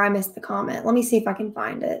comment, or I missed the comment. Let me see if I can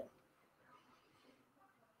find it.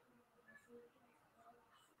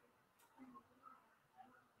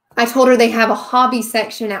 I told her they have a hobby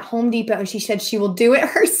section at Home Depot, and she said she will do it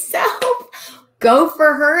herself. Go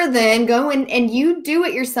for her then. Go and you do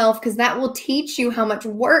it yourself, because that will teach you how much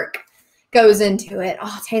work goes into it.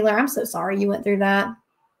 Oh, Taylor, I'm so sorry you went through that.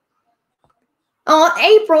 Oh,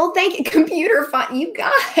 April, thank you. Computer fun. You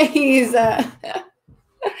guys.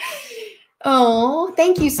 Oh,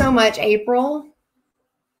 thank you so much, April.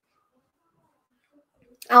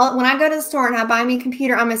 When I go to the store and I buy me a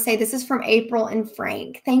computer, I'm going to say, this is from April and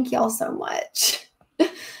Frank. Thank y'all so much.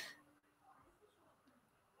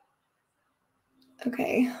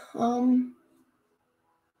 Okay.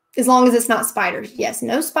 As long as it's not spiders. Yes,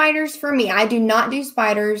 no spiders for me. I do not do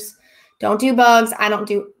spiders. Don't do bugs. I don't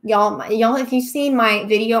do, y'all, if you've seen my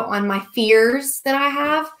video on my fears that I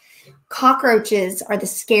have, cockroaches are the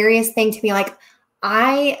scariest thing to me. Like,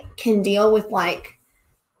 I can deal with like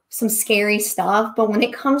some scary stuff, but when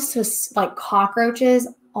it comes to like cockroaches,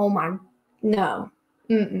 oh my, no.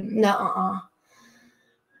 No.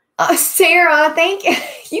 Sarah, thank you.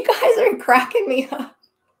 You guys are cracking me up.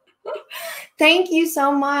 Thank you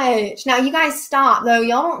so much. Now you guys stop though.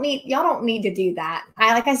 Y'all don't need to do that.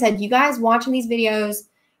 Like I said, you guys watching these videos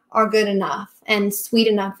are good enough and sweet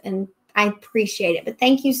enough, and I appreciate it. But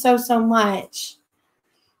thank you so, so much.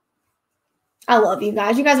 I love you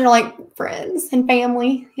guys. You guys are like friends and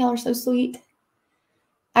family. Y'all are so sweet.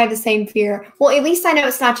 I have the same fear. Well, at least I know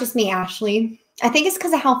it's not just me, Ashley. I think it's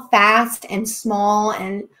because of how fast and small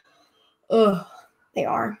and they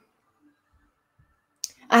are.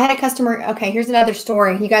 I had a customer. Okay, here's another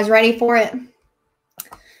story. You guys ready for it?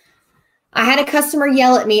 I had a customer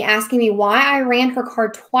yell at me asking me why I ran her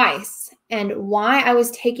card twice and why I was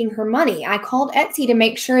taking her money. I called Etsy to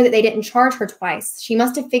make sure that they didn't charge her twice. She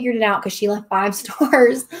must have figured it out because she left 5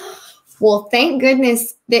 stars. Well, thank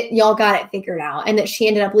goodness that y'all got it figured out and that she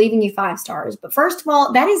ended up leaving you 5 stars. But first of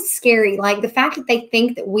all, that is scary. Like the fact that they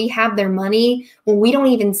think that we have their money when we don't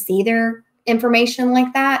even see their information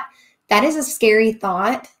like that, that is a scary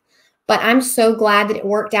thought. But I'm so glad that it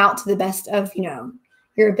worked out to the best of,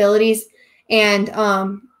 your abilities. And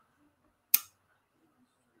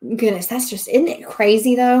goodness, that's just, isn't it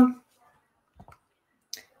crazy though?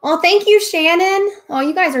 Oh, thank you, Shannon. Oh,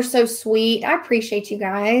 you guys are so sweet. I appreciate you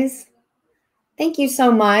guys. Thank you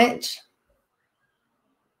so much.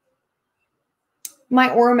 My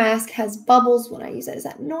Aura mask has bubbles when I use it. Is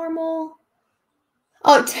that normal?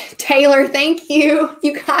 Oh, Taylor, thank you.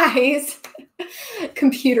 You guys.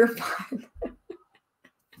 Computer fun.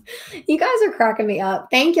 You guys are cracking me up.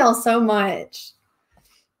 Thank y'all so much.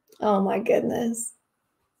 Oh my goodness.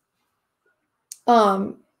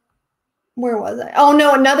 Where was I? Oh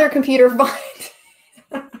no, another computer fun.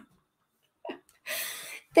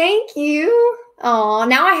 Thank you. Oh,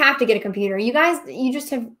 now I have to get a computer. You guys, you just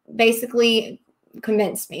have basically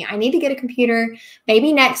convinced me. I need to get a computer.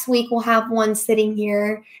 Maybe next week we'll have one sitting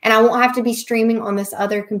here and I won't have to be streaming on this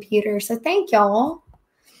other computer. So thank y'all.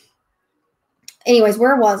 Anyways,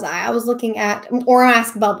 where was I? I was looking at Aura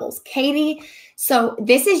Mask Bubbles. Katie, so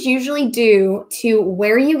this is usually due to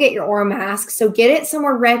where you get your Aura Mask. So get it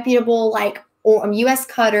somewhere reputable like US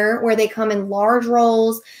Cutter where they come in large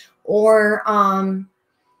rolls or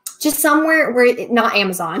just somewhere where, not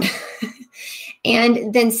Amazon.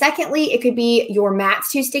 And then secondly, it could be your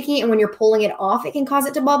mat's too sticky, and when you're pulling it off, it can cause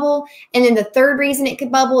it to bubble. And then the third reason it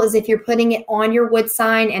could bubble is if you're putting it on your wood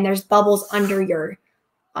sign and there's bubbles under your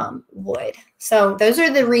wood. So those are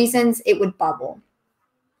the reasons it would bubble.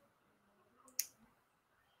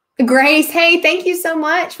 Grace, hey, thank you so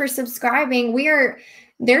much for subscribing.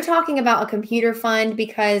 They're talking about a computer fund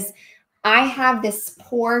because I have this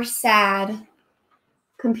poor, sad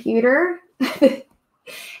computer and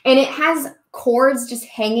it has cords just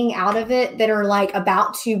hanging out of it that are like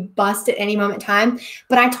about to bust at any moment in time.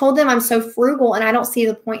 But I told them I'm so frugal and I don't see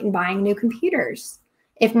the point in buying new computers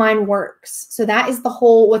if mine works. So that is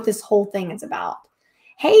what this whole thing is about.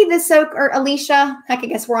 Hey, Alicia, I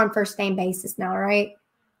guess we're on first name basis now, right?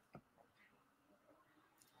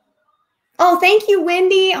 Oh, thank you,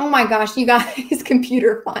 Wendy. Oh my gosh, you guys,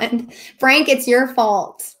 computer fund. Frank, it's your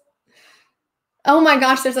fault. Oh my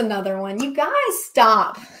gosh, there's another one. You guys,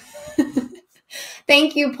 stop.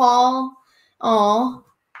 Thank you, Paul. Oh,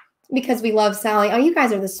 because we love Sally. Oh, you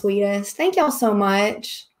guys are the sweetest. Thank y'all so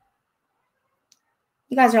much.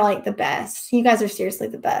 You guys are like the best. You guys are seriously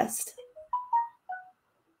the best.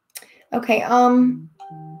 Okay,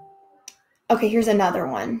 okay, here's another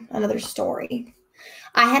one, another story.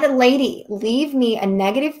 I had a lady leave me a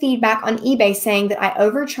negative feedback on eBay saying that I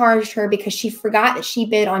overcharged her because she forgot that she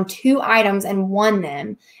bid on 2 items and won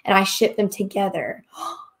them, and I shipped them together.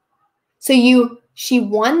 So she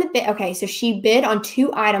won the bid. Okay, so she bid on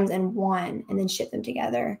 2 items and won, and then shipped them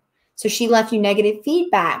together. So she left you negative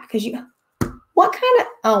feedback because what kind of,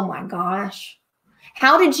 oh my gosh.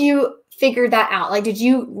 How did you figure that out? Like, did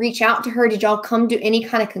you reach out to her? Did y'all come to any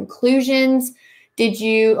kind of conclusions? Did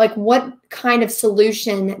you, like, what kind of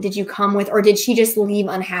solution did you come with? Or did she just leave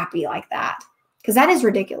unhappy like that? Because that is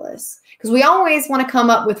ridiculous. Because we always want to come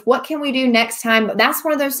up with what can we do next time? But that's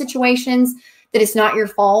one of those situations that it's not your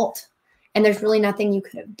fault. And there's really nothing you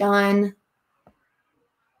could have done.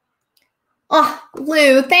 Oh,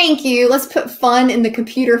 Lou, thank you. Let's put fun in the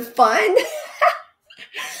computer fund.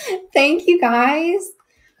 Thank you, guys.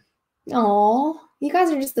 Oh, you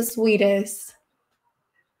guys are just the sweetest.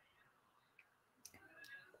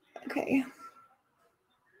 Okay.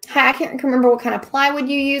 Hi, I can't remember what kind of plywood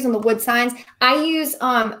you use on the wood signs. I use,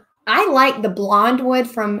 I like the blonde wood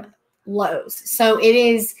from Lowe's. So it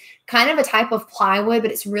is kind of a type of plywood,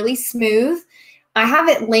 but it's really smooth. I have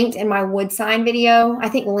it linked in my wood sign video. I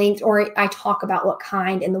think linked, or I talk about what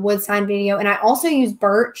kind in the wood sign video. And I also use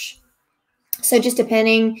birch. So just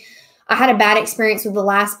depending, I had a bad experience with the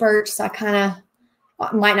last birch, so I kind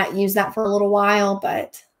of might not use that for a little while,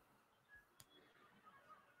 but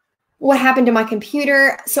what happened to my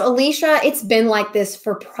computer? So Alicia, it's been like this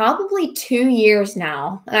for probably 2 years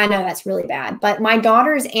now. And I know that's really bad, but my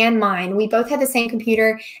daughters and mine, we both had the same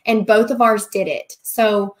computer and both of ours did it.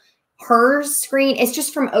 So her screen, it's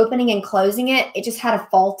just from opening and closing it. It just had a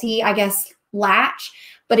faulty, I guess, latch,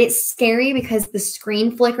 but it's scary because the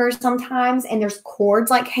screen flickers sometimes and there's cords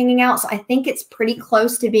like hanging out. So I think it's pretty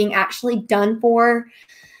close to being actually done for.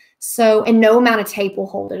 So, and no amount of tape will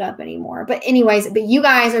hold it up anymore. But anyways, but you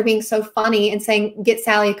guys are being so funny and saying, get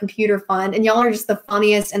Sally a computer fund. And y'all are just the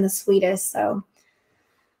funniest and the sweetest. So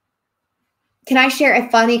can I share a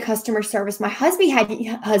funny customer service? My hubby had,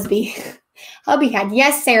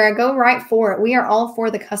 yes, Sarah, go right for it. We are all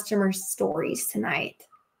for the customer stories tonight.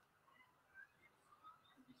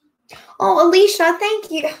 Oh, Alicia,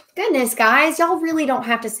 thank you. Goodness, guys, y'all really don't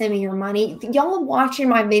have to send me your money. Y'all watching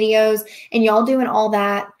my videos and y'all doing all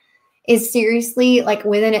that is seriously, like,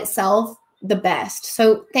 within itself the best.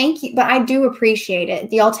 So thank you. But I do appreciate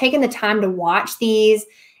it. Y'all taking the time to watch these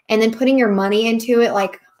and then putting your money into it.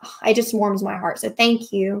 Like, it just warms my heart. So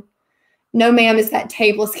thank you. No, ma'am, is that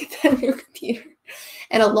tape. Let's get that on your computer.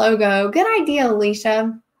 And a logo. Good idea,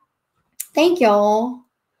 Alicia. Thank y'all.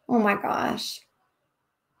 Oh my gosh.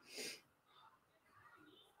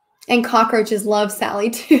 And cockroaches love Sally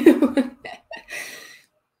too.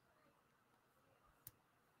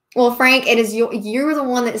 Well, Frank, it is you're the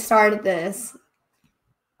one that started this.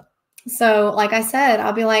 So, like I said,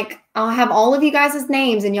 I'll be like, I'll have all of you guys'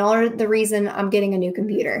 names and y'all are the reason I'm getting a new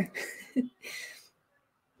computer.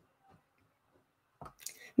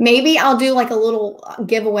 Maybe I'll do like a little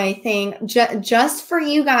giveaway thing just for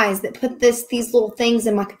you guys that put these little things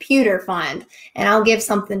in my computer fund, and I'll give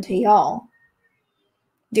something to y'all.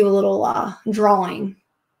 Do a little drawing.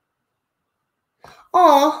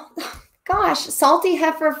 Oh, gosh, Salty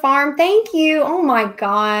Heifer Farm, thank you. Oh my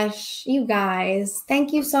gosh, you guys,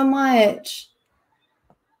 thank you so much.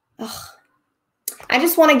 Ugh. I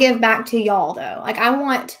just want to give back to y'all though. Like, I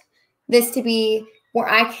want this to be where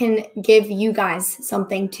I can give you guys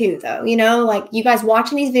something too, though. You know, like you guys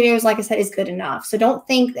watching these videos, like I said, is good enough. So don't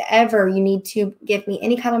think that ever you need to give me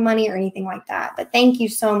any kind of money or anything like that. But thank you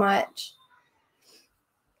so much.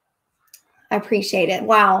 I appreciate it.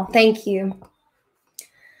 Wow. Thank you.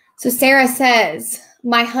 So Sarah says,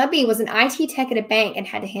 my hubby was an IT tech at a bank and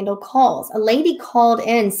had to handle calls. A lady called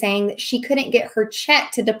in saying that she couldn't get her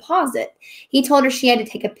check to deposit. He told her she had to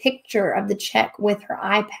take a picture of the check with her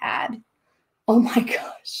iPad. Oh my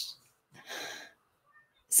gosh.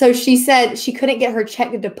 So she said she couldn't get her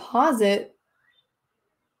check to deposit.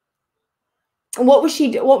 What was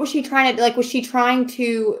she trying to, like, was she trying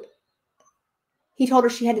to, he told her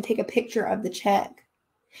she had to take a picture of the check.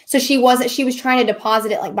 So she was trying to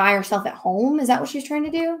deposit it like by herself at home. Is that what she was trying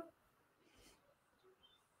to do?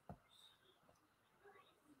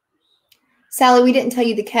 Sally, we didn't tell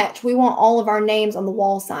you the catch. We want all of our names on the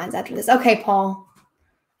wall signs after this. Okay, Paul.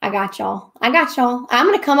 I got y'all. I'm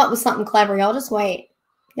going to come up with something clever. Y'all just wait.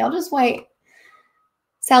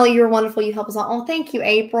 Sally, you're wonderful. You help us out. Oh, thank you,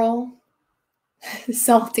 April.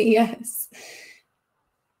 Salty, yes.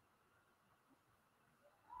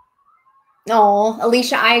 Oh,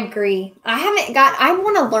 Alicia, I agree. I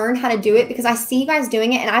want to learn how to do it because I see you guys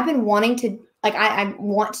doing it and I've been wanting to, like, I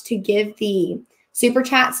want to give the super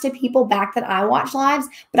chats to people back that I watch lives,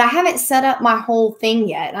 but I haven't set up my whole thing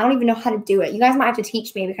yet. I don't even know how to do it. You guys might have to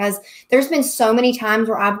teach me because there's been so many times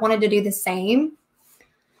where I've wanted to do the same.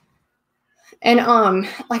 And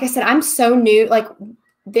like I said, I'm so new. Like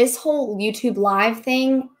this whole YouTube live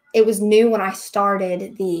thing, it was new when I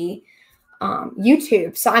started the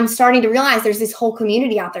YouTube. So I'm starting to realize there's this whole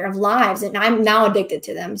community out there of lives and I'm now addicted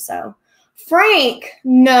to them. So Frank,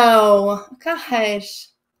 no, gosh.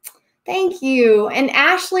 Thank you. And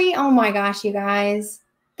Ashley, oh my gosh, you guys.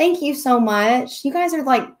 Thank you so much. You guys are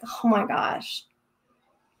like, oh my gosh.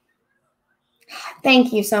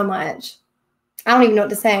 Thank you so much. I don't even know what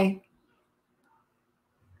to say.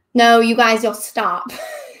 No, you guys, you'll stop.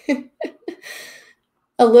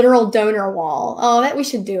 A literal donor wall. Oh, that we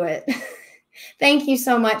should do it. Thank you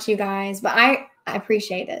so much, you guys. But I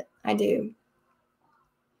appreciate it. I do.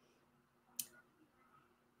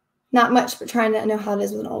 Not much, but trying to know how it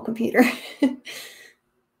is with an old computer.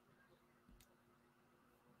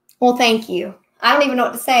 Well, thank you. I don't even know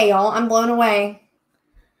what to say, y'all. I'm blown away.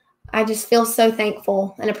 I just feel so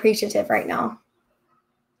thankful and appreciative right now.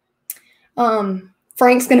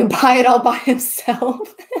 Frank's going to buy it all by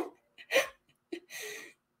himself.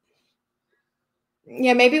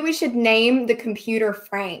 Yeah, maybe we should name the computer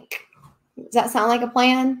Frank. Does that sound like a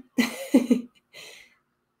plan?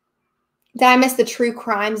 Did I miss the true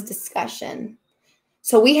crimes discussion?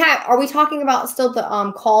 So are we talking about still the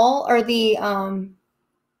call or the are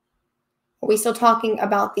we still talking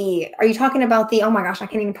about are you talking about the, oh my gosh, I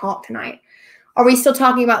can't even talk tonight. Are we still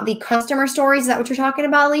talking about the customer stories? Is that what you're talking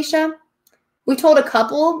about, Alicia? We told a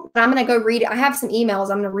couple, but I'm going to go read it. I have some emails.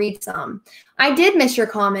 I'm going to read some. I did miss your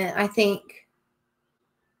comment, I think.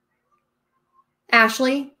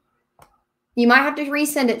 Ashley, you might have to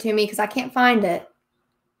resend it to me because I can't find it.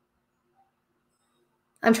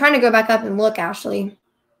 I'm trying to go back up and look, Ashley.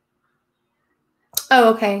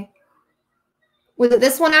 Oh, okay. Was it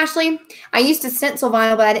this one, Ashley? I used to stencil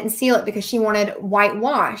vinyl, but I didn't seal it because she wanted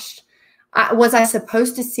whitewashed. Was I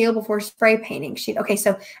supposed to seal before spray painting? Okay,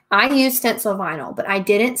 so I used stencil vinyl, but I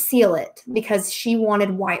didn't seal it because she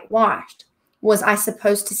wanted whitewashed. Was I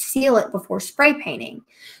supposed to seal it before spray painting?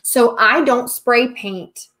 So I don't spray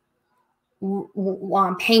paint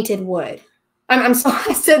painted wood. I'm sorry,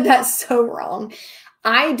 I said that so wrong.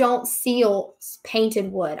 I don't seal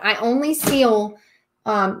painted wood. I only seal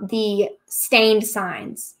the stained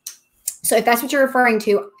signs. So if that's what you're referring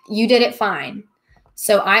to, you did it fine.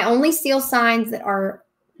 So I only seal signs that are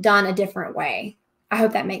done a different way. I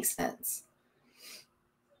hope that makes sense.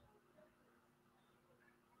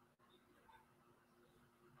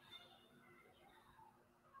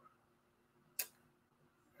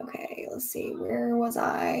 Okay, let's see. Where was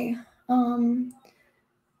I?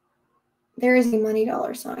 There is a money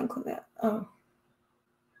dollar sign. Click that. Oh.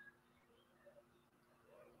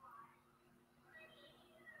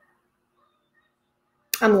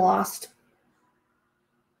 I'm lost.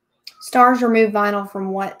 Stars remove vinyl from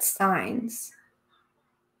what signs?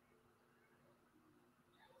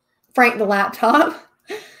 Frank the laptop.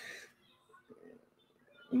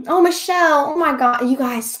 Oh, Michelle. Oh my God. You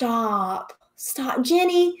guys stop. Stop.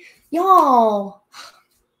 Jenny. Y'all.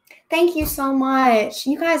 Thank you so much.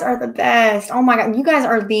 You guys are the best. Oh my God. You guys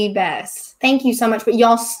are the best. Thank you so much. But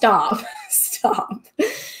y'all stop. Stop.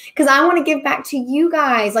 Because I want to give back to you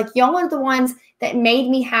guys. Like, y'all are the ones that made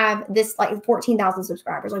me have this, like, 14,000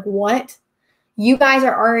 subscribers. Like, what? You guys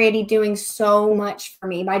are already doing so much for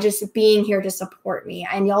me by just being here to support me.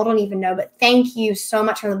 And y'all don't even know, but thank you so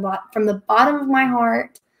much from the bottom of my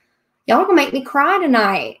heart. Y'all are going to make me cry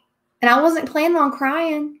tonight. And I wasn't planning on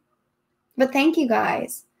crying, but thank you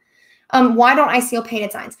guys. Why don't I seal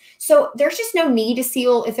painted signs? So there's just no need to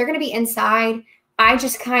seal. If they're going to be inside, I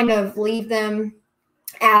just kind of leave them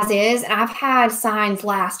as is. And I've had signs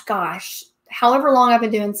last, gosh, however long I've been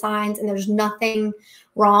doing signs, and there's nothing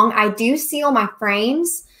wrong. I do seal my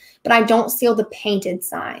frames, but I don't seal the painted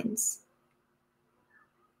signs.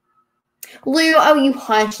 Lou, oh, you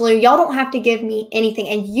hush, Lou. Y'all don't have to give me anything.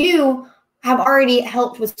 And you have already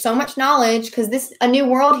helped with so much knowledge because this a new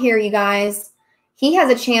world here, you guys. He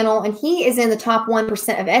has a channel, and he is in the top 1%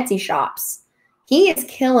 of Etsy shops. He is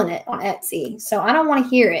killing it on Etsy, so I don't want to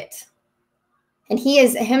hear it. And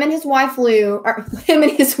him and his wife,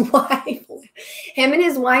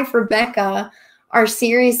 Rebecca, are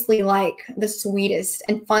seriously like the sweetest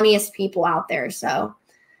and funniest people out there. So,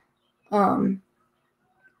 I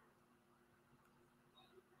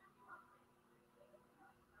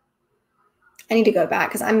need to go back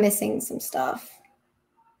because I'm missing some stuff.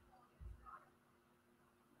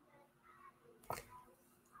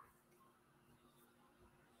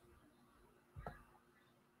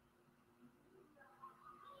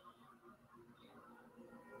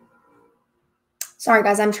 Sorry,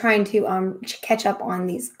 guys, I'm trying to catch up on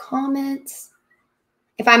these comments.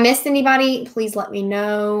 If I missed anybody, please let me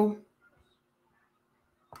know.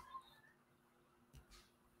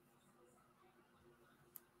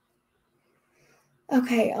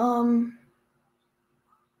 Okay,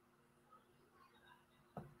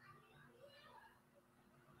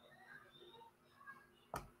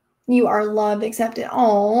 you are loved, accepted.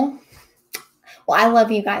 Oh, well, I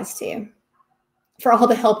love you guys too for all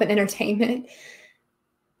the help and entertainment.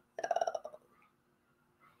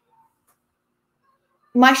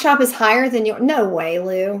 My shop is higher than yours. No way,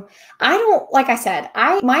 Lou. I don't, like I said,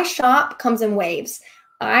 my shop comes in waves.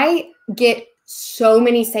 I get so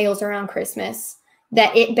many sales around Christmas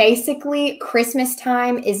that it basically, Christmas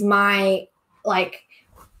time is my, like,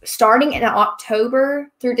 starting in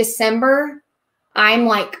October through December, I'm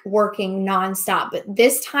like working nonstop. But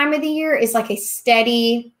this time of the year is like a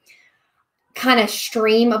steady kind of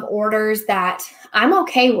stream of orders that I'm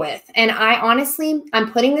okay with. And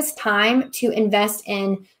I'm putting this time to invest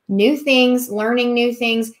in new things, learning new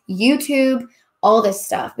things, YouTube, all this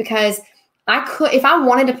stuff, because if I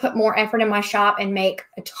wanted to put more effort in my shop and make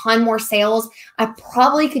a ton more sales, I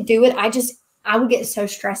probably could do it. I would get so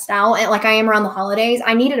stressed out, and like I am around the holidays.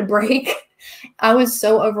 I needed a break. I was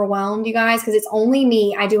so overwhelmed, you guys, because it's only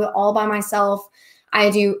me. I do it all by myself. I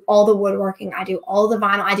do all the woodworking. I do all the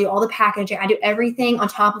vinyl. I do all the packaging. I do everything on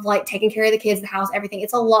top of like taking care of the kids, the house, everything.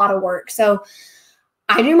 It's a lot of work. So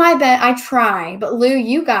I do my best. I try. But Lou,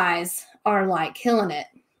 you guys are like killing it.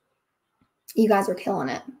 You guys are killing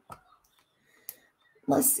it.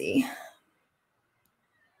 Let's see.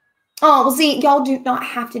 Oh, well, see, y'all do not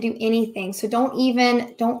have to do anything. So don't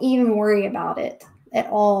even worry about it at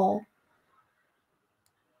all.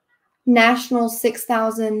 National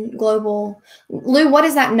 6,000 global. Lou, what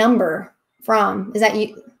is that number from? Is that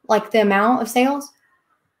you, like the amount of sales?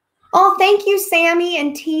 Oh, thank you, Sammy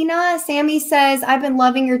and Tina. Sammy says, I've been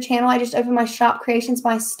loving your channel. I just opened my shop, Creations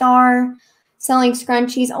by Star, selling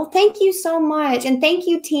scrunchies. Oh, thank you so much. And thank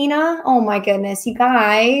you, Tina. Oh my goodness, you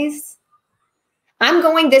guys. I'm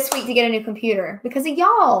going this week to get a new computer because of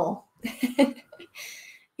y'all.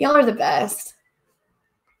 Y'all are the best.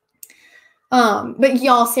 But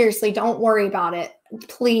y'all, seriously, don't worry about it.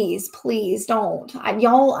 Please, please don't. Send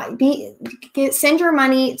your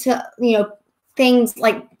money to, things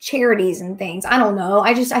like charities and things. I don't know.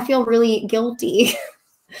 I feel really guilty.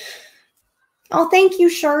 Oh, thank you,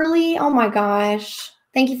 Shirley. Oh my gosh.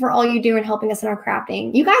 Thank you for all you do in helping us in our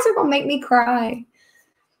crafting. You guys are going to make me cry.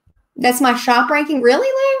 That's my shop ranking. Really,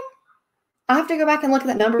 Lou? I have to go back and look at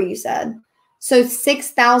that number you said. So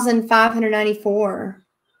 6,594.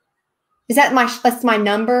 That's my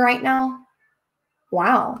number right now?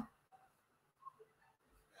 Wow.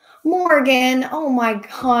 Morgan, oh my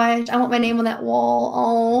gosh. I want my name on that wall.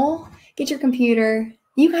 Oh, get your computer.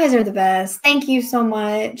 You guys are the best. Thank you so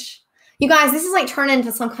much. You guys, this is like turning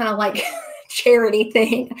into some kind of like charity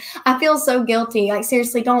thing. I feel so guilty. Like,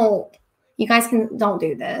 seriously, don't. You guys don't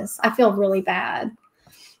do this. I feel really bad.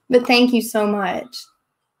 But thank you so much.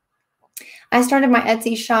 I started my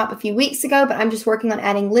Etsy shop a few weeks ago, but I'm just working on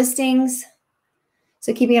adding listings.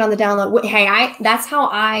 So keeping it on the download. Hey, that's how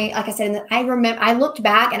like I said, I looked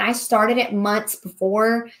back and I started it months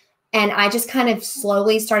before, and I just kind of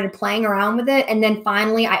slowly started playing around with it. And then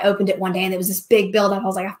finally I opened it one day and it was this big build up. I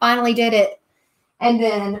was like, I finally did it. And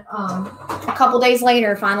then a couple days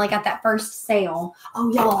later, finally got that first sale.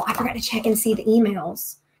 Oh, y'all, I forgot to check and see the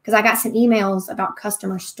emails because I got some emails about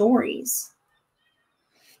customer stories.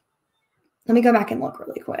 Let me go back and look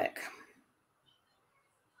really quick.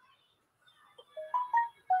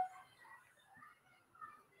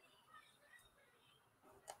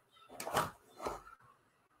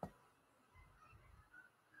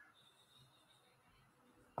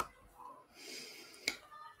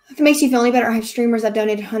 If it makes you feel any better, I have streamers I've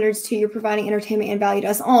donated hundreds to. You're providing entertainment and value to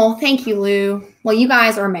us. Oh, thank you, Lou. Well, you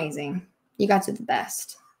guys are amazing. You guys are the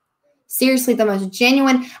best. Seriously, the most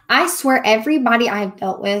genuine. I swear everybody I've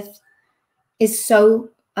dealt with is so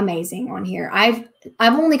amazing on here. I've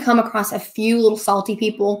only come across a few little salty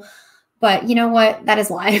people, but you know what? That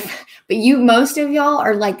is life. But most of y'all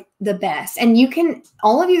are like the best. And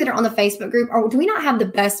all of you that are on the Facebook group, or do we not have the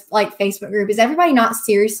best like Facebook group? Is everybody not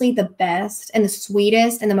seriously the best and the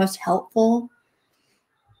sweetest and the most helpful?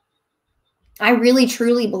 I really,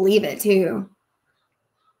 truly believe it too.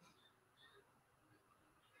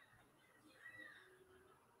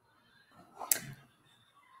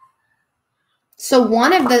 So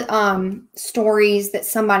one of the stories that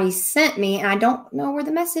somebody sent me, and I don't know where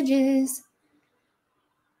the message is,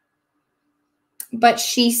 but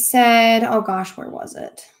she said, oh gosh, where was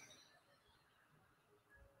it?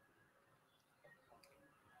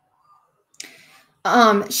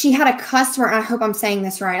 She had a customer, and I hope I'm saying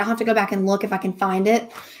this right. I'll have to go back and look if I can find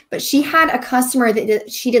it. But she had a customer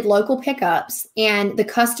that she did local pickups, and the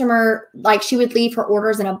customer, like she would leave her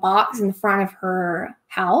orders in a box in the front of her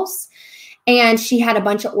house. And she had a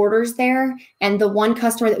bunch of orders there. And the one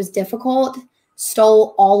customer that was difficult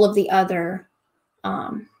stole all of the other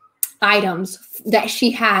items that she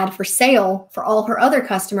had for sale for all her other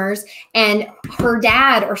customers. And her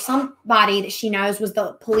dad or somebody that she knows was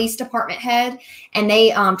the police department head. And they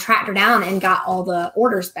tracked her down and got all the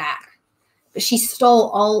orders back. But she stole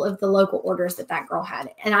all of the local orders that girl had.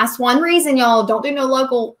 And that's one reason, y'all, don't do no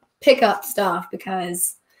local pickup stuff,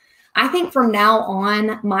 because I think from now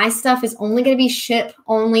on, my stuff is only going to be ship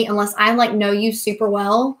only unless I like know you super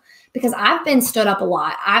well, because I've been stood up a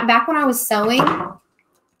lot. Back when I was sewing.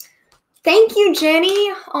 Thank you,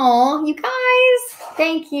 Jenny. Oh, you guys.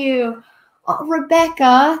 Thank you. Oh,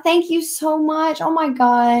 Rebecca, thank you so much. Oh my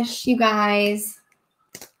gosh, you guys.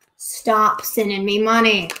 Stop sending me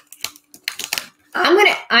money.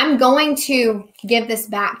 I'm going to give this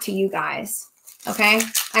back to you guys. Okay?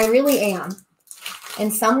 I really am. In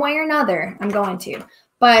some way or another, I'm going to.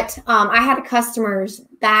 But I had customers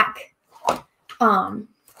back when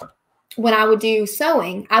I would do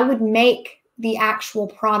sewing. I would make the actual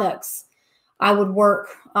products. I would work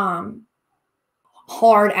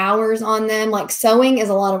hard hours on them. Like sewing is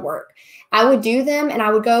a lot of work. I would do them and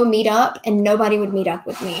I would go meet up and nobody would meet up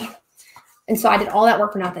with me. And so I did all that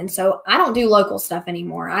work for nothing. So I don't do local stuff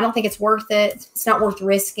anymore. I don't think it's worth it. It's not worth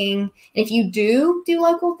risking. And if you do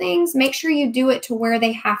local things, make sure you do it to where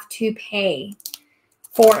they have to pay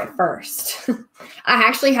for it first. I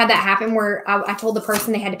actually had that happen where I told the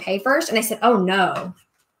person they had to pay first. And they said, oh, no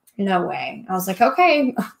way. I was like,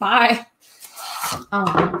 okay, bye.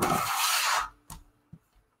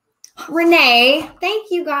 Renee,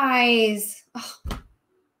 thank you guys. Oh,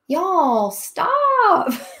 y'all,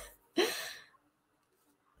 stop.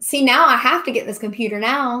 See, now I have to get this computer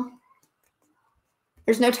now.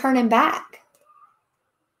 There's no turning back.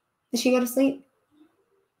 Did she go to sleep?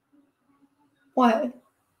 What?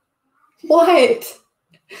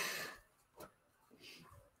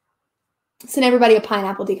 Send everybody a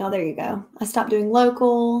pineapple decal. There you go. I stopped doing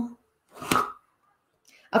local.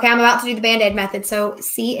 Okay, I'm about to do the Band-Aid method. So,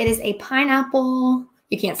 see, it is a pineapple.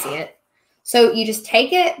 You can't see it. So, you just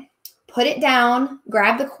take it, put it down,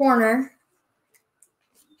 grab the corner,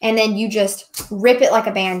 and then you just rip it like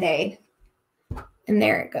a Band-Aid. And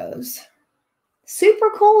there it goes. Super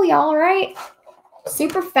cool, y'all, right?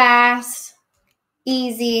 Super fast,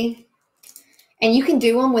 easy. And you can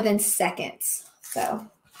do them within seconds. So.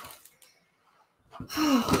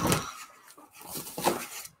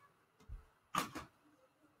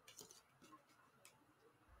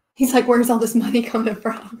 He's like, where's all this money coming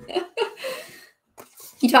from?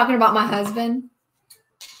 You talking about my husband?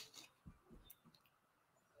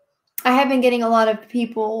 I have been getting a lot of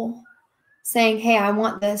people saying, hey, I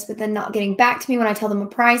want this, but then not getting back to me when I tell them a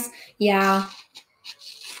price. Yeah,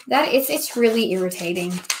 it's really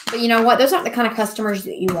irritating. But you know what? Those aren't the kind of customers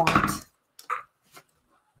that you want.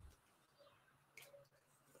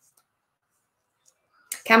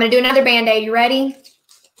 Okay, I'm going to do another Band-Aid. You ready?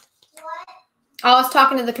 What? Oh, I was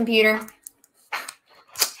talking to the computer.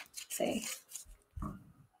 Let's see.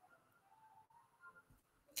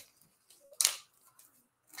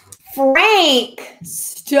 Frank,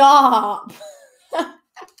 stop.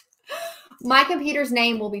 My computer's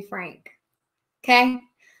name will be Frank. Okay?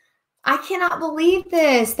 I cannot believe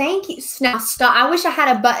this. Thank you. Now stop. I wish I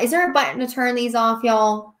had a button. Is there a button to turn these off,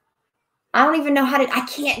 y'all? I don't even know how to. I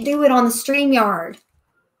can't do it on the StreamYard.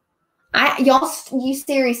 You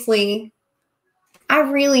seriously. I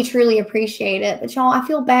really, truly appreciate it. But y'all, I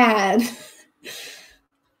feel bad.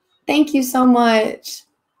 Thank you so much.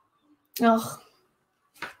 Oh,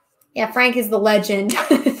 yeah, Frank is the legend.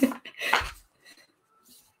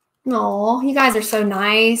 Oh, you guys are so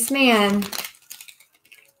nice, man.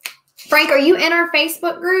 Frank, are you in our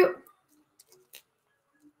Facebook group?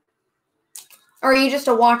 Or are you just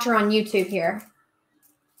a watcher on YouTube here?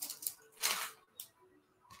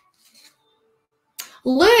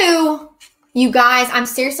 Lou, you guys, I'm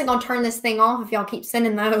seriously going to turn this thing off if y'all keep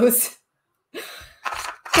sending those.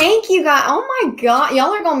 Thank you, guys. Oh, my God.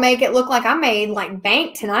 Y'all are going to make it look like I made, like,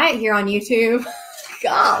 bank tonight here on YouTube.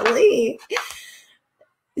 Golly.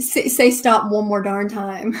 Say stop one more darn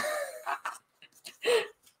time.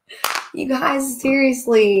 You guys,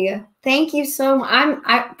 seriously, thank you so much.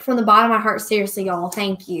 I from the bottom of my heart, seriously, y'all,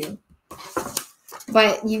 thank you.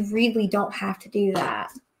 But you really don't have to do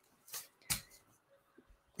that.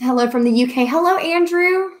 Hello from the UK. Hello,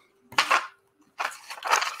 Andrew.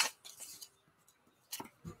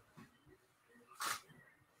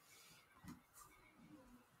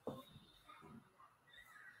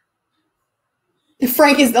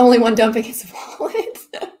 Frank is the only one dumping his wallet.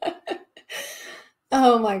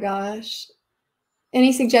 Oh my gosh.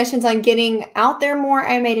 Any suggestions on getting out there more?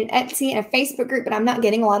 I made an Etsy and a Facebook group, but I'm not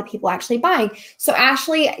getting a lot of people actually buying. So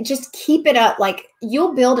Ashley, just keep it up. Like,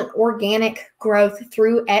 you'll build an organic growth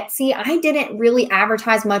through Etsy. I didn't really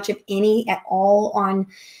advertise much, if any, at all on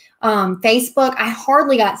Facebook. I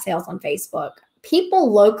hardly got sales on Facebook. People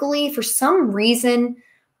locally, for some reason,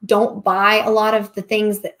 don't buy a lot of the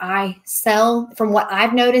things that I sell. From what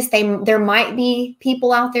I've noticed, there might be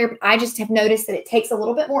people out there, but I just have noticed that it takes a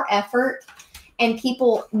little bit more effort and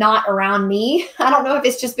people not around me. I don't know if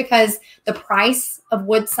it's just because the price of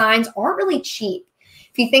wood signs aren't really cheap.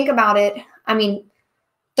 If you think about it, I mean,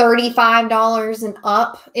 $35 and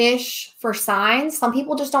up-ish for signs. Some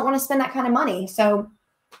people just don't want to spend that kind of money. So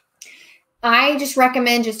I just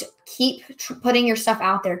recommend just keep putting your stuff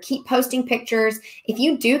out there. Keep posting pictures. If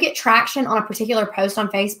you do get traction on a particular post on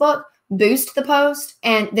Facebook, boost the post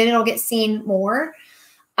and then it'll get seen more.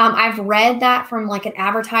 I've read that from like an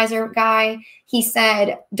advertiser guy. He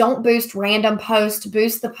said, don't boost random posts,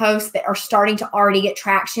 boost the posts that are starting to already get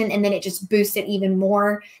traction, and then it just boosts it even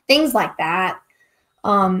more. Things like that.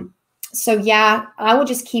 So yeah, I would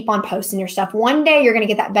just keep on posting your stuff. One day you're going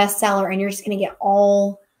to get that bestseller and you're just going to get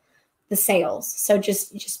all the sales. So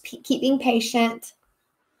just keep being patient.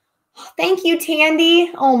 Thank you,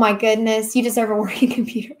 Tandy. Oh my goodness. You deserve a working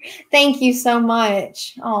computer. Thank you so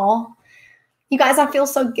much. Oh, you guys, I feel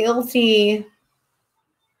so guilty.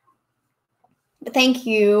 But thank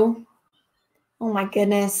you. Oh my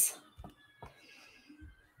goodness.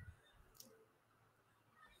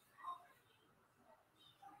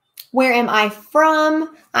 Where am I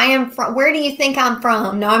from? I am from, where do you think I'm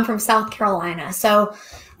from? No, I'm from South Carolina. So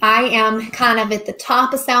I am kind of at the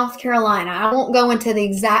top of South Carolina. I won't go into the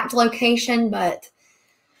exact location, but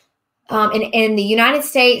in the United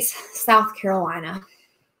States, South Carolina.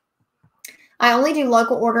 I only do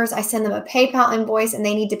local orders. I send them a PayPal invoice and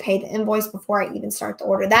they need to pay the invoice before I even start the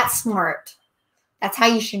order. That's smart. That's how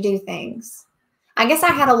you should do things. I guess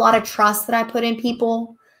I had a lot of trust that I put in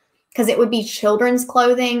people because it would be children's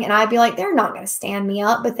clothing and I'd be like, they're not going to stand me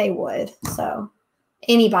up, but they would. So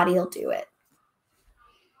anybody will do it.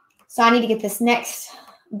 So I need to get this next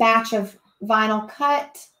batch of vinyl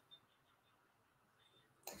cut.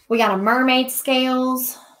 We got a mermaid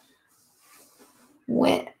scales.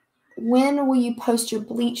 When will you post your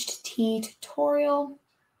bleached tee tutorial?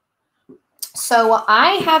 So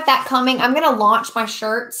I have that coming. I'm going to launch my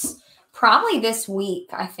shirts probably this week,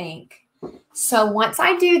 I think. So once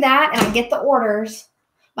I do that and I get the orders,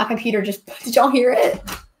 my computer just, did y'all hear it?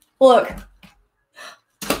 Look.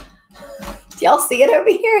 Do y'all see it over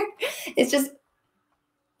here? It's just,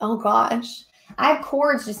 oh gosh. I have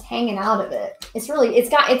cords just hanging out of it. It's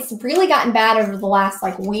really gotten bad over the last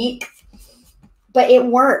like week. But it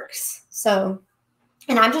works. So,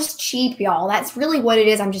 and I'm just cheap, y'all. That's really what it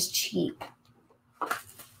is. I'm just cheap.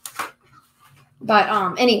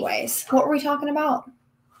 But anyways, what were we talking about?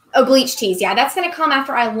 Oh, bleach tees. Yeah, that's going to come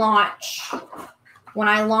after I launch. When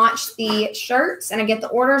I launch the shirts and I get the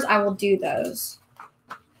orders, I will do those.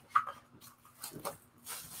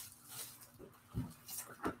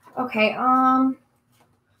 Okay,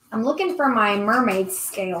 I'm looking for my mermaid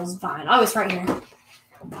scales vine. Oh, it's right here.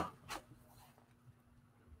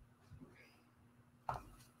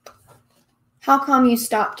 How come you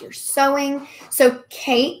stopped your sewing? So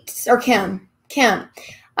Kate or Kim,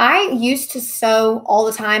 I used to sew all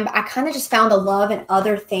the time, but I kind of just found a love in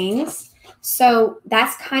other things. So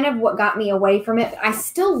that's kind of what got me away from it. I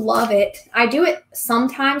still love it. I do it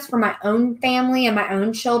sometimes for my own family and my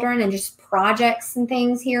own children and just projects and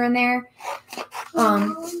things here and there.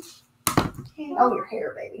 Oh, your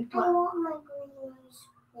hair, baby. I want my green ice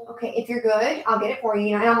cream. Okay, if you're good, I'll get it for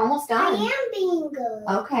you. I'm almost done. I am being good.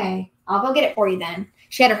 Okay, I'll go get it for you then.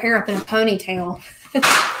 She had her hair up in a ponytail.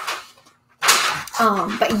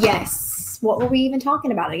 But yes, what were we even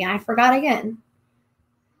talking about again? I forgot again.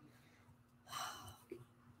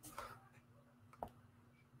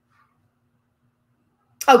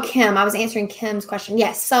 Oh, Kim, I was answering Kim's question.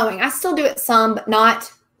 Yes, sewing. I still do it some, but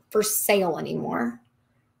not for sale anymore.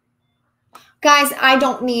 Guys, I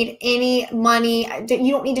don't need any money.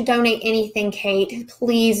 You don't need to donate anything, Kate.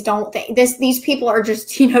 Please don't think this. These people are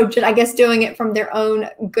just, I guess doing it from their own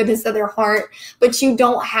goodness of their heart, but you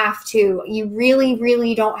don't have to. You really,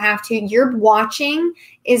 really don't have to. Your watching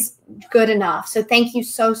is good enough. So thank you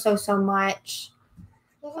so, so, so much.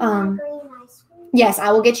 Green ice cream? Yes,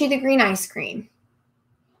 I will get you the green ice cream.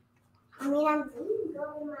 I mean, I'm being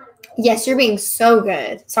good in my room. Yes, you're being so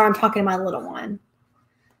good. Sorry, I'm talking to my little one.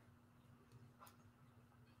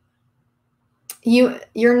 Your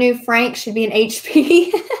new Frank should be an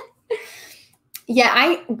HP.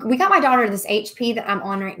 Yeah, we got my daughter this HP that I'm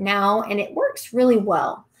on right now, and it works really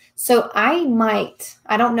well. So I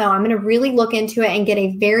don't know. I'm going to really look into it and get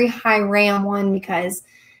a very high RAM one because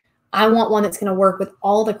I want one that's going to work with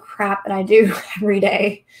all the crap that I do every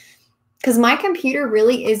day. Because my computer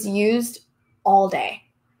really is used all day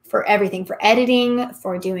for everything, for editing,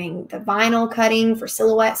 for doing the vinyl cutting, for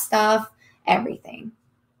silhouette stuff, everything.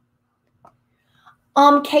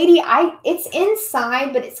 Katie, it's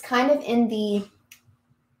inside, but it's kind of in the,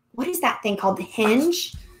 what is that thing called? The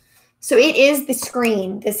hinge. So it is the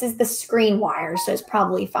screen. This is the screen wire, so it's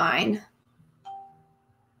probably fine.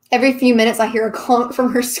 Every few minutes I hear a clunk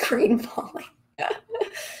from her screen falling.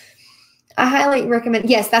 I highly recommend.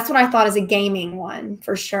 Yes, that's what I thought is a gaming one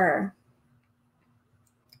for sure.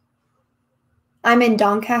 I'm in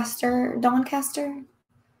Doncaster.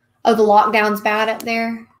 Oh, the lockdown's bad up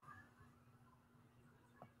there.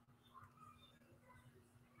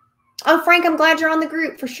 Oh, Frank, I'm glad you're on the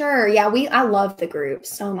group for sure. Yeah, I love the group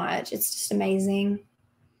so much. It's just amazing.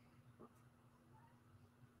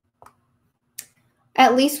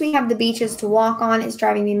 At least we have the beaches to walk on. It's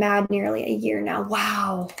driving me mad nearly a year now.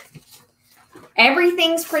 Wow.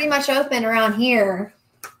 Everything's pretty much open around here.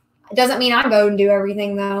 It doesn't mean I go and do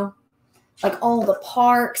everything, though. Like all the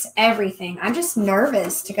parks, everything. I'm just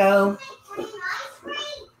nervous to go.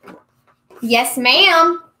 Yes,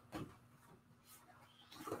 ma'am.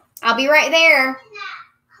 I'll be right there.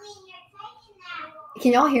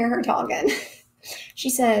 Can y'all hear her talking? She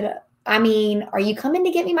said, are you coming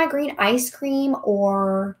to get me my green ice cream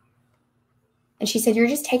or? And she said, you're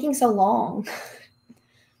just taking so long.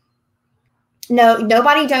 No,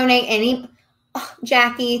 nobody donate any. Oh,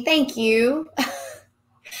 Jackie, thank you.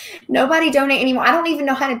 Nobody donate anymore. I don't even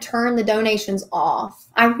know how to turn the donations off.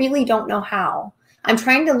 I really don't know how. I'm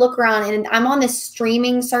trying to look around and I'm on this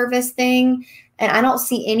streaming service thing and I don't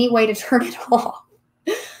see any way to turn it off.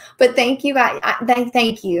 But thank you guys.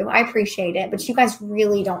 Thank you. I appreciate it. But you guys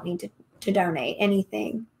really don't need to donate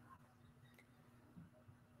anything.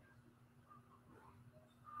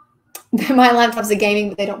 My laptop's a gaming,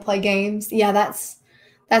 but they don't play games. Yeah,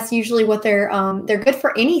 that's usually what they're good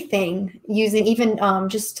for anything using, even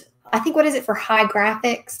just, I think, what is it for high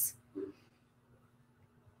graphics?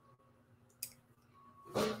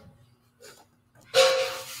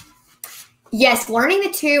 Yes, learning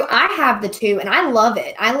the 2. I have the 2 and I love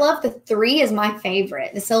it. I love the 3 is my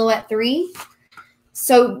favorite, the Silhouette 3.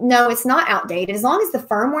 So no, it's not outdated. As long as the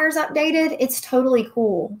firmware is updated, it's totally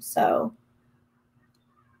cool. So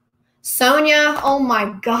Sonia, oh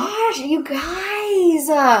my gosh, you guys.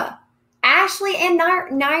 Ashley and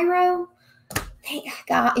Nairo, thank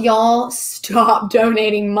God, y'all stop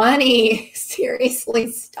donating money.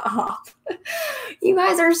 Seriously, stop. You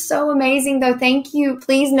guys are so amazing, though. Thank you.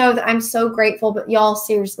 Please know that I'm so grateful, but y'all,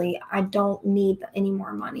 seriously, I don't need any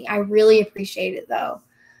more money. I really appreciate it, though.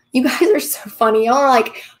 You guys are so funny. Y'all are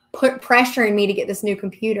like pressuring me to get this new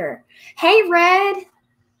computer. Hey, Red.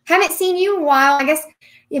 Haven't seen you in a while. I guess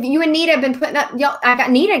if you and Nita have been putting up,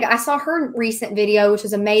 I saw her recent video, which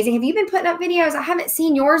was amazing. Have you been putting up videos? I haven't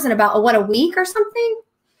seen yours in about, a week or something?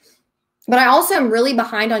 But I also am really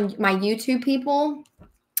behind on my YouTube people.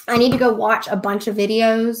 I need to go watch a bunch of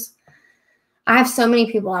videos. I have so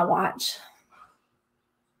many people I watch.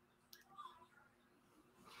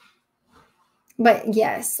 But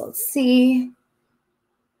yes, let's see.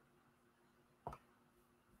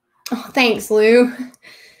 Oh, thanks, Lou.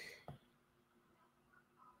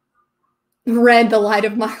 Red, the light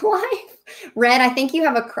of my life. Red, I think you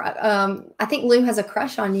have a I think Lou has a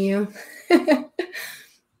crush on you.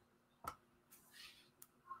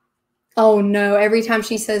 Oh no, every time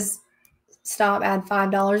she says stop, add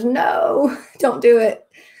 $5. No, don't do it.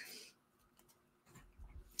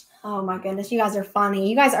 Oh my goodness, you guys are funny.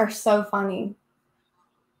 You guys are so funny.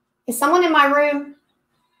 Is someone in my room?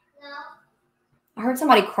 No. I heard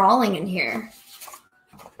somebody crawling in here.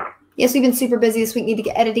 Yes, we've been super busy this week. Need to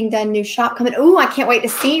get editing done. New shop coming. Ooh, I can't wait to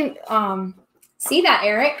see that,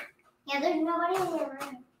 Eric. Yeah, there's nobody in your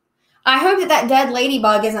room. I hope that dead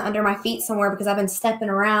ladybug isn't under my feet somewhere because I've been stepping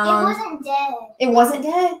around. It wasn't dead. It wasn't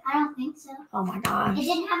dead? I don't think so. Oh my gosh. It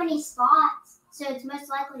didn't have any spots, so it's most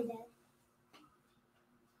likely dead.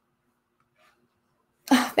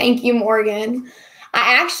 Thank you, Morgan.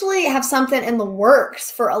 I actually have something in the works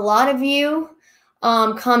for a lot of you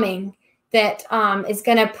coming that is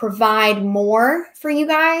going to provide more for you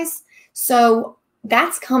guys. So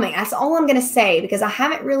that's coming. That's all I'm going to say because I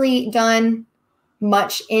haven't really done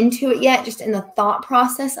much into it yet, just in the thought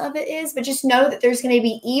process of it is, but just know that there's going to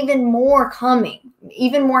be even more coming,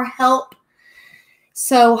 even more help.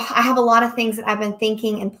 So I have a lot of things that I've been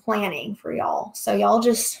thinking and planning for y'all. So y'all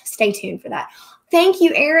just stay tuned for that. Thank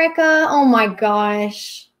you, Erica. Oh my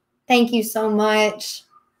gosh. Thank you so much.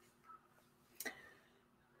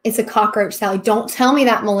 It's a cockroach, Sally. Don't tell me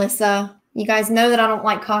that, Melissa. You guys know that I don't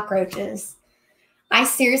like cockroaches. I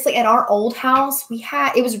seriously, at our old house,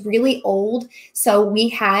 it was really old. So we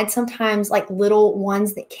had sometimes like little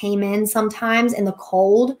ones that came in sometimes in the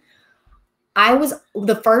cold.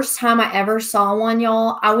 The first time I ever saw one,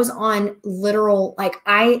 y'all, I was on literal, like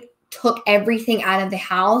I took everything out of the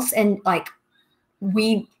house and like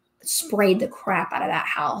we sprayed the crap out of that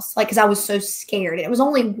house. Like, cause I was so scared. It was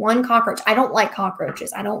only one cockroach. I don't like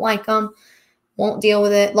cockroaches. I don't like them. Won't deal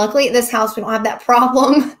with it. Luckily at this house, we don't have that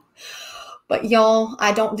problem. But y'all,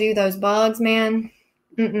 I don't do those bugs, man.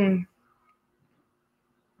 Mm-mm.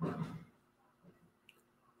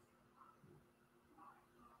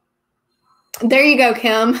 There you go,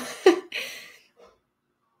 Kim.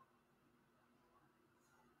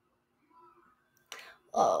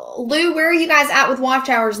 Lou, where are you guys at with watch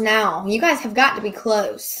hours now? You guys have got to be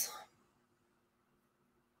close.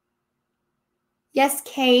 Yes,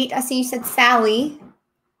 Kate. I see you said Sally.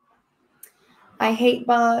 I hate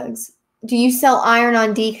bugs. Do you sell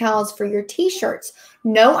iron-on decals for your t-shirts?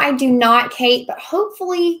 No, I do not, Kate, but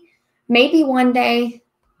hopefully maybe one day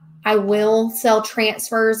I will sell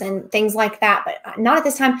transfers and things like that, but not at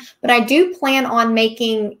this time. But I do plan on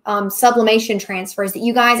making sublimation transfers that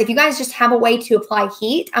you guys, if you guys just have a way to apply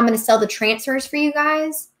heat, I'm going to sell the transfers for you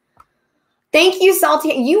guys. Thank you, Salty.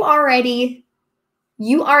 You already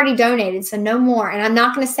donated, so no more. And I'm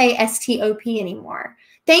not going to say STOP anymore.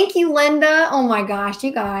 Thank you, Linda. Oh my gosh,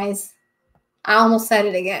 you guys. I almost said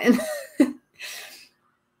it again.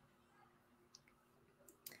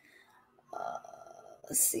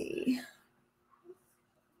 Let's see.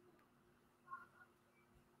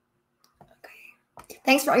 Okay.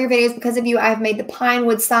 Thanks for all your videos. Because of you, I've made the pine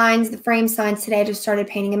wood signs, the frame signs today. I just started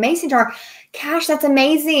painting a mason jar. Cash, that's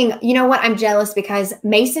amazing. You know what? I'm jealous because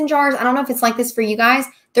mason jars, I don't know if it's like this for you guys.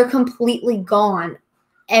 They're completely gone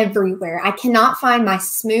everywhere. I cannot find my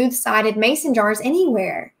smooth-sided mason jars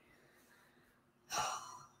anywhere.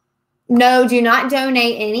 No, do not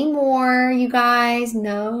donate anymore, you guys.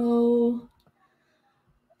 No.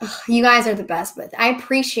 Ugh, you guys are the best, but I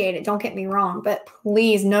appreciate it. Don't get me wrong, but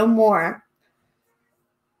please, no more.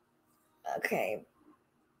 Okay.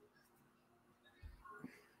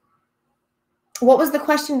 What was the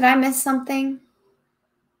question? Did I miss something?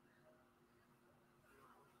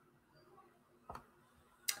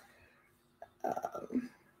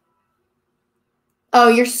 Oh,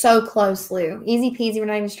 you're so close, Lou. Easy peasy. We're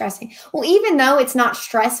not even stressing. Well, even though it's not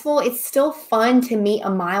stressful, it's still fun to meet a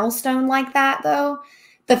milestone like that, though.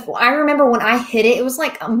 I remember when I hit it, it was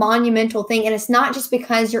like a monumental thing. And it's not just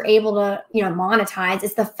because you're able to, monetize.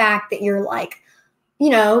 It's the fact that you're like,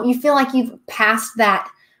 you feel like you've passed that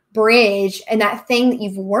bridge and that thing that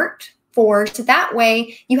you've worked for. So that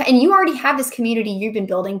way you already have this community you've been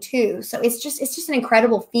building too. So it's just an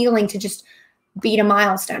incredible feeling to just beat a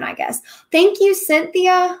milestone, I guess. Thank you,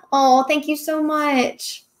 Cynthia. Oh, thank you so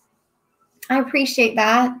much. I appreciate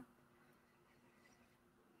that.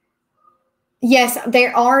 Yes,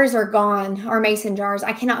 ours are gone, our mason jars.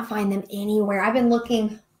 I cannot find them anywhere. I've been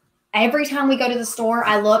looking Every time we go to the store,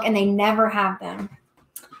 I look and they never have them.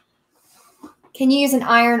 Can you use an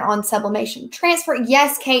iron on sublimation transfer?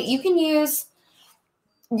 Yes, Kate, you can use,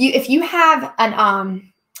 if you have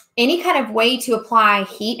an any kind of way to apply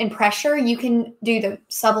heat and pressure, you can do the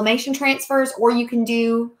sublimation transfers or you can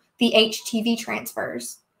do the HTV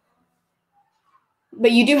transfers.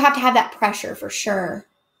 But you do have to have that pressure for sure.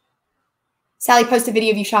 Sally posted a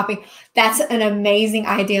video of you shopping. That's an amazing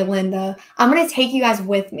idea, Linda. I'm going to take you guys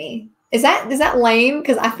with me. Is that lame?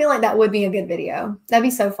 Because I feel like that would be a good video. That'd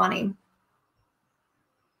be so funny.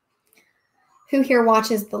 Who here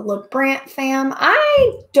watches the LeBrant fam?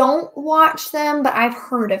 I don't watch them, but I've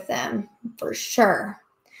heard of them for sure.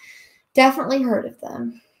 Definitely heard of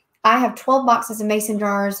them. I have 12 boxes of mason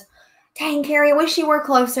jars. Dang, Carrie, I wish you were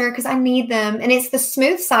closer because I need them. And it's the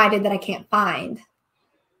smooth-sided that I can't find.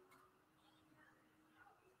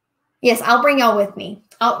 Yes, I'll bring y'all with me.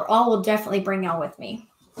 I will definitely bring y'all with me.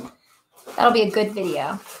 That'll be a good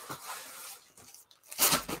video.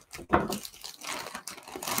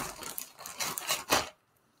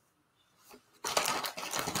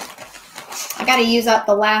 I got to use up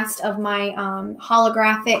the last of my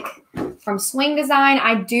holographic from Swing Design.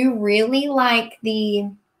 I do really like the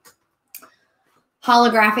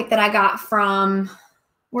holographic that I got from,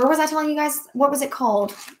 where was I telling you guys? What was it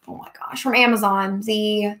called? Oh my gosh, from Amazon.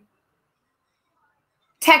 The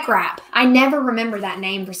Tech Wrap. I never remember that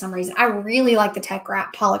name for some reason. I really like the Tech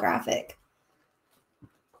Wrap holographic.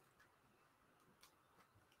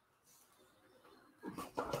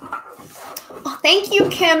 Oh, thank you,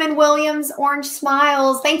 Kim and Williams. Orange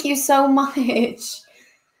Smiles. Thank you so much.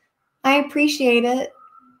 I appreciate it.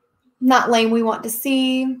 Not lame we want to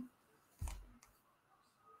see.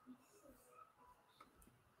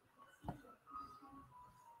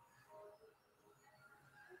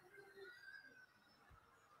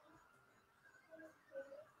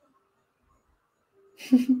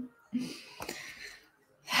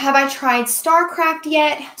 Have I tried StarCraft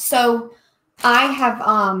yet? So I have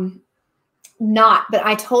not, but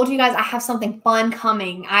I told you guys I have something fun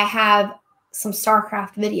coming. I have some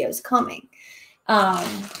StarCraft videos coming.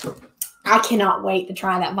 I cannot wait to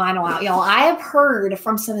try that vinyl out, y'all. I have heard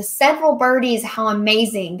from several birdies how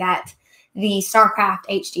amazing that the StarCraft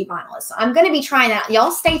HD vinyl is. So I'm going to be trying that.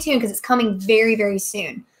 Y'all stay tuned because it's coming very, very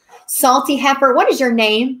soon. Salty Heifer, what is your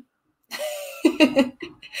name?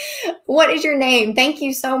 What is your name? Thank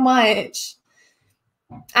you so much.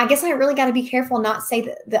 I guess I really got to be careful and not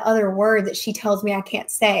say the other word that she tells me I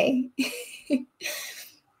can't say. They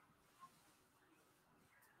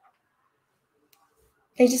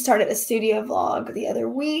just started a studio vlog the other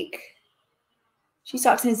week. She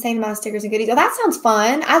stocks an insane amount of stickers and goodies. Oh, that sounds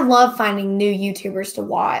fun. I love finding new YouTubers to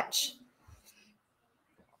watch.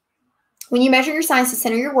 When you measure your signs to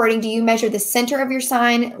center your wording, do you measure the center of your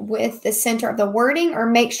sign with the center of the wording or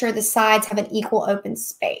make sure the sides have an equal open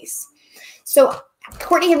space? So,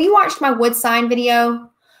 Courtney, have you watched my wood sign video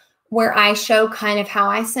where I show kind of how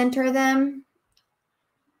I center them?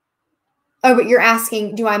 Oh, but you're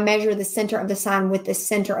asking, do I measure the center of the sign with the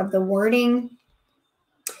center of the wording?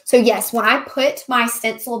 So, yes, when I put my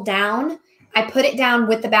stencil down, I put it down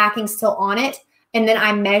with the backing still on it. And then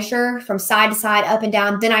I measure from side to side, up and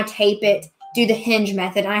down. Then I tape it, do the hinge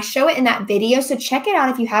method. And I show it in that video. So check it out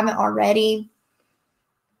if you haven't already.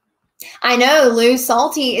 I know Lou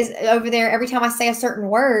Salty is over there every time I say a certain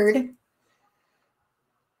word.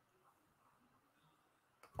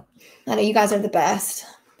 I know you guys are the best.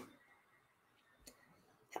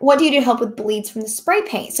 What do you do to help with bleeds from the spray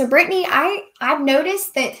paint? So Brittany, I've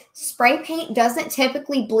noticed that spray paint doesn't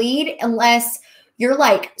typically bleed unless you're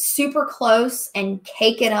like super close and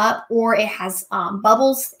cake it up, or it has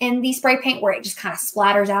bubbles in the spray paint where it just kind of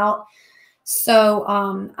splatters out. So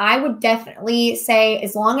I would definitely say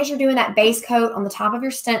as long as you're doing that base coat on the top of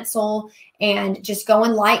your stencil and just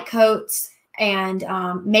going light coats and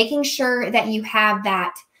making sure that you have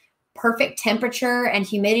that perfect temperature and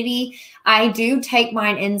humidity. I do take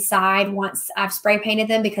mine inside once I've spray painted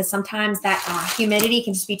them because sometimes that humidity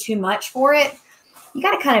can just be too much for it. You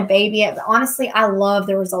got to kind of baby it. But honestly, I love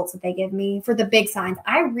the results that they give me for the big signs.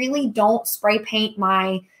 I really don't spray paint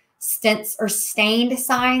my stints or stained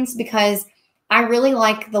signs because I really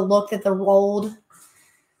like the look that the rolled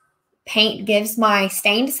paint gives my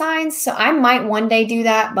stained signs. So I might one day do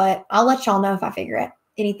that, but I'll let y'all know if I figure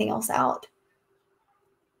anything else out.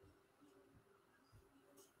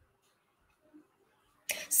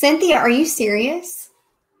 Cynthia, are you serious?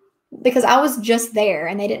 Because I was just there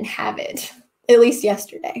and they didn't have it. At least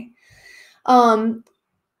yesterday.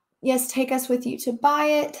 Yes, take us with you to buy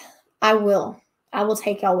it. I will. I will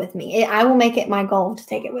take y'all with me. I will make it my goal to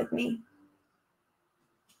take it with me.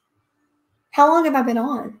 How long have I been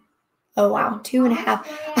on? Oh, wow. 2.5.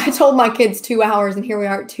 I told my kids 2 hours, and here we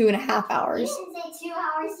are at 2.5 hours. You didn't say 2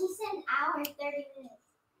 hours. You said an hour and 30 minutes.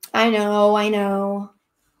 I know.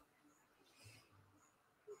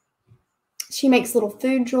 She makes little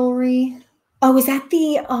food jewelry. Oh, is that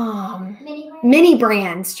the Mini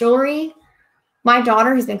Brands jewelry? My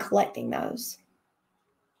daughter has been collecting those.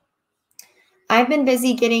 I've been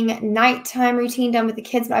busy getting nighttime routine done with the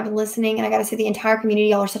kids, but I've been listening, and I got to say the entire community,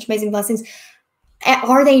 y'all are such amazing blessings.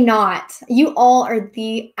 Are they not? You all are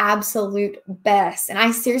the absolute best. And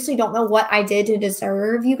I seriously don't know what I did to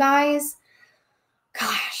deserve you guys.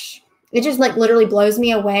 Gosh, it just like literally blows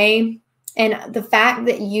me away. And the fact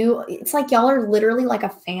that it's like y'all are literally like a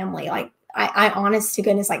family. Like I honest to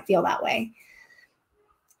goodness, like feel that way.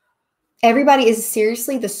 Everybody is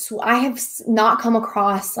seriously I have not come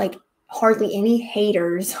across like hardly any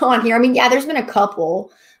haters on here. I mean, yeah, there's been a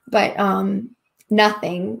couple, but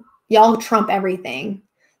nothing. Y'all trump everything.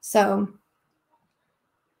 So,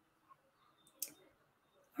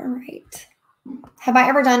 all right. Have I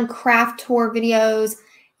ever done craft tour videos?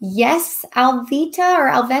 Yes,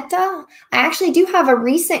 Alvetta. I actually do have a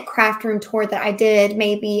recent craft room tour that I did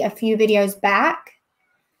maybe a few videos back.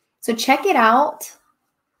 So check it out.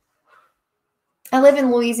 I live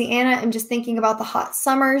in Louisiana. I'm just thinking about the hot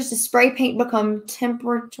summers. Does spray paint become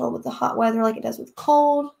temperamental with the hot weather like it does with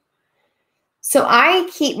cold? So I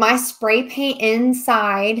keep my spray paint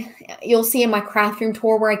inside. You'll see in my craft room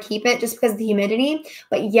tour where I keep it just because of the humidity.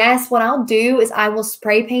 But yes, what I'll do is I will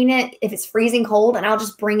spray paint it if it's freezing cold, and I'll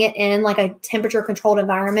just bring it in like a temperature controlled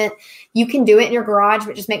environment. You can do it in your garage,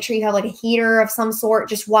 but just make sure you have like a heater of some sort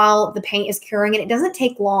just while the paint is curing. And it doesn't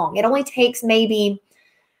take long. It only takes maybe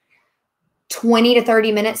 20 to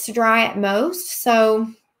 30 minutes to dry at most. So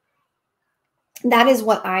that is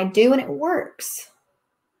what I do, and it works.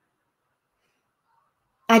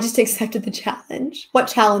 I just accepted the challenge. What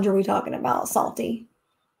challenge are we talking about, Salty?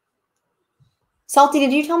 Salty,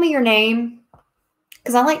 did you tell me your name?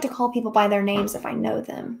 Because I like to call people by their names if I know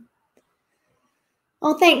them.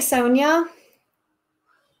 Oh, thanks, Sonia.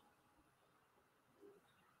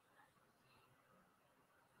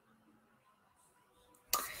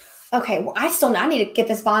 Okay, well, I need to get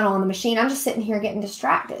this vinyl on the machine. I'm just sitting here getting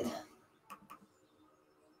distracted.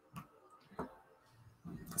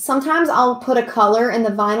 Sometimes I'll put a color and the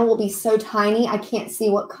vinyl will be so tiny I can't see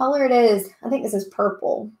what color it is. I think this is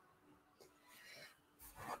purple.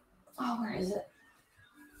 Oh, where is it?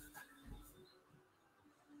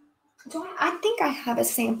 I think I have a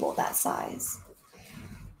sample that size.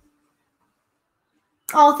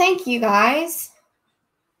 Oh, thank you guys.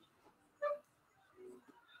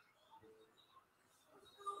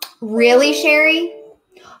 Really, Sherry?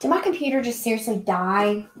 Did my computer just seriously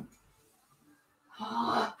die?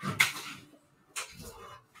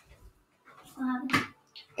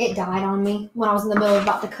 It died on me when I was in the middle of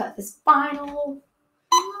about to cut this vinyl.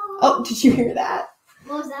 Oh, did you hear that?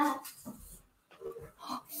 What was that?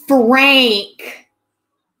 Frank.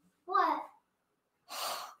 What?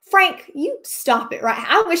 Frank, you stop it, right?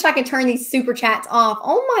 I wish I could turn these super chats off.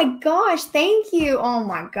 Oh my gosh, thank you. Oh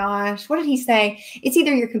my gosh. What did he say? It's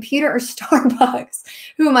either your computer or Starbucks.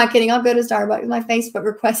 Who am I kidding? I'll go to Starbucks. My Facebook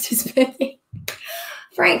request is pending.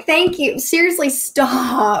 Frank, thank you. Seriously,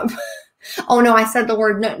 stop. Oh no, I said the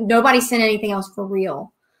word. No, nobody sent anything else for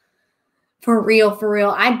real. For real, for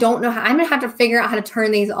real. I don't know how. I'm going to have to figure out how to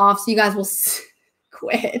turn these off so you guys will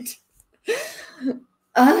quit.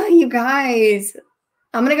 You guys.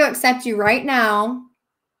 I'm going to go accept you right now.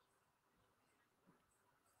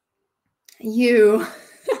 You.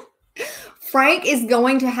 Frank is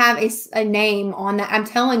going to have a name on that. I'm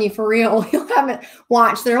telling you, for real. You'll have it.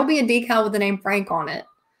 Watch. There will be a decal with the name Frank on it.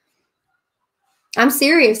 I'm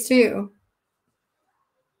serious, too.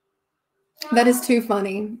 That is too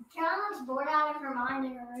funny. Carolyn's bored out of her mind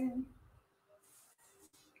in her room.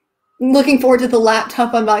 Looking forward to the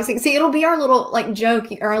laptop unboxing. See, it'll be our little like joke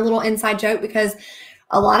or our little inside joke because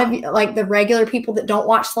a lot of like the regular people that don't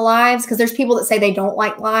watch the lives, because there's people that say they don't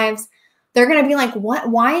like lives, they're going to be like, what?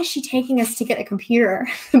 Why is she taking us to get a computer?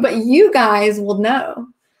 But you guys will know.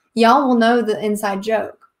 Y'all will know the inside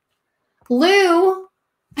joke. Lou.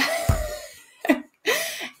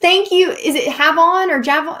 Thank you. Is it Havon or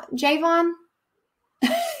Javon?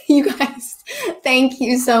 You guys, thank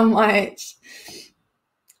you so much.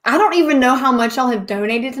 I don't even know how much y'all have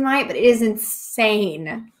donated tonight, but it is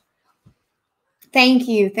insane. Thank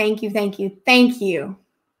you, thank you, thank you, thank you.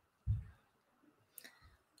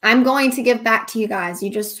 I'm going to give back to you guys. You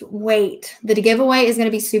just wait. The giveaway is going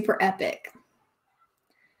to be super epic.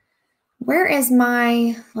 Where is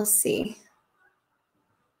my, let's see.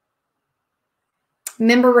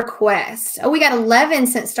 Member request. Oh, we got 11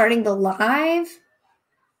 since starting the live.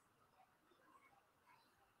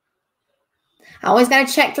 I always got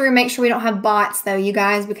to check through, make sure we don't have bots though, you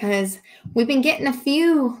guys, because we've been getting a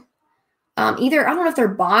few, either, I don't know if they're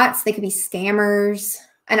bots, they could be scammers.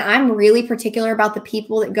 And I'm really particular about the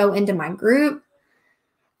people that go into my group.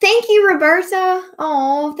 Thank you, Roberta.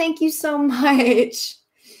 Oh, thank you so much.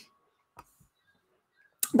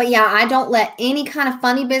 But yeah, I don't let any kind of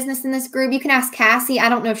funny business in this group. You can ask Cassie. I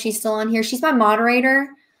don't know if she's still on here. She's my moderator.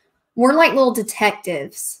 We're like little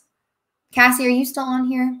detectives. Cassie, are you still on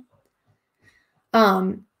here?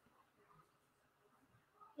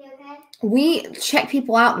 We check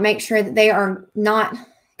people out to make sure that they are not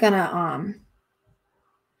gonna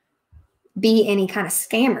be any kind of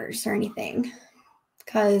scammers or anything,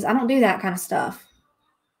 because I don't do that kind of stuff.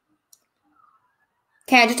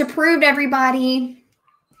 Okay, I just approved everybody.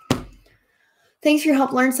 Thanks for your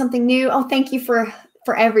help. Learn something new. Oh, thank you for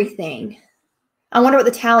everything. I wonder what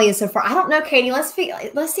the tally is so far. I don't know, Katie. Let's see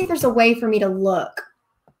if there's a way for me to look.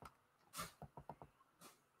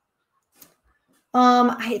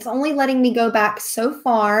 It's only letting me go back so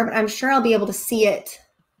far, but I'm sure I'll be able to see it.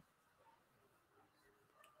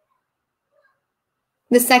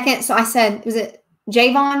 The second, so I said, was it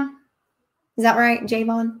Javon? Is that right?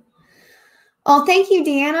 Javon? Oh, thank you,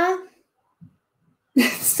 Deanna.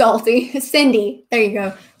 Salty. Cindy. There you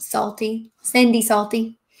go. Salty. Cindy,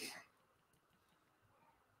 salty.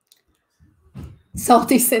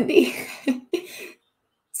 Salty Cindy.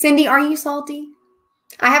 Cindy, are you salty?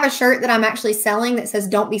 I have a shirt that I'm actually selling that says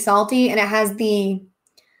 "Don't be salty," and it has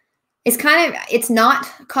it's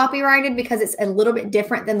not copyrighted because it's a little bit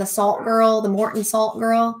different than the Salt Girl, the Morton Salt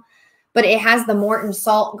Girl, but it has the Morton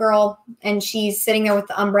Salt Girl, and she's sitting there with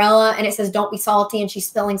the umbrella, and it says "Don't be salty," and she's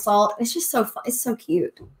spilling salt. It's just so fun. It's so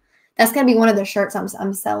cute. That's gonna be one of the shirts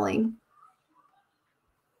I'm selling.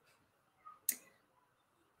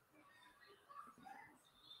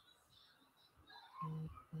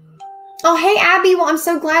 Oh, hey, Abby. Well, I'm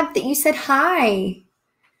so glad that you said hi.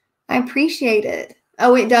 I appreciate it.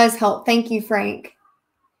 Oh, it does help. Thank you, Frank.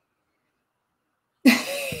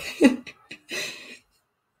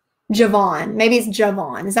 Javon. Maybe it's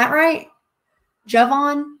Javon. Is that right?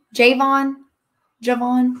 Javon? Javon?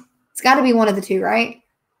 Javon? It's got to be one of the two, right?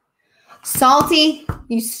 Salty,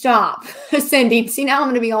 you stop. Cindy, see, now I'm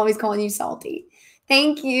going to be always calling you Salty.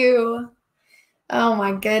 Thank you. Oh,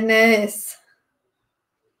 my goodness.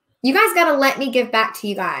 You guys got to let me give back to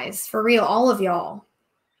you guys. For real, all of y'all.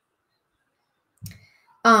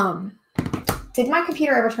 Did my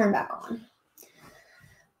computer ever turn back on?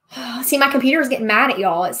 See, my computer was getting mad at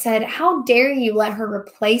y'all. It said, "How dare you let her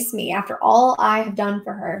replace me after all I have done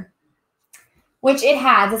for her?" Which it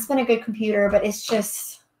has. It's been a good computer, but it's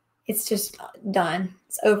just done.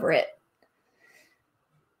 It's over it.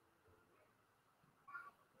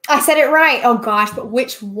 I said it right. Oh gosh, but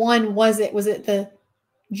which one was it? Was it the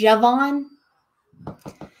Javon?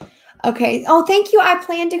 Okay. Oh, thank you. I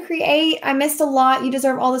plan to create. I missed a lot. You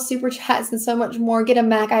deserve all the super chats and so much more. Get a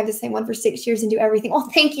Mac. I have the same one for 6 years and do everything. Oh,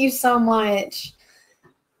 thank you so much.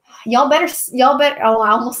 Y'all better, oh,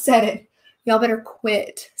 I almost said it. Y'all better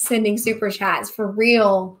quit sending super chats for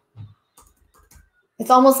real. It's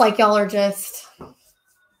almost like y'all are just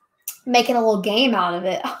making a little game out of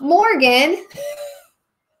it. Morgan.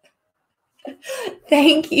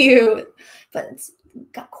 Thank you. But it's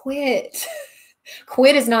got quit.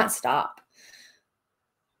 Quit is not stop.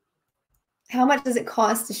 How much does it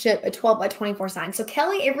cost to ship a 12 by 24 sign? So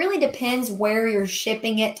Kelly, it really depends where you're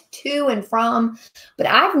shipping it to and from. But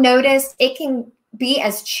I've noticed it can be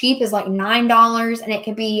as cheap as like $9 and it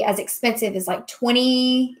can be as expensive as like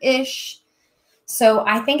 20-ish. So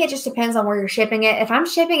I think it just depends on where you're shipping it. If I'm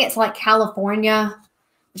shipping it to like California,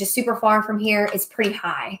 which is super far from here, it's pretty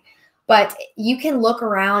high. But you can look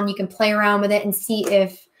around, you can play around with it and see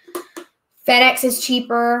if FedEx is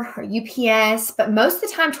cheaper or UPS, but most of the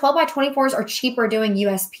time 12 by 24s are cheaper doing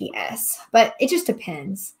USPS, but it just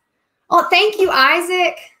depends. Oh, thank you,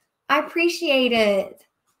 Isaac. I appreciate it.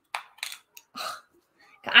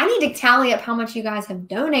 I need to tally up how much you guys have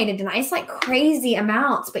donated tonight. It's like crazy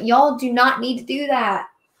amounts, but y'all do not need to do that.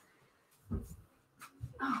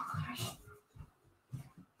 Oh,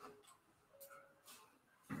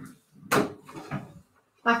 gosh.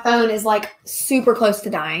 My phone is like super close to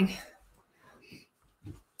dying.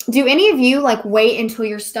 Do any of you like wait until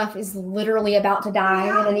your stuff is literally about to die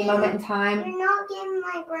at any moment in time? You're not getting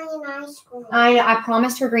my green ice cream. I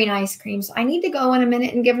promised her green ice cream, so I need to go in a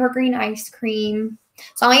minute and give her green ice cream.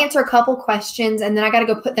 So I'll answer a couple questions, and then I got to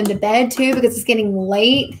go put them to bed too because it's getting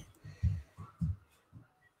late.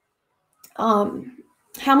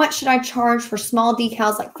 How much should I charge for small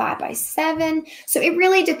decals like 5x7? So it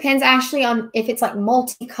really depends, Ashley, on if it's like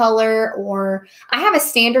multicolor, or I have a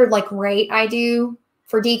standard like rate I do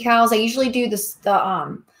for decals. I usually do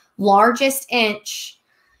the largest inch.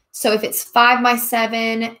 So if it's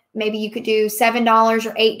 5x7, maybe you could do $7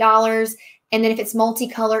 or $8. And then if it's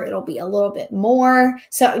multicolor, it'll be a little bit more.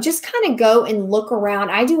 So just kind of go and look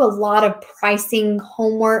around. I do a lot of pricing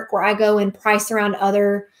homework where I go and price around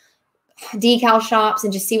other decal shops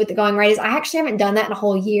and just see what the going rate is. I actually haven't done that in a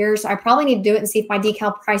whole year, so I probably need to do it and see if my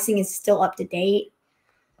decal pricing is still up to date.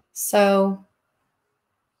 So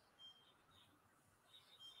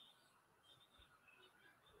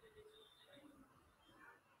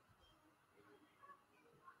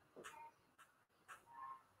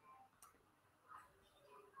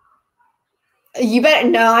you better,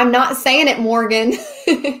 no, I'm not saying it, Morgan.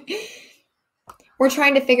 We're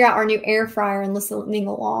trying to figure out our new air fryer and listening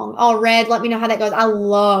along. Oh, Red, let me know how that goes. I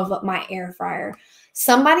love my air fryer.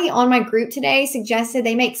 Somebody on my group today suggested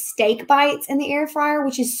they make steak bites in the air fryer,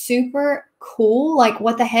 which is super cool. Like,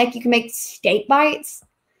 what the heck? You can make steak bites?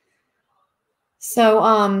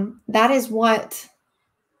 So that is what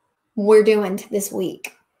we're doing this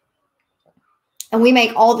week. And we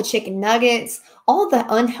make all the chicken nuggets, all the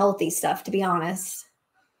unhealthy stuff, to be honest.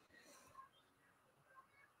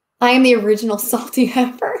 I am the original salty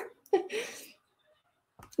heifer.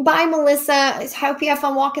 Bye, Melissa. I hope you have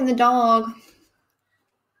fun walking the dog.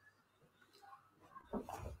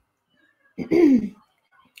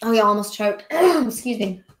 Oh, you almost choked. Excuse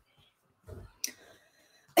me.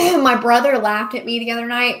 My brother laughed at me the other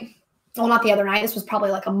night. Well, not the other night. This was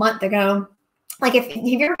probably like a month ago. Like, if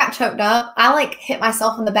you ever got choked up, I like hit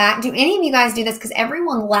myself in the back. Do any of you guys do this? Because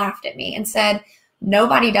everyone laughed at me and said,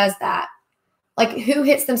 nobody does that. Like, who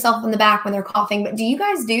hits themselves in the back when they're coughing? But do you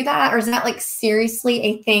guys do that? Or is that like seriously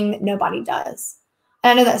a thing that nobody does?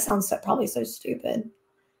 I know that sounds probably so stupid.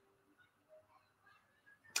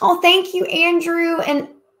 Oh, thank you, Andrew. And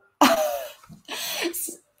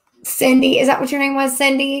Cindy, is that what your name was,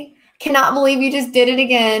 Cindy? Cannot believe you just did it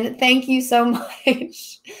again. Thank you so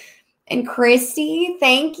much. And Christy,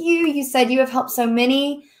 thank you. You said you have helped so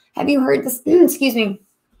many. Have you heard this? Excuse me.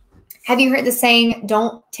 Have you heard the saying,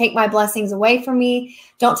 don't take my blessings away from me.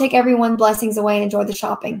 Don't take everyone's blessings away and enjoy the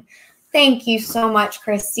shopping. Thank you so much,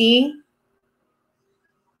 Christy.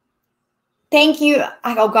 Thank you.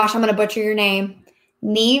 Oh, gosh, I'm going to butcher your name.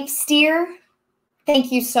 Neve Steer.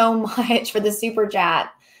 Thank you so much for the super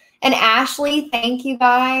chat. And Ashley, thank you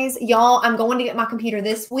guys. Y'all, I'm going to get my computer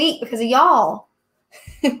this week because of y'all.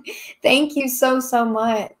 Thank you so, so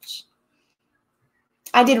much.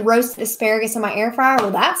 I did roasted asparagus in my air fryer.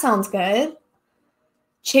 Well, that sounds good.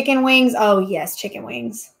 Chicken wings. Oh, yes, chicken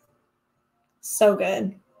wings. So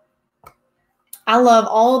good. I love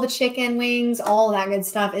all the chicken wings. All that good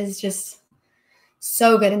stuff is just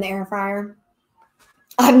so good in the air fryer.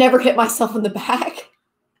 I've never hit myself in the back.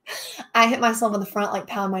 I hit myself in the front, like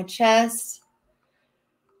pound my chest.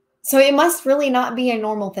 So it must really not be a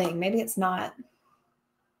normal thing. Maybe it's not.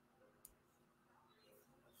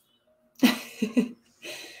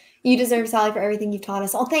 You deserve, Sally, for everything you've taught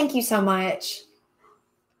us. Oh, thank you so much.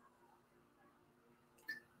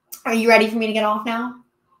 Are you ready for me to get off now?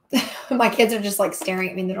 My kids are just like staring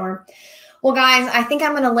at me in the door. Well, guys, I think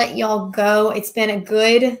I'm going to let y'all go. It's been a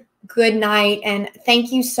good night. And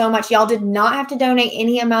thank you so much. Y'all did not have to donate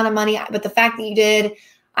any amount of money, but the fact that you did,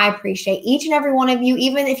 I appreciate each and every one of you.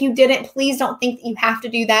 Even if you didn't, please don't think that you have to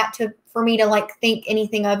do that for me to like think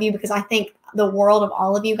anything of you, because I think the world of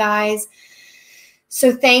all of you guys.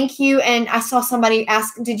 So thank you. And I saw somebody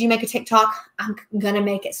ask, did you make a TikTok? I'm going to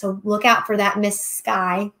make it. So look out for that, Miss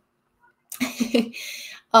Sky.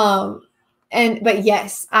 But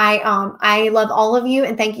yes, I love all of you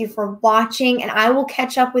and thank you for watching, and I will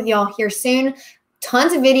catch up with y'all here soon.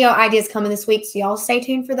 Tons of video ideas coming this week, so y'all stay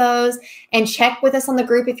tuned for those and check with us on the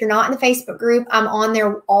group. If you're not in the Facebook group, I'm on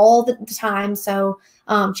there all the time. So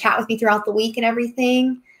chat with me throughout the week and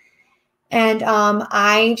everything. And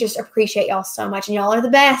I just appreciate y'all so much. And y'all are the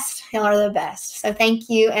best. Y'all are the best. So thank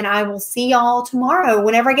you. And I will see y'all tomorrow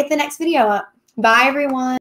whenever I get the next video up. Bye, everyone.